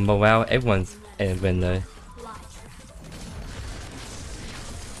enemy team morale, everyone's a winner.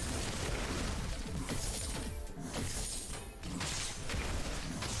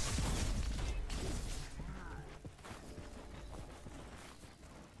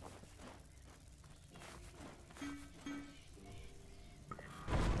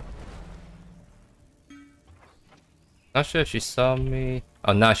 Not sure if she saw me.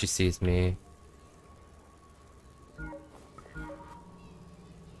 Oh, now she sees me.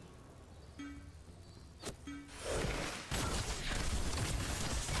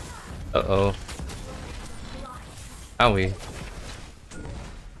 Uh-oh. Owie.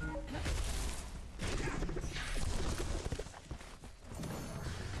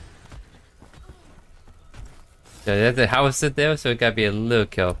 So there's a house there, so we gotta be a little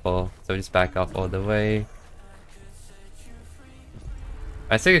careful. So just back off all the way.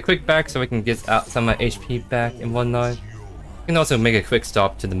 I take a quick back so we can get out some of my HP back and whatnot. You can also make a quick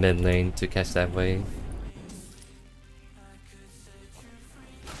stop to the mid lane to catch that wave.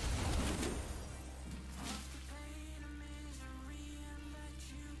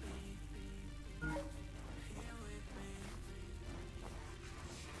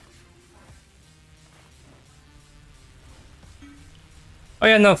 Oh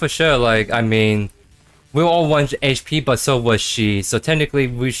yeah, no, for sure, like, I mean, we're all 1 HP, but so was she, so technically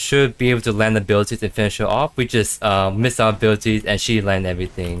we should be able to land abilities and finish her off. We just missed our abilities and she landed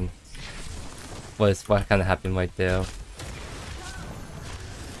everything. Was what kind of happened right there.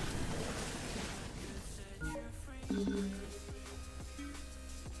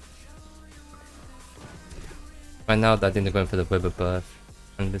 Right now, I think they're going for the Wibber buff,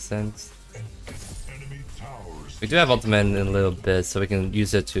 100%. We do have ultimate in a little bit, so we can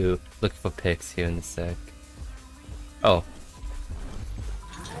use it to look for picks here in a sec. Oh.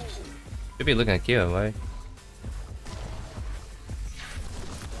 Should be looking at Kyo, right?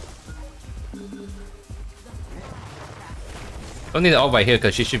 Don't need the ult right here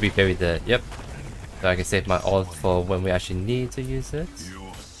because she should be very dead. Yep. So I can save my ult for when we actually need to use it.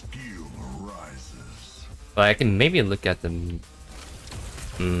 But I can maybe look at them.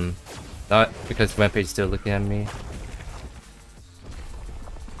 Not because Rampage is still looking at me.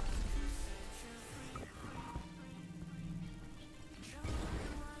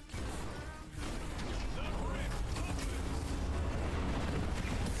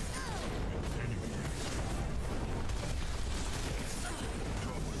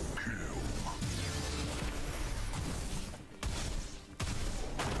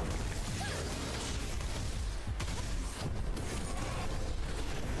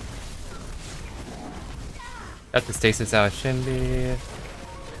 Got the stasis out of Shinbi.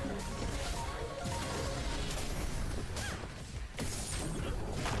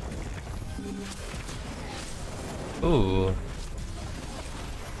 Ooh.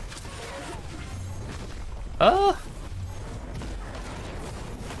 Oh!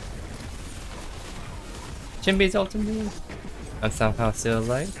 Shinbi's ultimate. I'm somehow still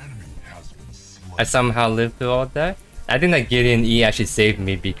alive. I somehow lived through all that. I think that Gideon E actually saved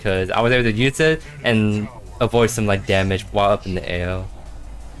me because I was able to use it and avoid some like damage while up in the air.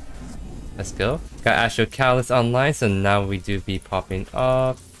 Let's go. Got Astral Callus online, so now we do be popping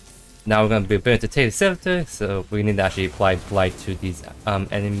up. Now we're gonna be able to take the scepter, so we need to actually apply blight to these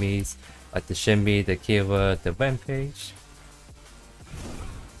enemies like the Shinbi, the Kira, the Rampage.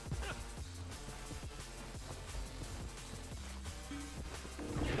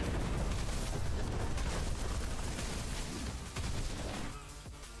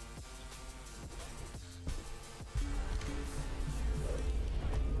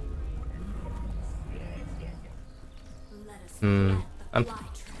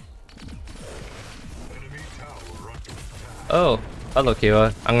 Oh, hello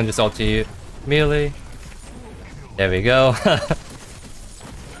Kira. I'm gonna just ult to you. Melee. There we go.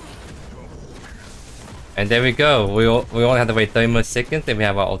 And there we go. We only have to wait 30 more seconds and we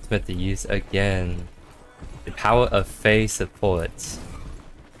have our ultimate to use again. The power of phase support.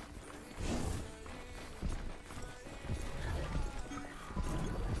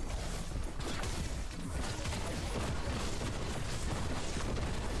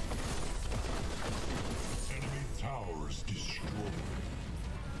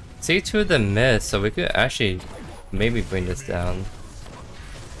 See to the mid, so we could actually maybe bring this down.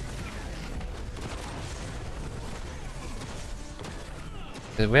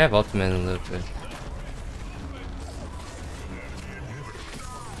 We have ultimate in a little bit.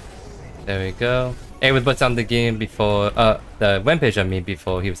 There we go. Hey, we put on the game before the Rampage on me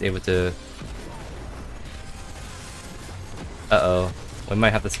before he was able to. Uh-oh. We might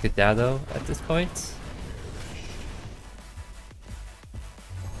have to skedaddle at this point.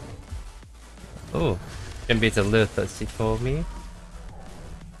 Oh, Shinbi's a little thirsty for me.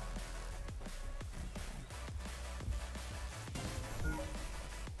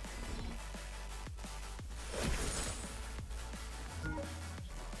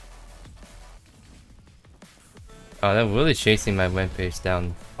 Oh, they're really chasing my Rampage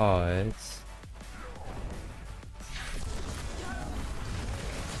down hard.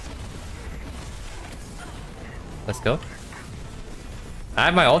 Let's go. I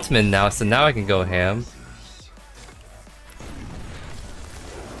have my ultimate now, so now I can go ham.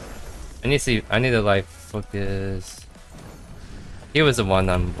 I need to like focus. He was the one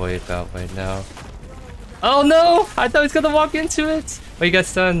I'm worried about right now. Oh no! I thought he was gonna walk into it! But he got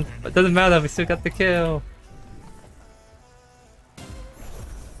stunned. But it doesn't matter, we still got the kill.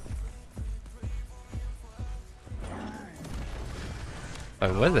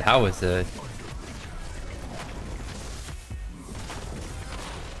 Wait, what the hell was it?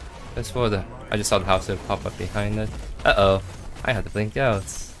 That's for the. I just saw the house pop up behind it. Uh-oh. I had to blink out.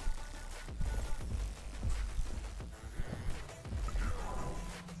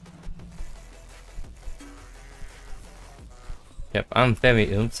 Yep, I'm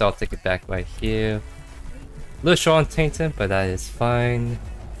very so I'll take it back right here. A little short on Tainted, but that is fine.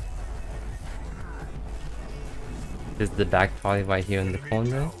 This is the back party right here in the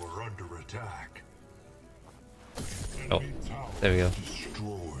corner. Oh, there we go.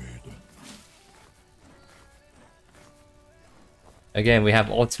 Again, we have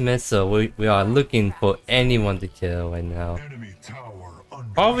ultimate, so we are looking for anyone to kill right now.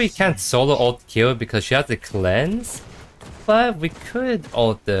 Probably can't solo ult kill because she has to cleanse, but we could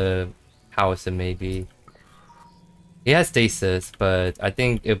ult the Caruso maybe. He has stasis, but I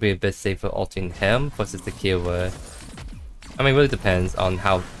think it'll be a bit safer ulting him versus the killer. I mean, it really depends on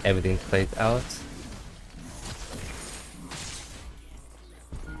how everything plays out.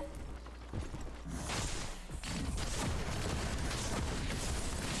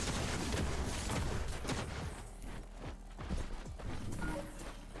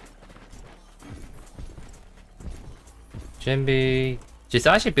 Shinbi, just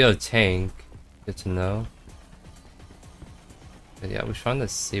actually build a tank. Good to know. But yeah, we're trying to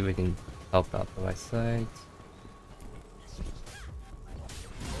see if we can help out the right side.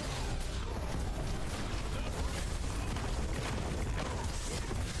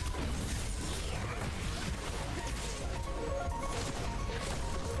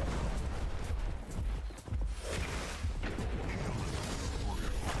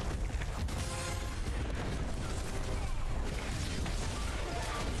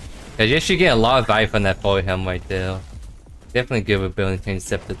 Yeah, you should get a lot of value from that forward helm right there. Definitely good with building Chain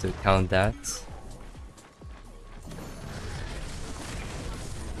Scepter to count that.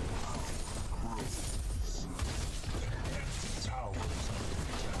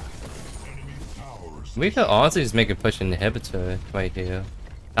 We could honestly just make a push inhibitor right here.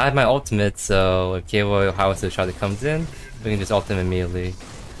 I have my ultimate, so if K-Roy Howitzer Shot comes in, we can just ult him immediately.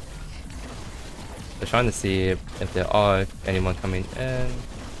 We're trying to see if there are anyone coming in.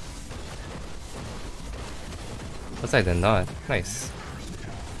 Looks like they're not. Nice.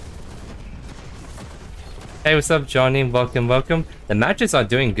 Hey, what's up, Johnny? Welcome, welcome. The matches are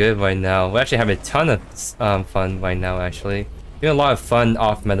doing good right now. We actually have a ton of fun right now, actually. Doing a lot of fun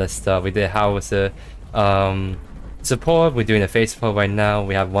off-meta stuff. We did Howitzer support. We're doing a face support right now.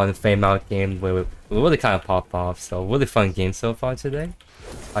 We have one fame out game where we really kind of pop off. So really fun game so far today.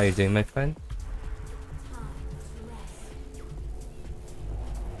 How you doing, my friend?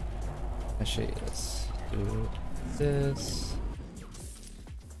 Actually, let's do this.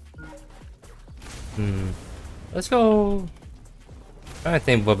 Let's go. I'm trying to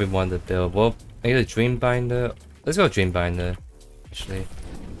think what we want to build. Well, maybe the Dreambinder. Let's go Dreambinder, actually.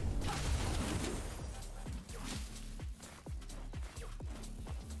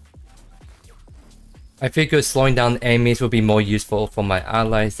 I figured slowing down enemies would be more useful for my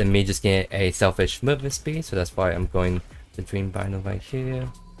allies than me just getting a selfish movement speed, so that's why I'm going the Dreambinder right here.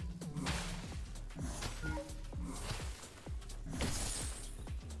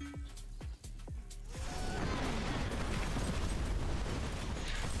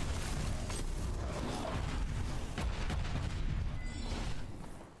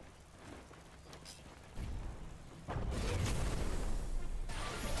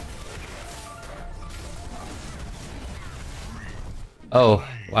 Oh,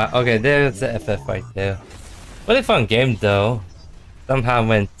 wow, okay, there's the FF right there. Really fun game though. Somehow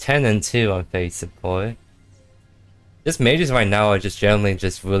went 10-2 on phase support. Just mages right now are just generally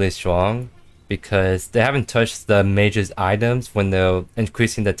just really strong because they haven't touched the mages items when they're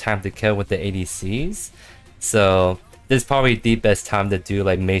increasing the time to kill with the ADCs. So this is probably the best time to do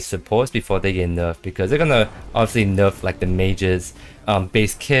like mage supports before they get nerfed, because they're gonna obviously nerf like the mages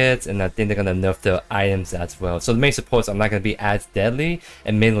base kits, and I think they're gonna nerf the items as well. So the mage supports are not gonna be as deadly,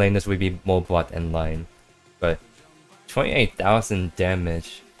 and mid laners will be more brought in line. But 28,000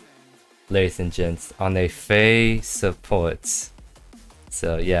 damage, ladies and gents, on a phase support.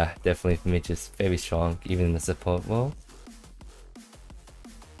 So yeah, definitely for me just very strong even in the support role.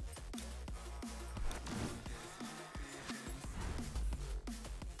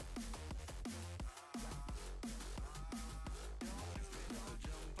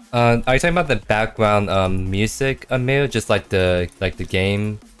 Are you talking about the background music, Amir? Just like the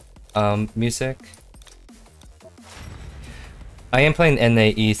game music? I am playing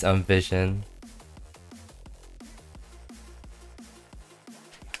NA East on Vision.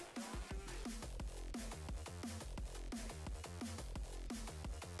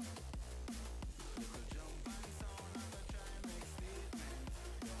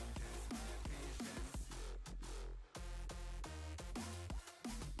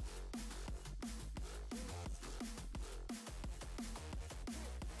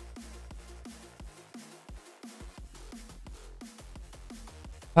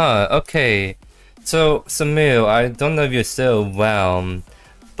 Huh, okay. So, Samir, I don't know if you're still around,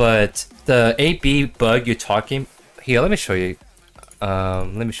 but the AB bug you're talking... Here, let me show you. Let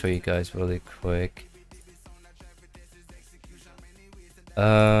me show you guys really quick.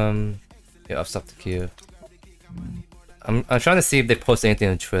 Yeah, I'll stop the queue. I'm trying to see if they post anything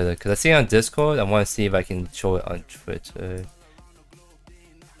on Twitter, because I see it on Discord. I want to see if I can show it on Twitter.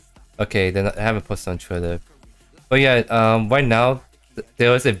 Okay, then I haven't posted on Twitter. But yeah, right now,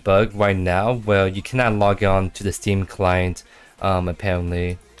 there is a bug right now where you cannot log on to the Steam client,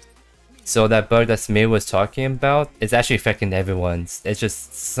 apparently. So that bug that Samir was talking about is actually affecting everyone. It's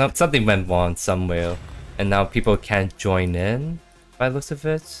just something went wrong somewhere, and now people can't join in by the looks of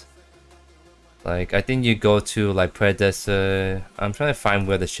it. Like, I think you go to like Predecessor. I'm trying to find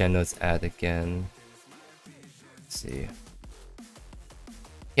where the channel's at again. Let's see.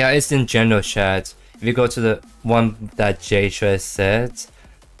 Yeah, it's in general chat. If you go to the one that JoeYoursTruly said,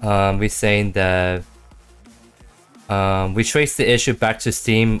 we're saying that we trace the issue back to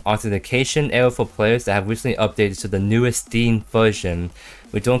Steam authentication error for players that have recently updated to the newest Steam version.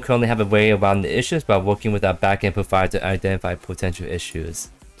 We don't currently have a way around the issues by working with our backend provider to identify potential issues.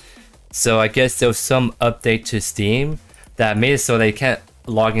 So I guess there was some update to Steam that made it so they can't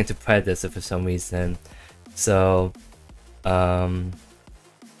log into Predecessor for some reason. So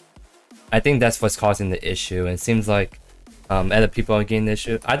I think that's what's causing the issue, and it seems like other people on game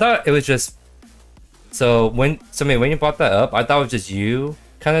issue. I thought it was just so when you brought that up, I thought it was just you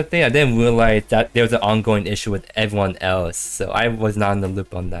kind of thing. I didn't realize that there was an ongoing issue with everyone else, so I was not in the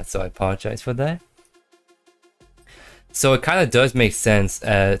loop on that, so I apologize for that. So it kind of does make sense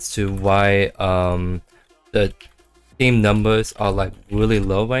as to why the game numbers are like really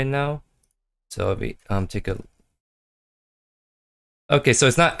low right now. So we take a okay, so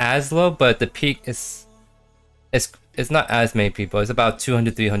it's not as low, but the peak is it's not as many people. It's about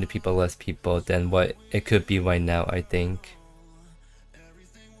 200-300 people less people than what it could be right now, I think.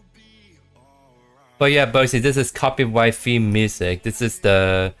 But yeah, Bugsy, this is copyright free music. This is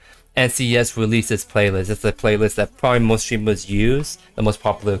the NCS releases playlist. It's the playlist that probably most streamers use, the most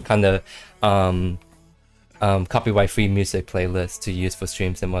popular kind of copyright free music playlist to use for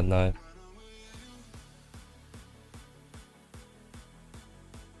streams and whatnot.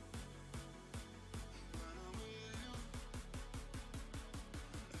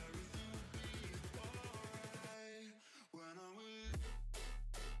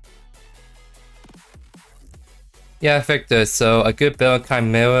 Yeah, Victor, so a good build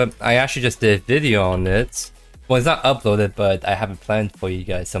Chimera, I actually just did a video on it. Well, it's not uploaded, but I have it planned for you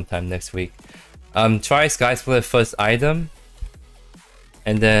guys sometime next week. Try Sky Split first item,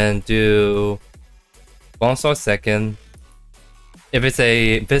 and then do Bonesaw second. If it's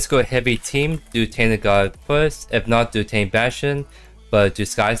a physical heavy team, do Tainted God first. If not, do Tainted Bastion, but do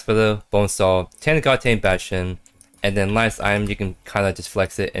Sky Splitter, Bonesaw, Tainted God, Tainted Bastion, and then last item you can kind of just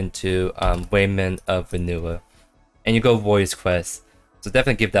flex it into Wayman of Renewer. And you go Warrior's Quest. So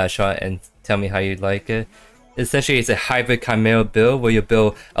definitely give that a shot and tell me how you like it. Essentially, it's a hybrid Chimera build where you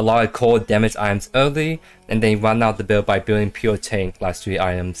build a lot of core damage items early, and then you run out the build by building pure tank last 3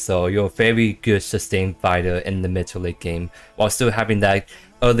 items. So you're a very good sustained fighter in the mid to late game, while still having that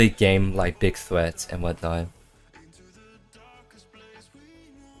early game like big threats and whatnot.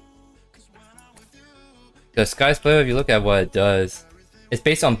 The Sky Splitter, if you look at what it does, it's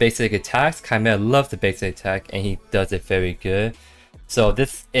based on basic attacks. Chimera loves the basic attack and he does it very good. So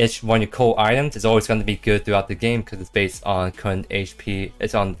this is one of your core items. It's always going to be good throughout the game because it's based on current HP.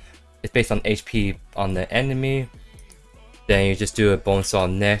 It's based on HP on the enemy. Then you just do a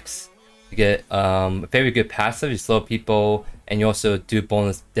Bonesaw next. You get a very good passive. You slow people and you also do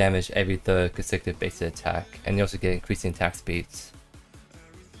bonus damage every third consecutive basic attack. And you also get increasing attack speeds.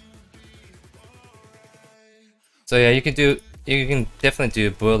 So yeah, you can definitely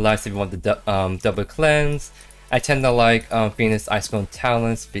do Brutalize if you want the double cleanse. I tend to like Venus Ice Clone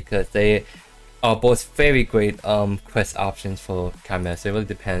Talents because they are both very great quest options for Chimera, so it really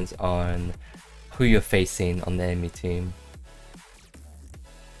depends on who you're facing on the enemy team.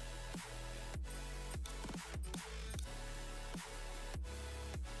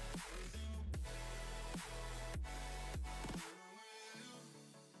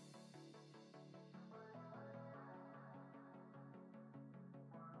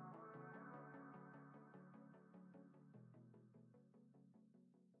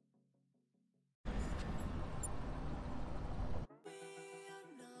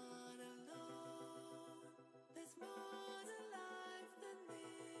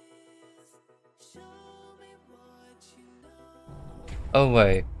 Oh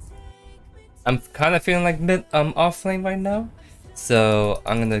wait, I'm kind of feeling like mid off lane right now, so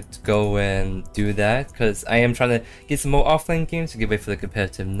I'm gonna go and do that because I am trying to get some more off lane games to get ready for the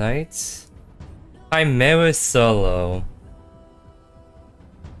competitive nights. Chimera solo.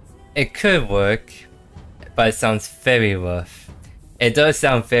 It could work, but it sounds very rough. It does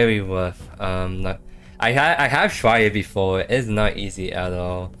sound very rough. I have tried it before. It's not easy at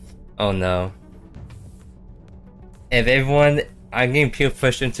all. Oh no. If everyone, I'm getting peer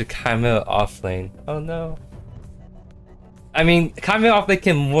pushed into Chimera offlane. Oh no. I mean, Chimera offlane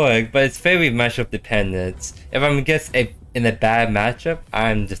can work, but it's very matchup dependent. If I'm in a bad matchup,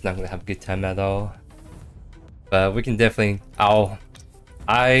 I'm just not gonna have a good time at all. But we can definitely,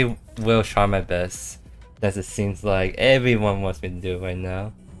 I will try my best. As it seems like everyone wants me to do it right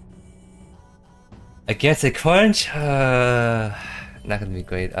now. Against a crunch? Not gonna be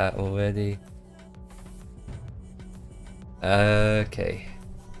great at already. Okay.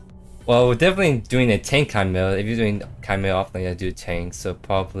 Well, we're definitely doing a tank Chimera. If you're doing Chimera offlane, I do tank. So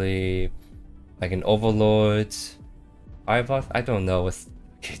probably like an Overlord. Fireboss? I don't know what's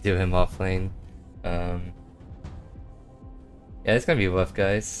do him offlane. Yeah, it's gonna be rough,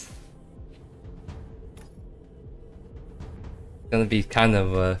 guys. It's gonna be kind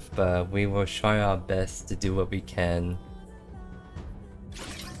of rough, but we will try our best to do what we can.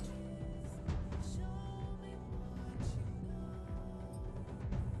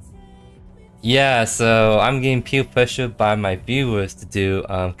 Yeah, so I'm getting peer pressure by my viewers to do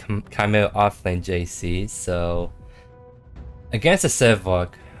Chimera offlane JC, so against a Sevok.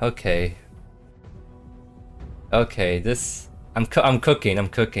 Okay. Okay, this I'm cooking.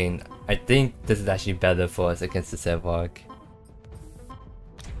 I think this is actually better for us against the Sevok.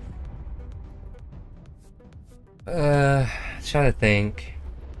 Trying to think.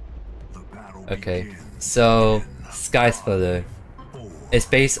 Okay, so Sky Splitter. It's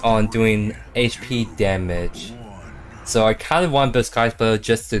based on doing HP damage. So I kind of want to build Sky Splitter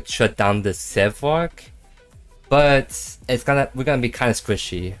just to shut down the Sevok, but we're gonna be kind of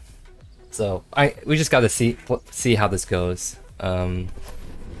squishy. So we just gotta see how this goes.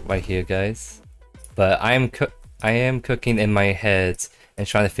 Right here, guys. But I am cooking in my head and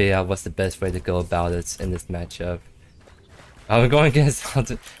trying to figure out what's the best way to go about it in this matchup. We're going against.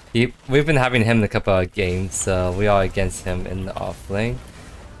 We've been having him in a couple of games, so we are against him in the off lane.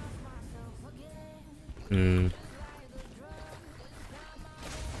 I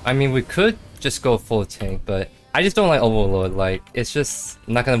mean, we could just go full tank, but I just don't like Overlord. Like, it's just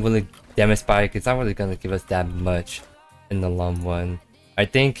not gonna really damage spike. It's not really gonna give us that much in the long run. I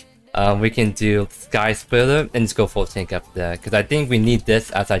think we can do Sky Splitter and just go full tank after that, because I think we need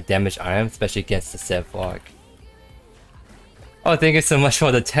this as our damage item, especially against the Sevok. Oh, thank you so much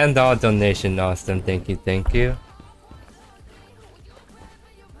for the $10 donation, Austin. Thank you.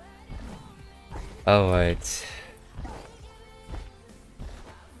 Alright.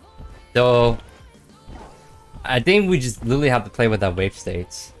 So, I think we just literally have to play with our wave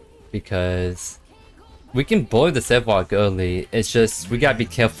states, because we can bully the Sevok early. It's just we gotta be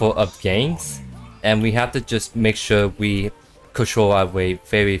careful of ganks, and we have to just make sure we control our wave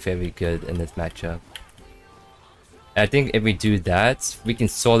very, very good in this matchup. I think if we do that, we can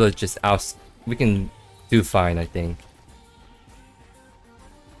sort of just we can do fine, I think.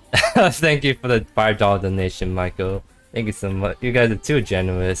 Thank you for the $5 donation, Michael. Thank you so much. You guys are too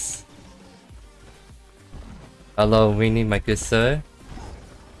generous. Hello, Weenie, my good sir.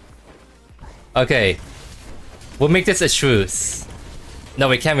 Okay. We'll make this a truce. No,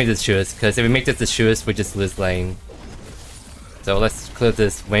 we can't make this truce, because if we make this a truce, we just lose lane. So let's clear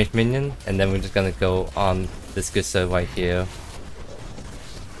this range minion, and then we're just gonna go on this good sir right here.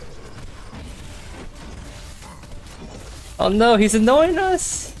 Oh no, he's annoying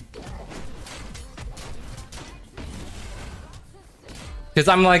us! Because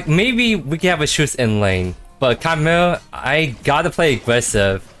I'm like, maybe we can have a truce in lane. But Chimera, I gotta play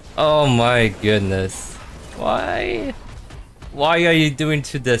aggressive. Oh my goodness. Why? Why are you doing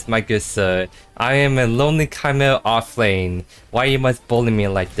to this, my good sir? I am a lonely Chimera off lane. Why you must bully me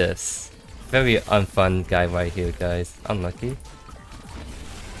like this? Very unfun guy right here, guys. Unlucky.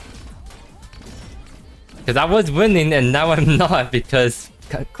 Because I was winning and now I'm not, because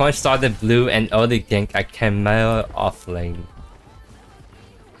Corn started blue and early gank at Chimera off lane.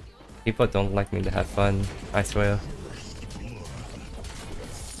 People don't like me to have fun, I swear.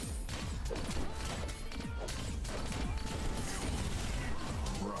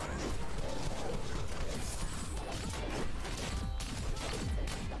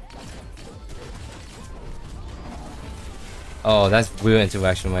 Oh, that's weird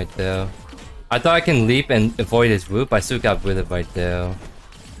interaction right there. I thought I can leap and avoid his root, but I still got rid of it right there.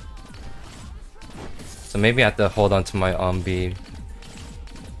 So maybe I have to hold on to my arm beam.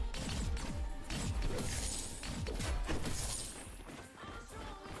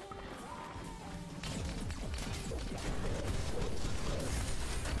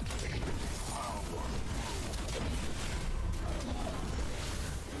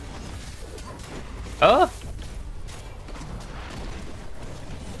 Oh!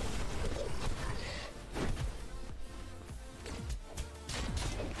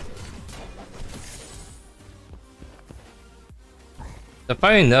 So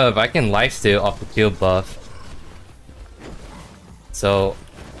funny enough, I can lifesteal off the kill buff. So,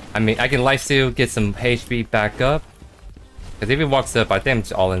 I mean, I can lifesteal, get some HP back up. Because if he walks up, I think I'm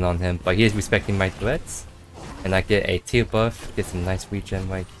just all in on him. But he is respecting my threats. And I get a tier buff, get some nice regen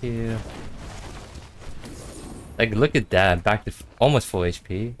right here. Like, look at that, back to almost full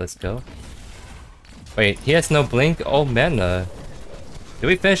HP. Let's go. Wait, he has no blink? Oh, mana. Did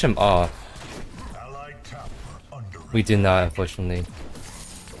we finish him off? We do not, unfortunately.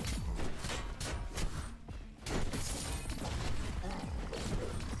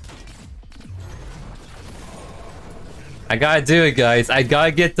 I gotta do it, guys. I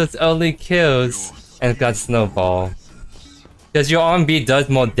gotta get those early kills and got snowball. Because your RB does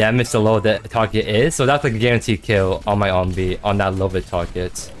more damage the lower the target is, so that's like a guaranteed kill on my RB on that lower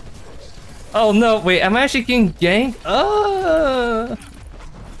target. Oh no, wait, am I actually getting ganked?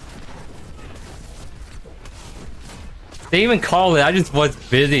 They even call it. I just was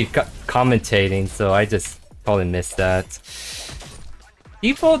busy commentating, so I just probably missed that.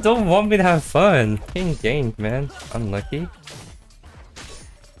 People don't want me to have fun playing games, man. Unlucky.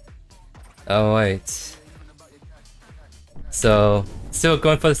 Alright. So, still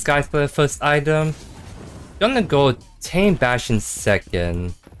going for the Sky Splitter first item. Gonna go Tame Bastion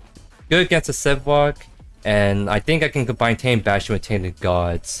second. Good against the Sidewalk, and I think I can combine Tame Bastion with Tainted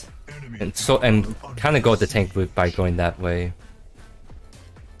Gods. And kind of go the tank route by going that way.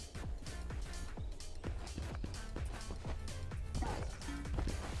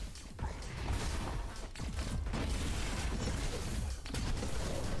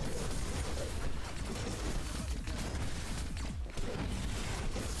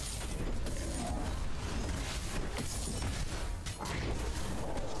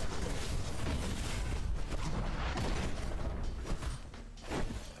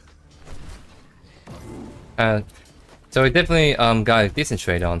 So we definitely got a decent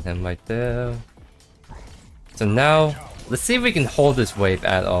trade on him right there. So now, let's see if we can hold this wave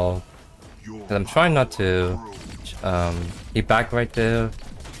at all. Cause I'm trying not to be back right there.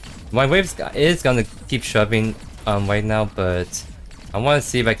 My wave is gonna keep shoving right now, but I want to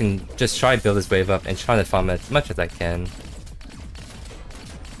see if I can just try to build this wave up and try to farm as much as I can.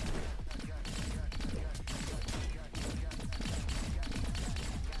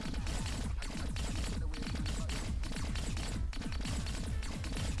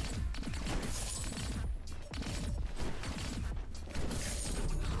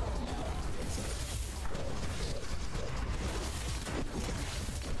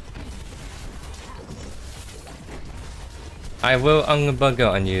 I will unbugger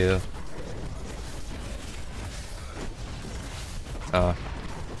on you. Oh.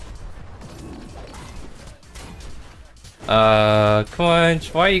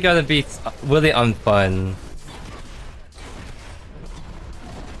 Crunch, why you gotta be really unfun?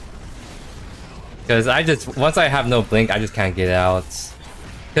 Cause once I have no blink, I just can't get out.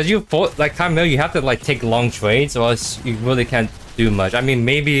 Cause like Camille, you have to like take long trades or else you really can't do much. I mean,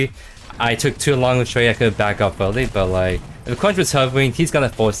 maybe I took too long a trade, I could back up early, but like, if Crunch was hovering, he's gonna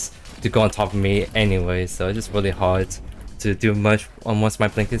force to go on top of me anyway, so it's just really hard to do much once my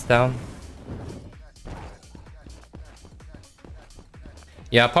blink is down.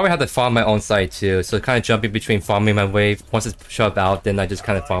 Yeah, I'll probably have to farm my own side too, so kind of jumping between farming my wave. Once it's shoved out, then I just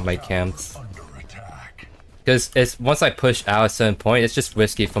kind of farm my camps. Because once I push out a certain point, it's just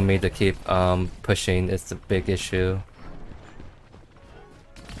risky for me to keep pushing. It's a big issue.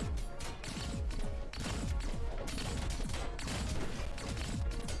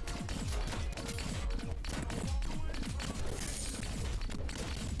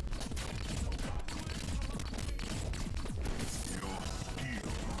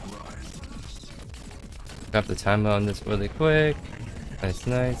 Grab the timer on this really quick. Nice,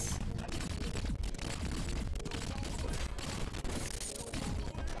 nice.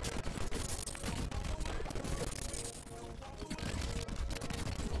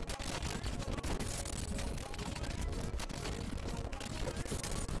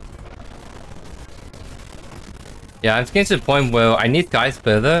 Yeah, I'm getting to the point where I need Sky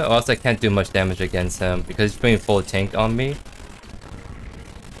Splitter or else I can't do much damage against him because he's putting full tank on me.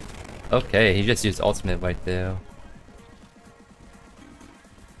 Okay, he just used ultimate right there.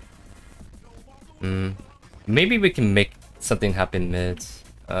 Maybe we can make something happen mid.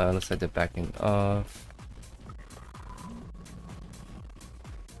 Looks like they're backing off.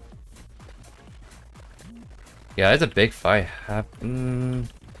 Yeah, there's a big fight happen.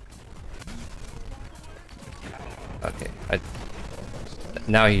 Okay,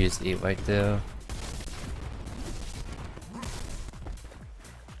 now he used E right there.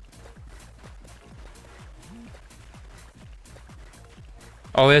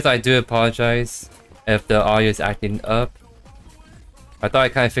 Oh yes, I do apologize if the audio is acting up. I thought I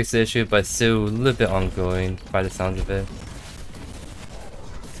kind of fixed the issue, but still a little bit ongoing by the sounds of it.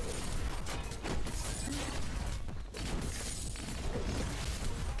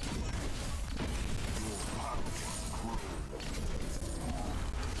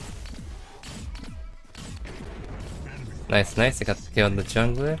 Nice, nice, I got the kill on the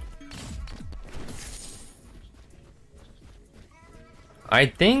jungler. I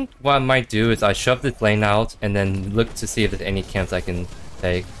think what I might do is I shove this lane out and then look to see if there's any camps I can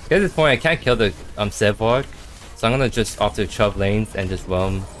take. At this point, I can't kill the Sedvark, so I'm gonna just opt to shove lanes and just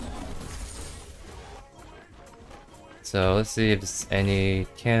roam. So let's see if there's any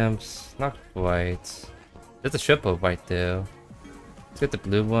camps. Not quite. There's a triple right there. Let's get the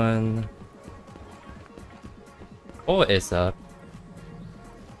blue one. Oh, it's up.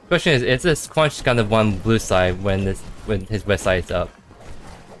 Question is this Crunch gonna one blue side when his red side is up?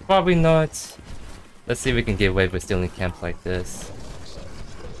 Probably not. Let's see if we can get away with stealing camp like this.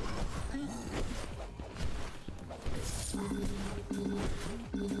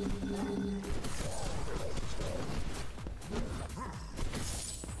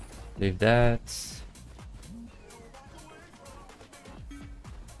 Leave that.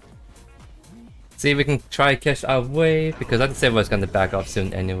 See if we can try to catch our wave, because I think everyone's gonna back off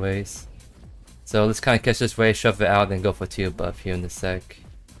soon anyways. So let's kind of catch this wave, shove it out, and go for teal buff here in a sec.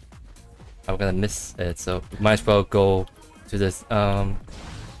 I'm gonna miss it, so might as well go to this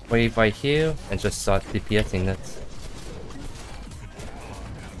wave right here and just start DPSing it.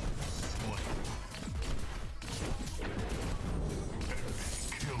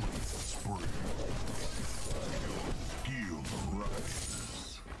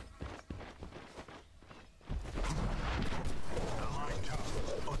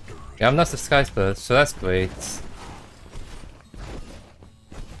 Yeah, I'm not the sky split, so that's great.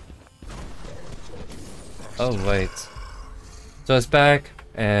 Oh wait. So it's back,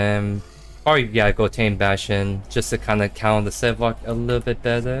 and probably yeah, go Tame Bastion just to kind of count the Sevlock a little bit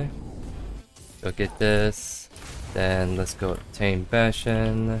better. Go get this, then let's go Tame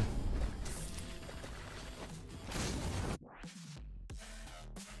Bastion.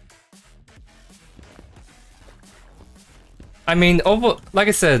 I mean, like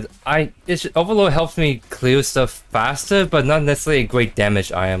I said, Overload helps me clear stuff faster, but not necessarily a great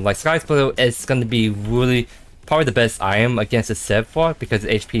damage item. Like Sky Splitter is going to be really probably the best item against the Sevlock because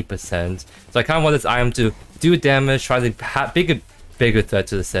of HP percent. So I kind of want this item to do damage, try to have bigger threat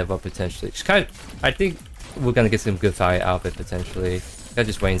to the Sevlock potentially. Just kind of, I think we're gonna get some good fire out of it potentially. Gotta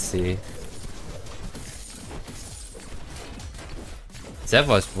just wait and see.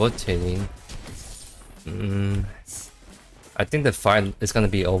 Sevlock's rotating. I think the fight is gonna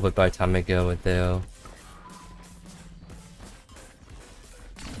be over by the time I go with there.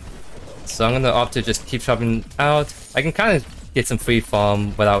 So I'm gonna opt to just keep chopping out. I can kind of get some free farm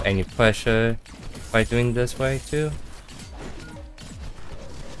without any pressure by doing this way too.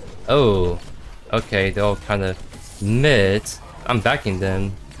 Oh, okay, they're all kind of mid. I'm backing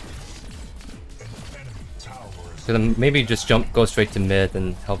them. So maybe just go straight to mid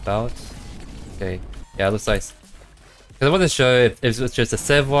and help out. Okay, yeah, it looks like. Because I wasn't sure if it was just a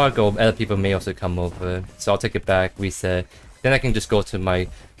Sevlock or other people may also come over. So I'll take it back, reset. Then I can just go to my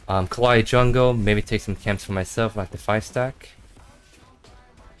Kalai jungle, maybe take some camps for myself, like the 5-stack.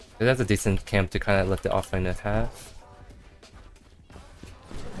 That's a decent camp to kind of let the offlaner have.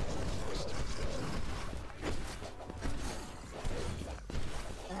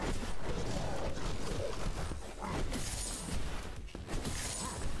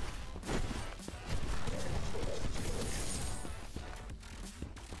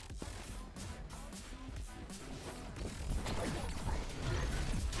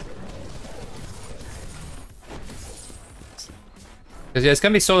 Because yeah, it's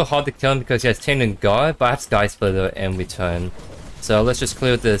gonna be sort of hard to kill him because he has Tamed and Guard, but I have Sky Splitter and Return. So let's just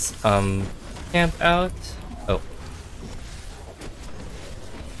clear this camp out. Oh.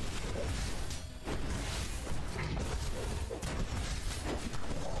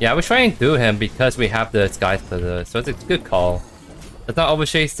 Yeah, we're trying to do him because we have the Sky Splitter, so it's a good call. Let's not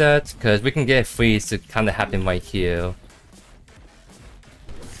overchase that, because we can get a freeze to kind of happen right here.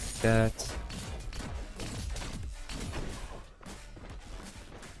 That.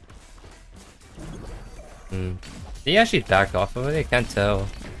 Did he actually back off of it? I can't tell.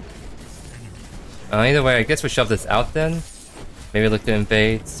 Either way, I guess we shove this out then. Maybe look to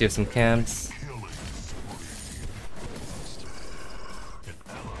invade, steal some camps.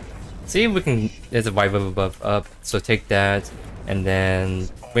 See if we can. There's a white river buff up, so take that, and then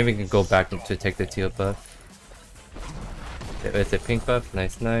maybe we can go back to take the teal buff. There's a pink buff,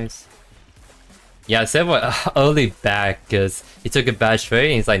 nice. Yeah, Seb went early back because he took a bad trade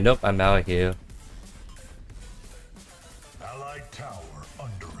and he's like, nope, I'm out here.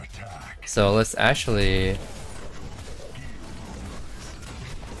 So let's actually...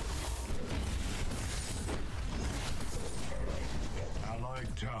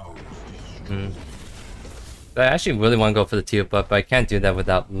 I actually really want to go for the teal buff, but I can't do that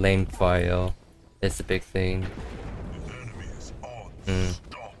without lane fire. It's the big thing.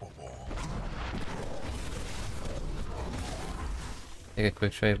 Take a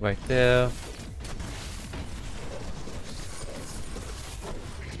quick trade right there.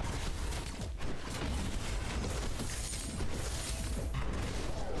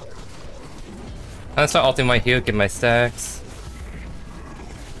 I'm gonna start ulting my heal, get my stacks.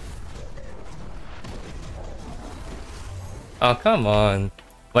 Oh, come on.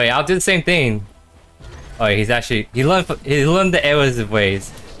 Wait, I'll do the same thing. Oh, he learned the errors of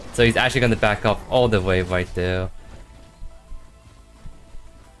ways, so he's actually gonna back up all the way right there.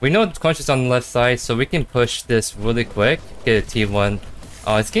 We know the crunch is on the left side, so we can push this really quick. Get a T1.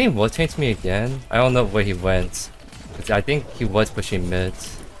 Oh, it's getting rotated to me again. I don't know where he went. I think he was pushing mid.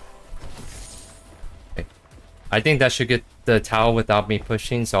 Okay. I think that should get the tower without me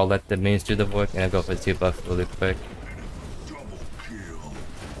pushing, so I'll let the minions do the work and I'll go for the 2 buff really quick.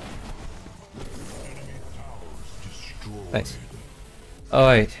 Nice.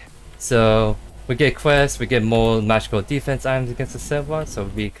 Alright, so we get quests, we get more magical defense items against the Servar, so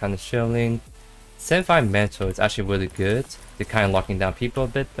we'll be kind of chilling. 75 Mantle is actually really good. They're kind of locking down people a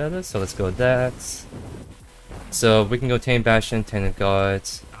bit better, so let's go with that. So we can go Tame Bastion, Tame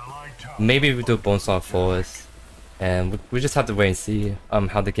Guards. Maybe we do Bonesaw Force. And we just have to wait and see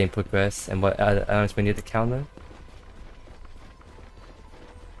how the game progresses and what items we need to counter.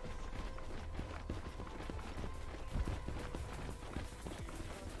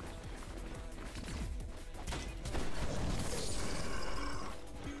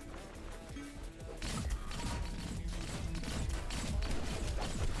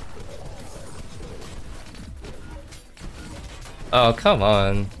 Oh, come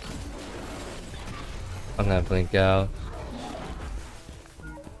on. I'm gonna blink out.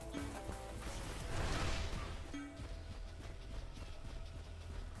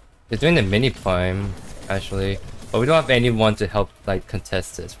 They're doing the mini prime, actually. But we don't have anyone to help, like,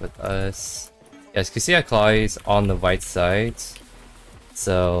 contest this with us. Yes, you can see our Claw is on the right side.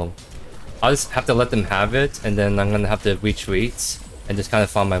 So, I'll just have to let them have it, and then I'm gonna have to retreat and just kind of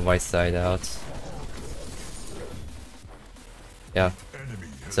farm my right side out. Yeah.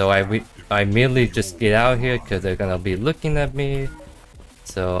 So I immediately just get out here because they're gonna be looking at me.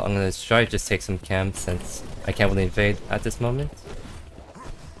 So I'm gonna try to just take some camp since I can't really invade at this moment.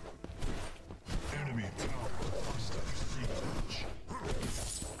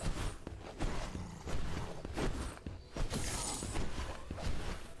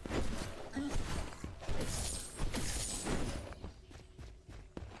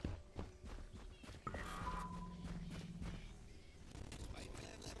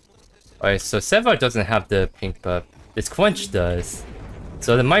 Alright, so Servar doesn't have the pink buff. This Quench does.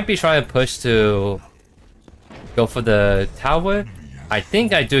 So they might be trying to push to go for the tower. I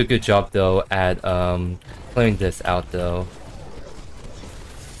think I do a good job though at clearing this out though.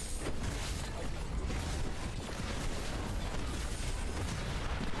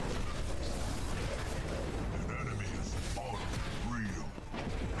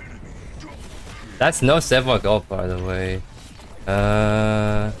 That's no Servar gold, by the way.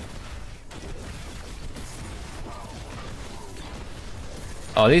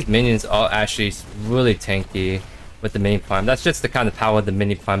 Oh, these minions are actually really tanky with the mini prime. That's just the kind of power of the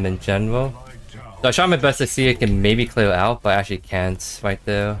mini prime in general. So I try my best to see it can maybe clear out, but I actually can't right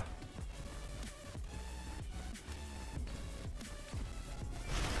there.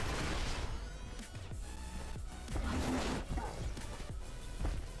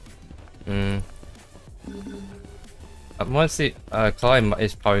 I want to see. Claw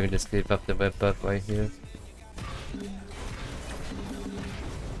is probably gonna just give up the red buff right here.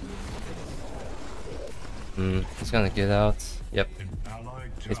 He's gonna get out. Yep.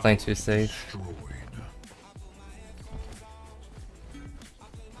 He's playing too safe.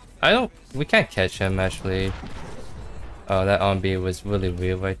 We can't catch him actually. Oh, that on-B was really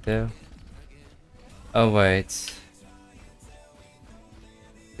weird right there. Oh wait.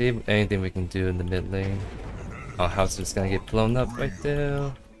 See anything we can do in the mid lane. Our house is gonna get blown up right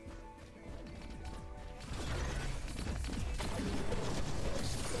there.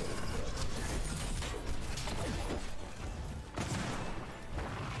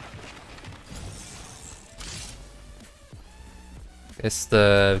 It's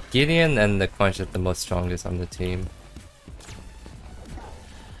the Gideon and the Quench that are the most strongest on the team.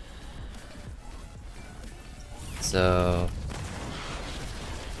 So...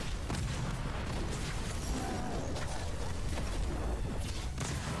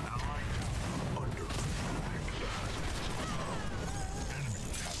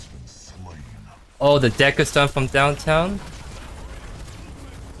 Oh, the Deca Stone from downtown?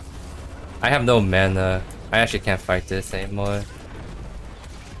 I have no mana. I actually can't fight this anymore.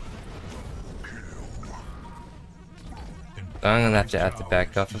 I'm gonna have to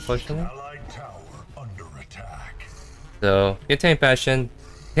back off, unfortunately. So, get Tame Passion.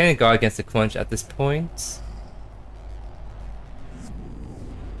 Can't guard against the Quench at this point.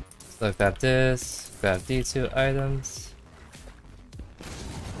 So grab this, grab these 2 items.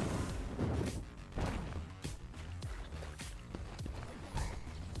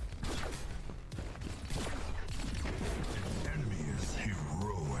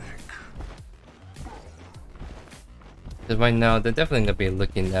 Because right now they're definitely gonna be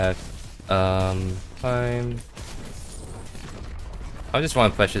looking at time. I just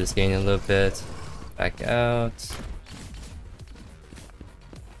want to pressure this game a little bit. Back out.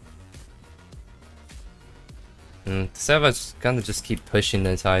 Server's gonna just keep pushing the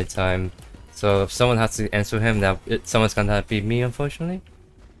entire time. So if someone has to answer him, someone's gonna have to be me, unfortunately.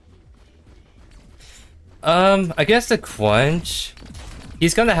 I guess the Crunch,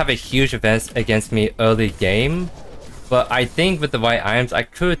 he's gonna have a huge advance against me early game, but I think with the right items, I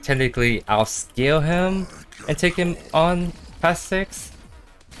could technically outscale him and take him on past 6.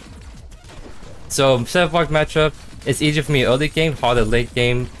 So Serverwalk matchup, it's easier for me early game, harder late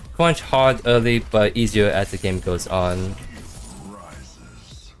game. Crunch hard early, but easier as the game goes on.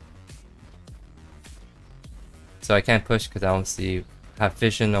 So I can't push because I don't have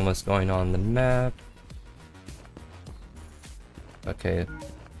vision on what's going on the map. Okay.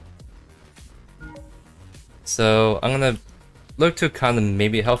 So I'm gonna look to kind of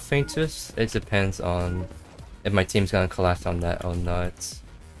maybe help feint this. It depends on if my team's gonna collapse on that or not.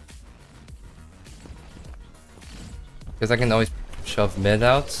 Because I can always shove mid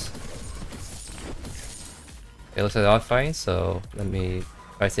out. It looks like they're all fighting, so let me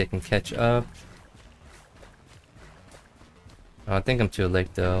try to see if I can catch up. Oh, I think I'm too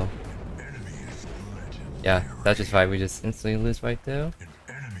late though. Yeah, that's just why we just instantly lose right there.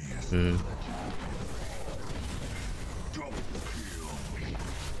 I'm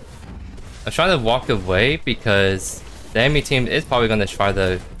trying to walk away because the enemy team is probably going to try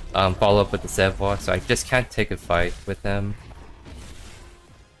to follow up with the Serverwalk, so I just can't take a fight with them.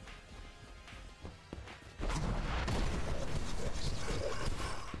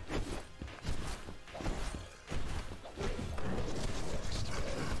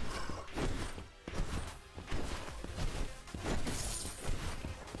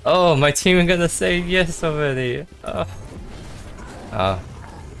 Oh, my team is gonna say yes already.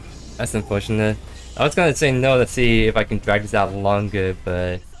 That's unfortunate. I was gonna say no to see if I can drag this out longer,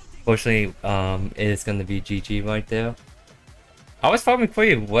 but fortunately, it is gonna be GG right there. I was farming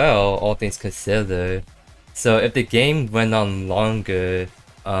pretty well, all things considered. So if the game went on longer,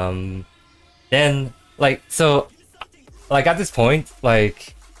 then at this point, we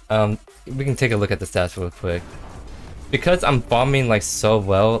can take a look at the stats real quick. Because I'm farming like so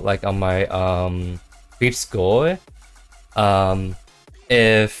well, like on my creep score,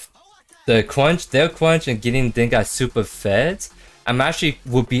 if their crunch and getting Dinga super fed, I'm actually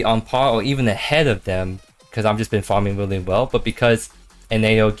would be on par or even ahead of them because I've just been farming really well. But because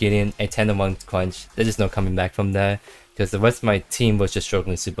NAO getting a 10-1 crunch, there's just no coming back from there because the rest of my team was just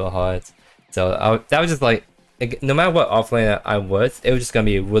struggling super hard. So that was just like, no matter what offlane I was, it was just gonna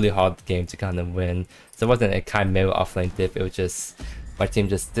be a really hard game to kind of win. So it wasn't a chimera offlane dip, it was just my team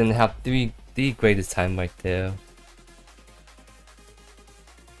just didn't have the greatest time right there.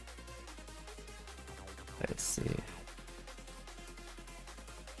 Let's see.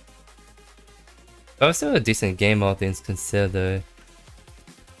 But it was still a decent game, all things considered.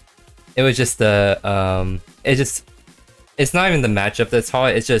 It was just it's not even the matchup that's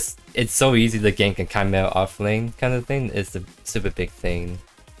hard, it's so easy to gank and chimera offlane kind of thing. It's the super big thing.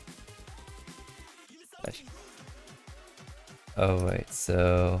 Alright,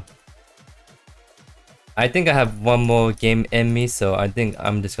 so I think I have one more game in me, so I think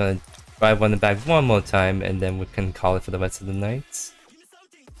I'm just gonna try running back one more time and then we can call it for the rest of the night.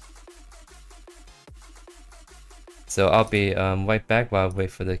 So I'll be right back while I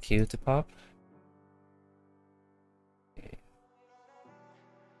wait for the queue to pop.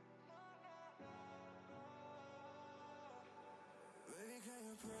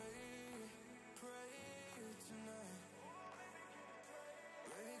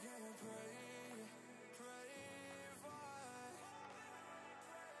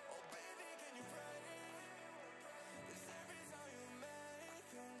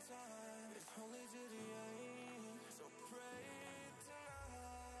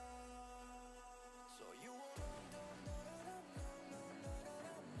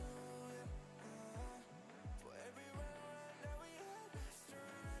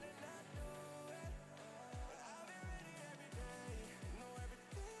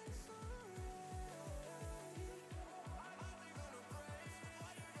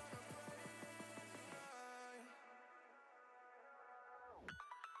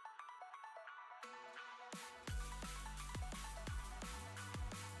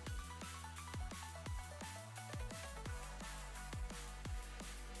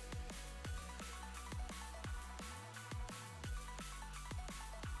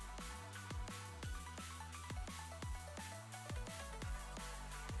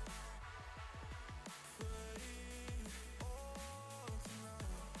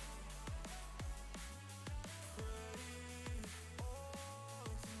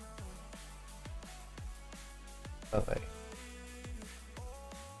 Alright.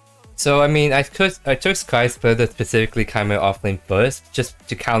 So I mean, I took Sky Splitter specifically Chimera offlane first, just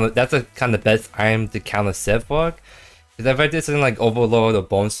to counter. That's a kind of best item to counter Sevlog. Because if I did something like Overlord or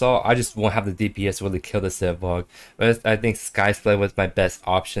Bonesaw, I just won't have the DPS really kill the Sevlog. Whereas I think Sky Splitter was my best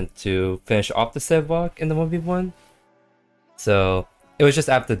option to finish off the Sevlog in the 1v1. So it was just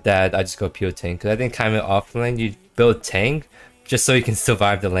after that I just go pure tank. Because I think Chimera offlane you build tank just so you can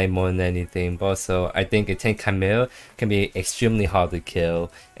survive the lane more than anything. But also I think a tank Chimera can be extremely hard to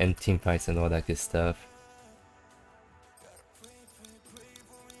kill in team fights and all that good stuff.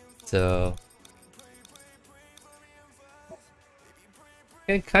 So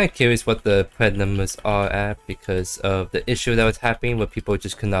I'm kind of curious what the pred numbers are at because of the issue that was happening where people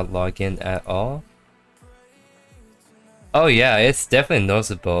just could not log in at all. Oh yeah, it's definitely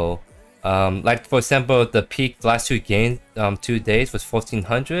noticeable. Like for example, the peak last 2 games, 2 days was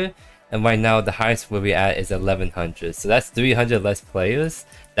 1400, and right now the highest where we're at is 1100. So that's 300 less players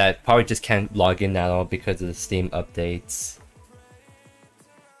that probably just can't log in at all because of the Steam updates.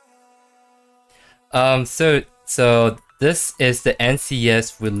 So this is the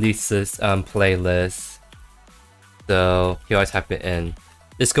NCS releases playlist. So here I type it in.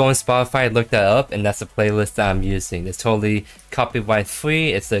 Just go on Spotify, look that up, and that's the playlist that I'm using. It's totally copyright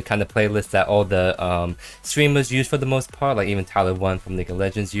free. It's the kind of playlist that all the streamers use for the most part, like even Tyler1 from League of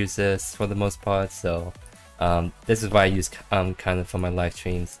Legends uses for the most part. So this is what I use kind of for my live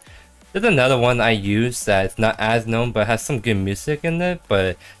streams. There's another one I use that's not as known but has some good music in it.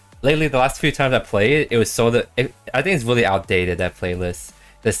 But lately, the last few times I played it, it was I think it's really outdated, that playlist.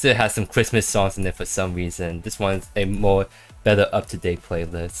 It still has some Christmas songs in it for some reason. This one's a more better up-to-date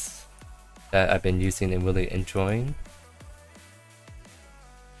playlist that I've been using and really enjoying.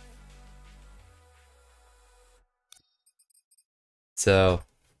 So,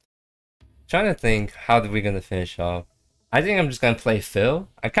 trying to think how are we gonna finish off. I think I'm just gonna play Phil.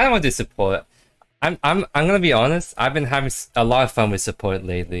 I kind of want to support. I'm gonna be honest. I've been having a lot of fun with support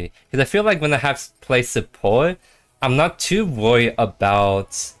lately because I feel like when I have play support, I'm not too worried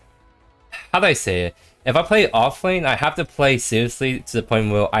about, how do I say it? If I play offlane, I have to play seriously to the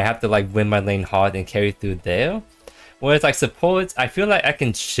point where I have to like win my lane hard and carry through there. Whereas like supports, I feel like I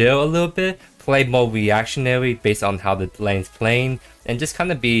can chill a little bit, play more reactionary based on how the lane's playing, and just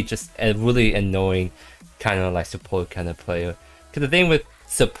kind of be just a really annoying kind of like support kind of player. Because the thing with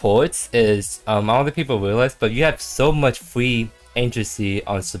supports is, I don't think people realize, but you have so much free agency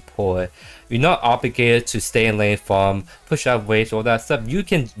on support. You're not obligated to stay in lane farm, push out waves, all that stuff. You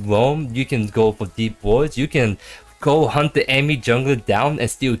can roam, you can go for deep wards, you can go hunt the enemy jungler down and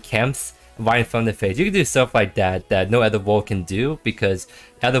steal camps right in front of the face. You can do stuff like that that no other ward can do, because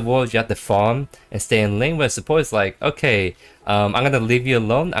other wards you have to farm and stay in lane, where support is like, okay, I'm gonna leave you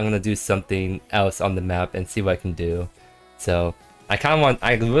alone, I'm gonna do something else on the map and see what I can do. So I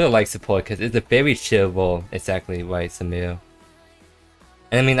really like support because it's a very chill role. Exactly right, Samir.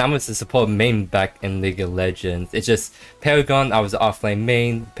 And I mean, I was a support main back in League of Legends. It's just Paragon, I was offlane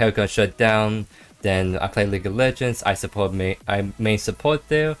main, Paragon shut down, then I played League of Legends, I main support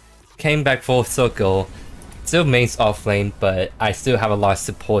there, came back full circle, still mains offlane, but I still have a lot of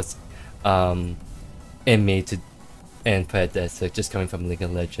support in me and Predecessor, just coming from League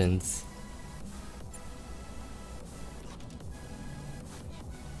of Legends.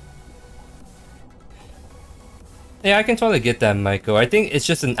 Yeah, I can totally get that, Michael. I think it's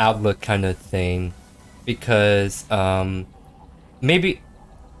just an outlook kind of thing, because maybe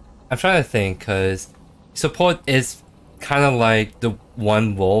I'm trying to think, because support is kind of like the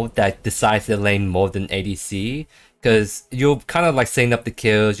one role that decides the lane more than ADC, because you're kind of like setting up the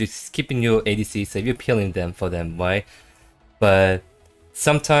kills, you're keeping your ADC safe, you're peeling them for them, right? But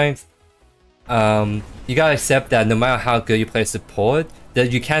sometimes you gotta accept that no matter how good you play support,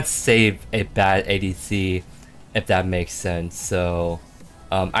 that you can't save a bad ADC, if that makes sense. So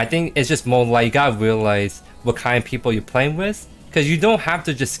I think it's just more like you gotta realize what kind of people you're playing with, because you don't have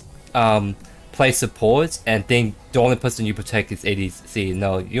to just play support and think the only person you protect is ADC.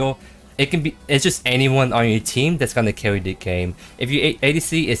 No, it's just anyone on your team that's gonna carry the game. If your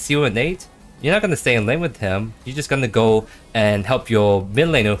ADC is 0 and 8, you're not gonna stay in lane with him. You're just gonna go and help your mid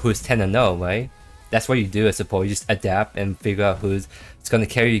laner who's 10 and 0, right? That's what you do as support. You just adapt and figure out who's gonna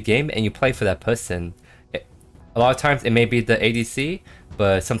carry your game, and you play for that person. A lot of times it may be the ADC,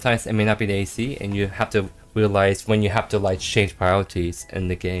 but sometimes it may not be the ADC, and you have to realize when you have to like change priorities in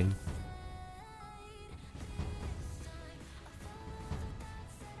the game.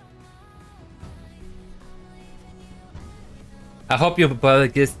 I hope your brother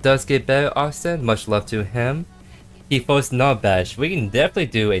does get better, Austin. Much love to him. He posts not bash. We can definitely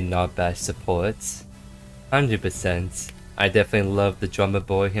do a not bash support. 100%. I definitely love the drummer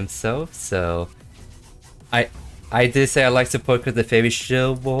boy himself, so I did say I like support because the very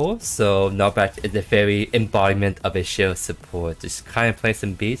shield wall, so Nirvlime is the very embodiment of a shield support. Just kind of playing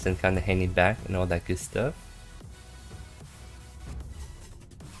some beats and kind of hanging back and all that good stuff.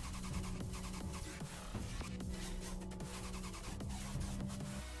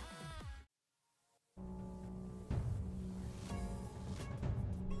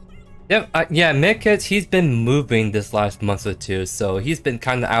 Yeah, Midkit, he's been moving this last month or two, so he's been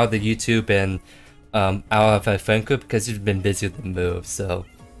kind of out of the YouTube and out of a friend group because he's been busy with the move, so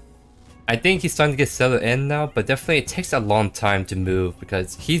I think he's starting to get settled in now, but definitely it takes a long time to move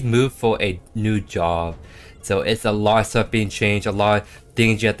because he's moved for a new job. So it's a lot of stuff being changed, a lot of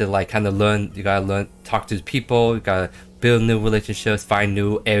things you have to like kind of learn. You gotta learn, talk to people, you gotta build new relationships, find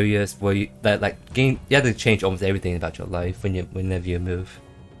new areas where you you have to change almost everything about your life whenever you move.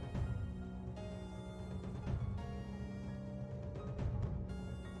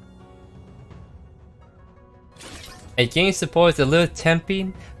 A game support is a little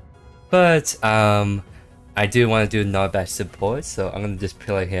tempting, but I do want to do Nirvlime support, so I'm gonna just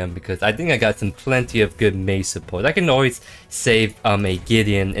play him because I think I got some plenty of good Mei support. I can always save a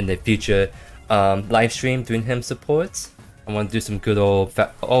Gideon in the future live stream doing him supports. I want to do some good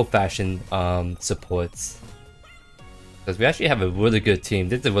old-fashioned supports because we actually have a really good team.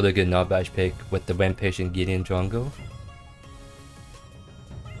 This is a really good Nirvlime pick with the Rampage and Gideon jungle.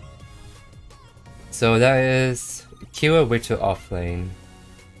 So that is Kira Witcher offlane.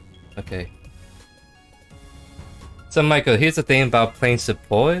 Okay. So Michael, here's the thing about playing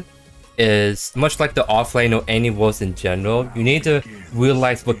support is much like the offlane or any roles in general, you need to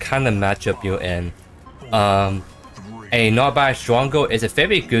realize what kind of matchup you're in. A Nirvlime Stronghold is a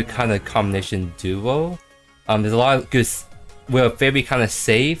very good kind of combination duo. There's a lot of good, we're very kind of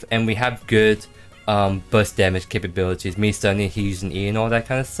safe and we have good burst damage capabilities, me stunning, he using E and all that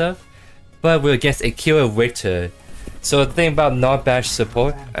kind of stuff. But we're against a Kira Witcher. So the thing about Nirvlime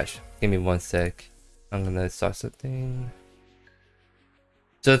support, actually, give me one sec. I'm gonna start something.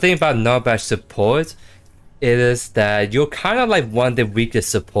 So the thing about Nirvlime support is that you're kind of like one of the weakest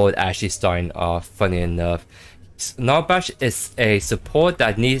support actually starting off, funny enough. Nirvlime is a support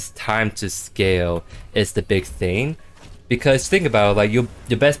that needs time to scale is the big thing. Because think about it, like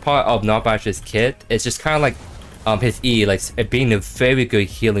the best part of Nirvlime's kit is just kind of like his E, like it being a very good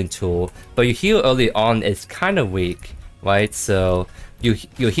healing tool, but your heal early on is kind of weak, right? So your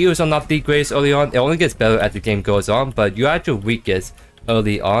heals are not the greatest early on. It only gets better as the game goes on, but you're at your weakest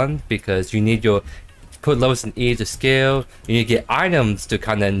early on because you need your put levels in E to scale. You need to get items to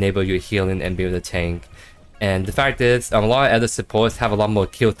kind of enable your healing and be able to tank. And the fact is, a lot of other supports have a lot more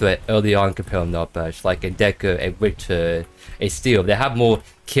kill threat early on compared to Nirvlime, like a Decker, a Witcher, a Steel. They have more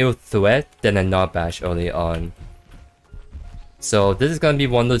kill threat than a Nirvlime early on. So this is going to be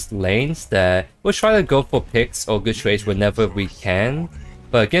one of those lanes that we'll try to go for picks or good trades whenever we can.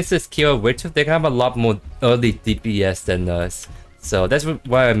 But against this Kira Witcher, they have a lot more early DPS than us. So that's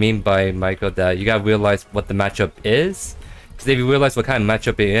what I mean by, Michael, that you gotta realize what the matchup is. Because if you realize what kind of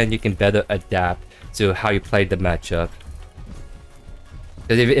matchup you're in, you can better adapt to how you play the matchup.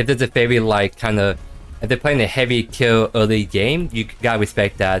 Because if there's a very like kind of, if they're playing a heavy kill early game, you gotta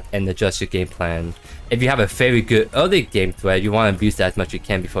respect that and adjust your game plan. If you have a very good early game threat, you want to abuse that as much as you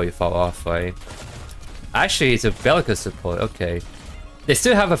can before you fall off, right? Actually, it's a Belka support, okay. They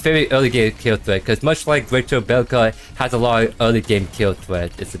still have a very early game kill threat, because much like Victor, Belka has a lot of early game kill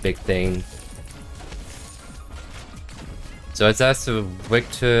threat. It's a big thing. So it's as to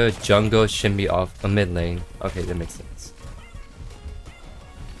Victor, jungle, shouldn't be off a mid lane. Okay, that makes sense.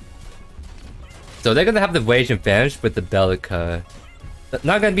 So they're gonna have the rage advantage with the Belka.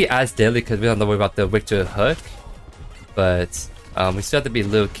 Not gonna be as deadly because we don't know about the Victor hook, but we still have to be a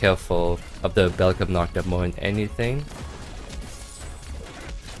little careful of the Belka knockdown more than anything.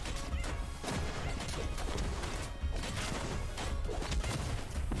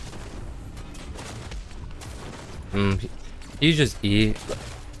 He uses E.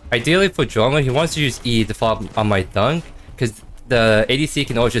 Ideally for Drama, he wants to use E to follow up on my dunk, because the ADC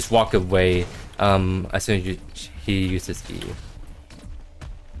can always just walk away as soon as he uses E.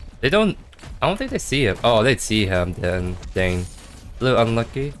 They don't... I don't think they see him. Oh, they'd see him then. Dang. A little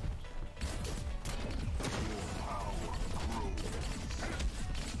unlucky.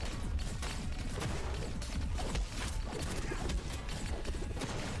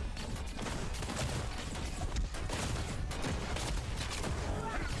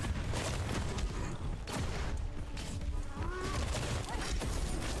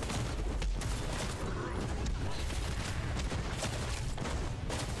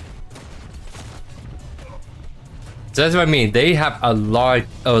 So that's what I mean. They have a lot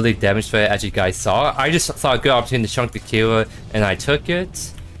early damage for it, as you guys saw. I just saw a good opportunity to chunk the killer, and I took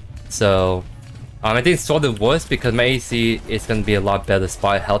it. So, I think sort of worse because my ADC is going to be a lot better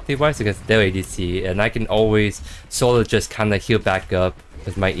spot healthy-wise against their ADC, and I can always sort of just kind of heal back up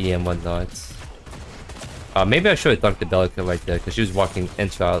with my E and whatnot. Maybe I should have dunked the Bellica right there because she was walking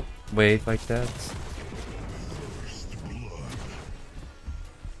into our wave like that.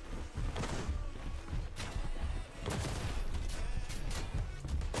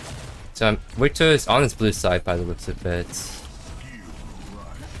 So Victor is on his blue side by the looks of it.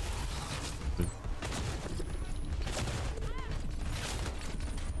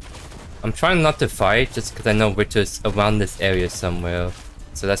 I'm trying not to fight just because I know Victor's around this area somewhere.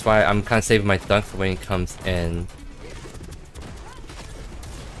 So that's why I'm kind of saving my dunk for when he comes in.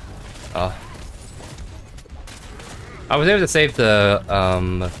 I was able to save the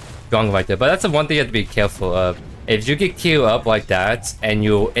Gong right there, but that's the one thing you have to be careful of. If you get queued up like that and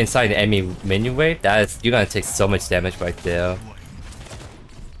you're inside the enemy minion wave, you're gonna take so much damage right there.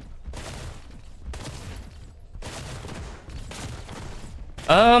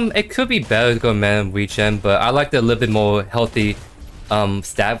 It could be better to go mana regen, but I like the little bit more healthy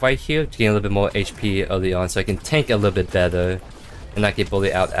stat right here to gain a little bit more HP early on, so I can tank a little bit better and not get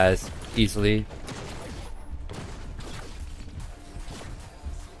bullied out as easily.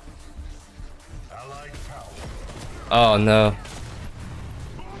 Oh no.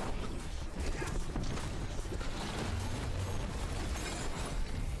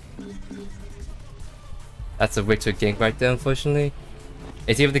 That's a Victor gank right there, unfortunately.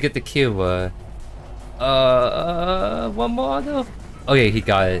 Is he able to get the kill? One more auto? Oh yeah, he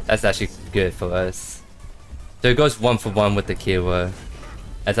got it. That's actually good for us. So it goes 1 for 1 with the kill.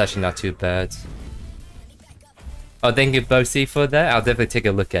 That's actually not too bad. Oh, thank you, Bosie, for that. I'll definitely take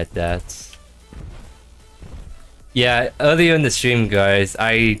a look at that. Yeah, earlier in the stream, guys,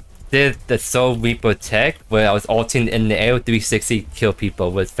 I did the Soul Reaper tech where I was ulting in the air 360 kill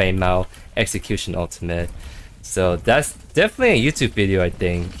people with Fame Mao Execution Ultimate. So that's definitely a YouTube video, I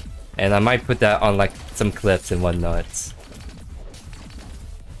think. And I might put that on like some clips and whatnot.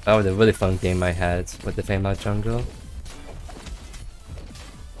 That was a really fun game I had with the Fame Mao Jungle.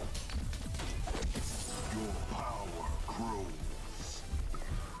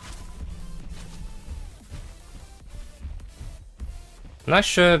 I'm not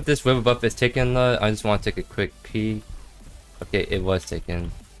sure if this river buff is taken though. I just want to take a quick peek. Okay, it was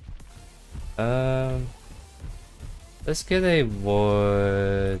taken. Let's get a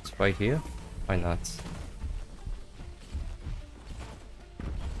ward right here. Why not?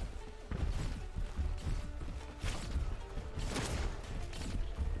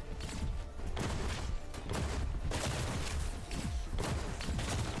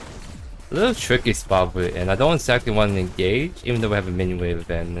 A little tricky spot we're in. I don't exactly want to engage, even though we have a minion wave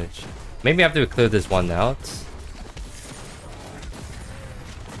advantage. Maybe after we clear this one out.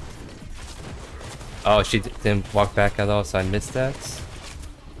 Oh, she didn't walk back at all, so I missed that.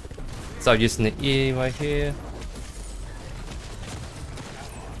 So I'm using the E right here.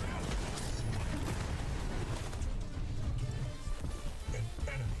 An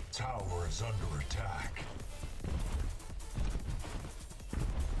enemy tower is under attack.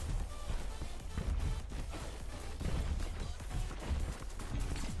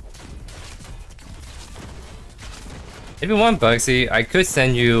 If you want, Bugsy, I could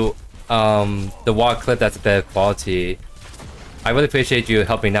send you the wall clip that's better quality. I really appreciate you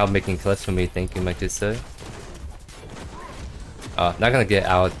helping out making clips for me. Thank you, my good sir. Oh, not gonna get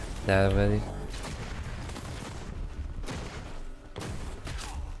out that already.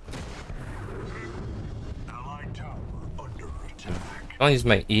 Allied tower under attack. I want to use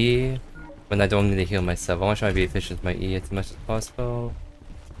my E when I don't need to heal myself. I want to try to be efficient with my E as much as possible.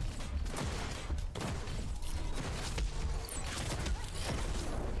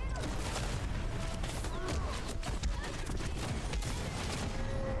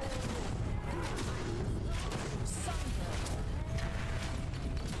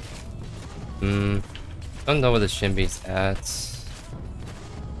 I don't know where the Shinbi's at.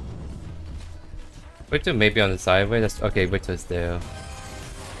 Victor may be on the sideway. That's okay. Victor's there.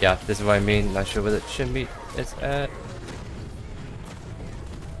 Yeah, this is what I mean. Not sure where the Shinbi is at.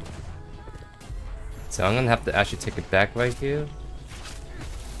 So I'm gonna have to actually take it back right here.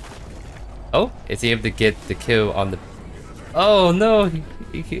 Oh, is he able to get the kill on the? Oh no,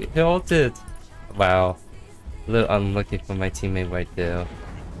 he ulted. Wow, a little unlucky for my teammate right there.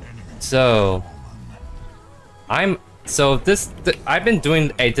 So I've been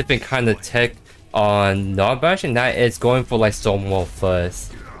doing a different kind of tech on Nirvlime, and that is going for like Stonewall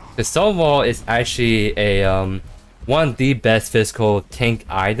first. The Stonewall is actually a one of the best physical tank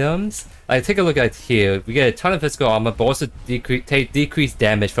items. Like, take a look at here. We get a ton of physical armor, but also decreased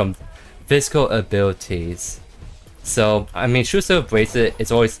damage from physical abilities. So, I mean, True Silver Bracelet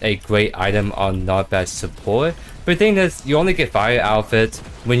is always a great item on not bad support. But the thing is, you only get fire out of it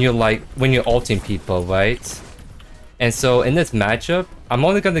when you're ulting people, right? And so, in this matchup, I'm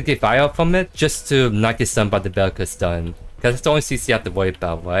only gonna get fire out from it just to not get stunned by the Belka stun. Because it's the only CC I have to worry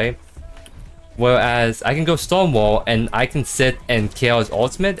about, right? Whereas, I can go Stonewall and I can sit and kill his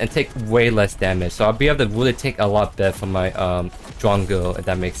ultimate and take way less damage. So I'll be able to really take a lot better from my jungle, if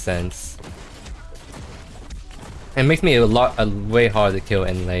that makes sense. It makes me way harder to kill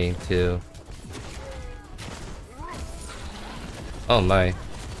in lane too. Oh my.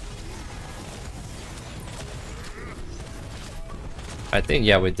 I think,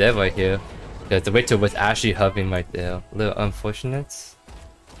 yeah, we're dead right here. Because the Victor was actually hovering right there. A little unfortunate.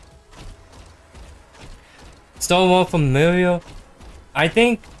 Stonewall from Mario. I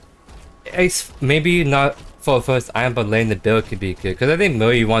think it's maybe not for first item, but lane the build could be good. Because I think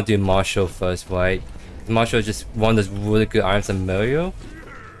Mario, you want to do Marshall first, right? Marshall is just one of those really good items in Mario.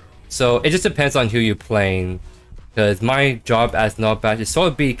 So it just depends on who you're playing. Because my job as Nirvlime is sort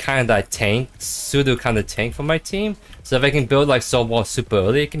of be kind of that tank, pseudo kind of tank for my team. So if I can build like Stonewall super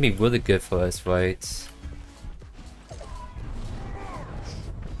early, it can be really good for us, right?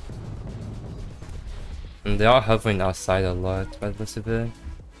 And they are hovering outside a lot by the looks of it.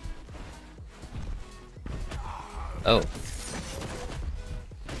 Oh.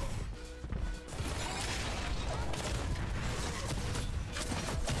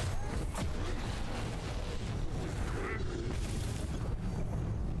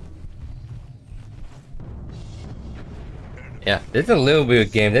 Yeah, this is a little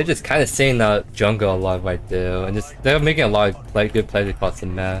weird game. They're just kind of saying that jungle a lot right there, and they're making a lot of good plays across the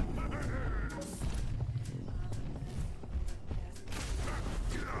map.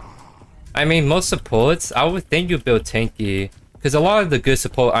 I mean, most supports, I would think you build tanky, because a lot of the good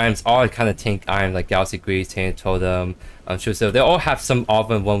support items are kind of tank items, like Galaxy Grease, Tainted Totem, so they all have some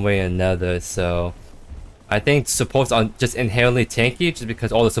offense one way or another, so I think supports are just inherently tanky, just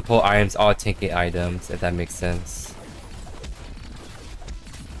because all the support items are tanky items, if that makes sense.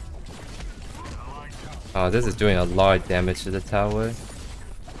 Oh, this is doing a lot of damage to the tower.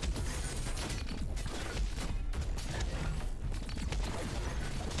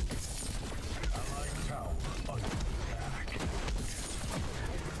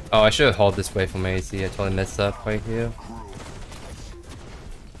 Oh, I should have hauled this way from AC. I totally messed up right here.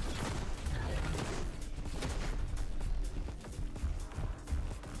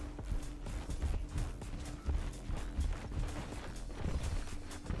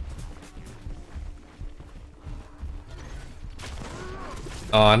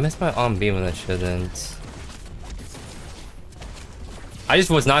 Oh, I missed my arm beam when I shouldn't. I just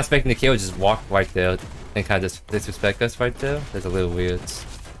was not expecting the kill just walk right there and kind of disrespect us right there. That's a little weird.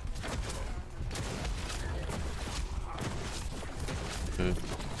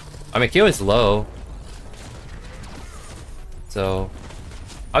 I mean, kill is low. So,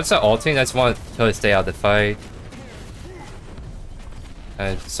 I'll just start ulting. I just want her to stay out of the fight.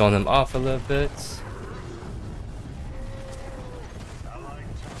 And zone them off a little bit.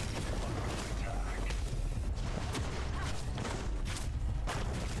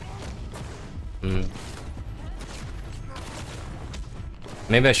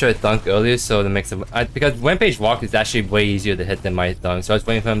 Maybe I should have dunked earlier so that makes it... because Rampage Walk is actually way easier to hit than my dunk. So I was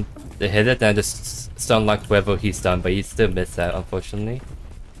waiting for him to hit it, then I just stun like whoever he's done, but he still missed that, unfortunately.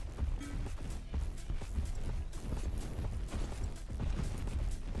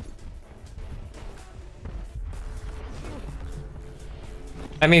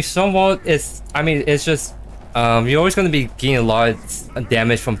 I mean, Stonewall is... I mean, it's just... you're always going to be getting a lot of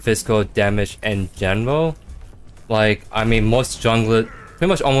damage from physical damage in general. Like, I mean, most jungler... Pretty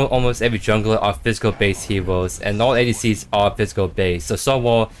much almost every jungler are physical based heroes, and all ADCs are physical based. So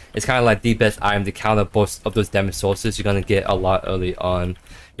Stonewall is kind of like the best item to counter both of those damage sources you're gonna get a lot early on.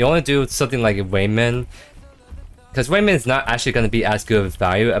 You want to do something like Rayman, because Rayman is not actually gonna be as good of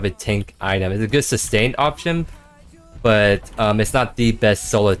value of a tank item. It's a good sustained option, but it's not the best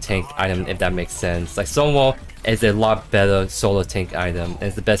solo tank item, if that makes sense. Like Stonewall is a lot better solo tank item, and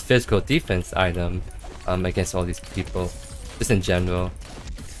it's the best physical defense item against all these people, just in general.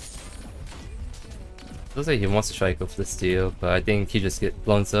 Looks like he wants to try to go for the steal, but I think he just gets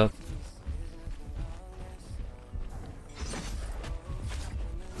blown up.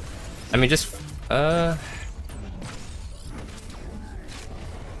 I mean, just let's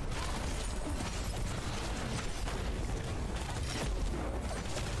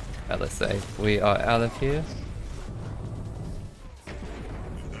say we are out of here.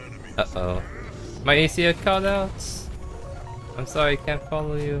 Uh-oh. My ACL called out. I'm sorry, I can't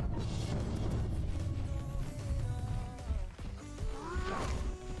follow you.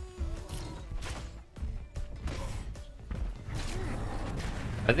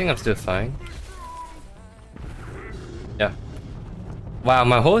 I think I'm still fine. Yeah. Wow,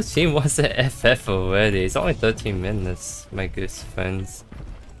 my whole team was at FF already. It's only 13 minutes, my good friends.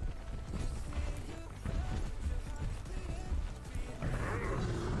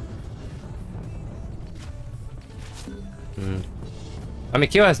 I mean,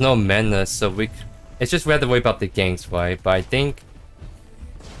 Kyo has no mana, so it's just we have to worry about the ganks, right? But I think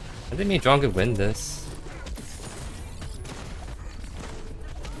me and John could win this.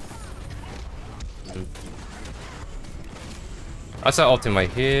 I saw ulting right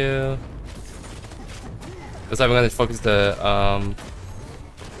here. Looks like we're gonna focus the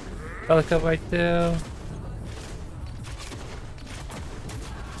Pelican right there.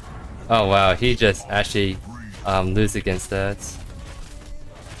 Oh wow, he just actually lose against that.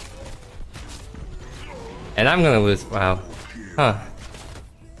 And I'm gonna lose. Wow. Huh.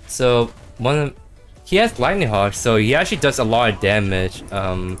 So he has lightning hawk, so he actually does a lot of damage.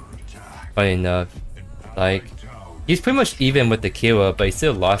 Funny enough, like he's pretty much even with the Kira, but he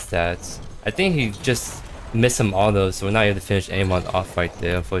still lost that. I think he just missed some autos, so we're not able to finish anyone off right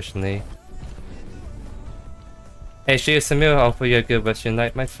there, unfortunately. Hey, Shia Samir, I'll offer you a good rest of your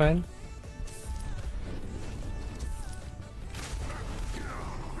night, my friend.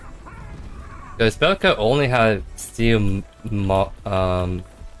 Because Belka only had steel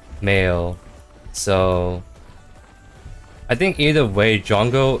mail, so I think either way,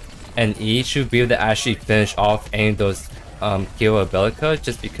 Jungle and E should be able to actually finish off any of those Kira Belka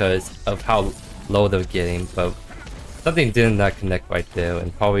just because of how low they're getting, but something did not connect right there,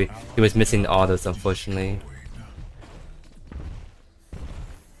 and probably he was missing the autos, unfortunately.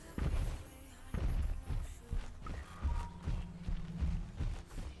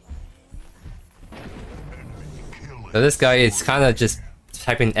 So this guy is kind of just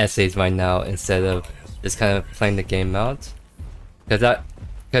typing essays right now instead of just kind of playing the game out. Because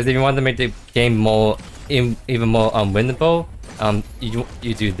if you want to make the game more, even more unwinnable,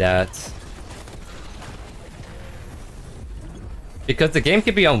 you do that. Because the game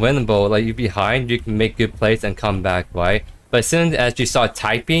can be unwinnable, like you're behind, you can make good plays and come back, right? But as soon as you start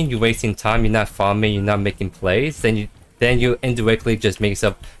typing, you're wasting time, you're not farming, you're not making plays, then you indirectly just make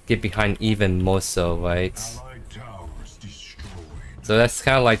yourself get behind even more so, right? So that's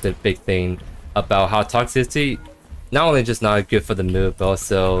kind of like the big thing about how toxicity not only just not good for the move, but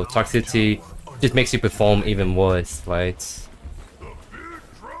also toxicity just makes you perform even worse, right?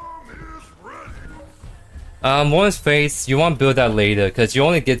 Warren's face, you want to build that later because you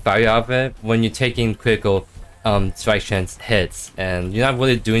only get value out of it when you're taking critical strike chance hits, and you're not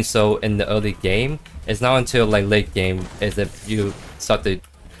really doing so in the early game. It's not until like late game is if you start to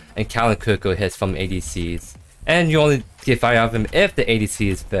encounter critical hits from ADCs. And you only get value out of him if the ADC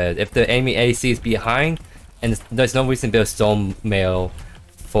is fed. If the enemy ADC is behind, and there's no reason to build Storm Mail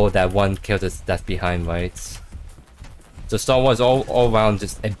for that one kill that's behind, right? So Star Wars all around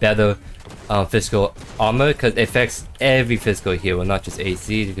just a better physical armor because it affects every physical hero, not just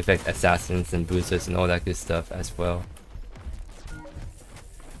AC. It affects assassins and boosters and all that good stuff as well.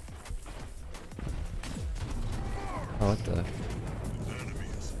 Oh, what the?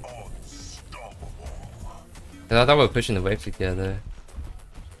 I thought we were pushing the wave together.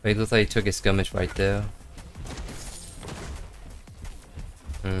 But it looks like he took a skirmish right there.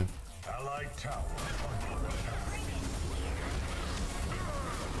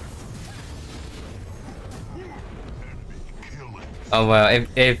 Oh well,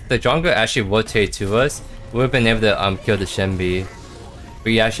 if the jungle actually rotated to us, we would have been able to kill the Shenbi. But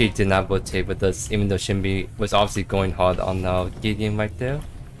he actually did not rotate with us, even though Shenbi was obviously going hard on our Gideon right there.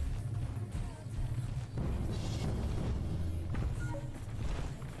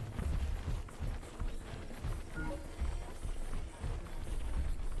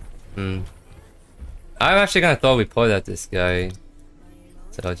 I'm actually gonna throw a report at this guy.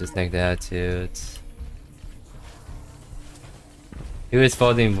 So I'll just take the attitude. Who is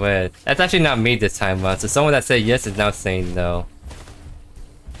voting with? That's actually not me this time around, so someone that said yes is now saying no.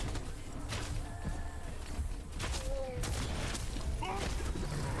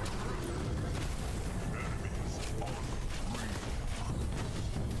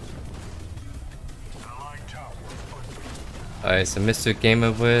 Alright, so Mr.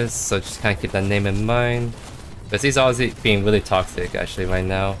 Gamer Wiz, so just kind of keep that name in mind. Because he's obviously being really toxic actually right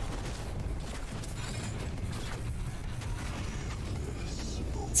now.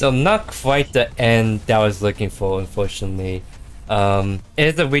 So not quite the end that I was looking for, unfortunately. It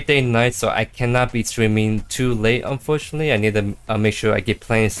is a weekday night, so I cannot be streaming too late, unfortunately. I need to make sure I get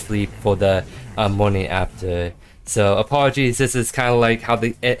plenty of sleep for the morning after. So apologies, this is kind of like how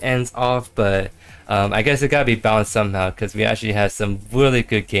it ends off, but I guess it gotta be balanced somehow, because we actually had some really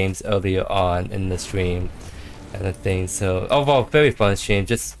good games earlier on in the stream and the thing. So overall, very fun stream.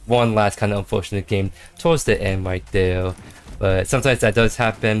 Just one last kind of unfortunate game towards the end right there. But sometimes that does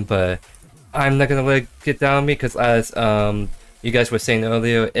happen, but I'm not gonna let it get down on me, because as you guys were saying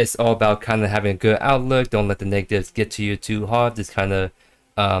earlier, it's all about kind of having a good outlook. Don't let the negatives get to you too hard. Just kind of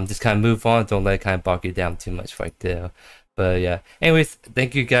move on. Don't let it kind of bog you down too much right there. But yeah, anyways,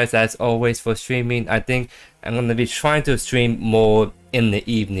 thank you guys as always for streaming. I think I'm gonna be trying to stream more in the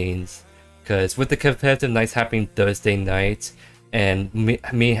evenings, because with the competitive nights happening Thursday night and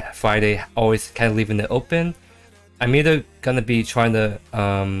me Friday always kind of leaving it open, I'm either gonna be trying to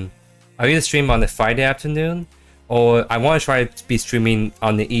I'll either stream on the Friday afternoon, or I want to try to be streaming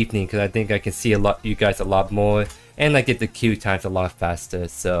on the evening, because I think I can see you guys a lot more, and I get the queue times a lot faster.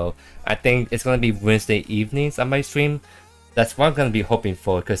 So I think it's gonna be Wednesday evenings on my stream. That's what I'm gonna be hoping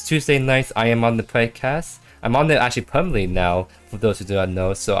for, because Tuesday nights I am on the podcast. I'm on there actually permanently now, for those who do not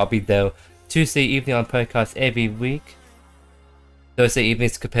know. So I'll be there Tuesday evening on podcast every week. Thursday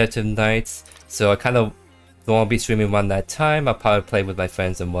evenings competitive nights. So I kind of don't want to be streaming around that time. I'll probably play with my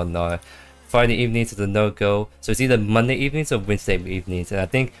friends and whatnot. Friday evenings is a no-go, so it's either Monday evenings or Wednesday evenings, and I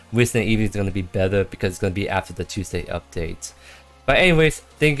think Wednesday evenings is going to be better because it's going to be after the Tuesday update. But anyways,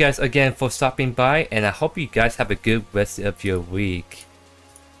 thank you guys again for stopping by, and I hope you guys have a good rest of your week.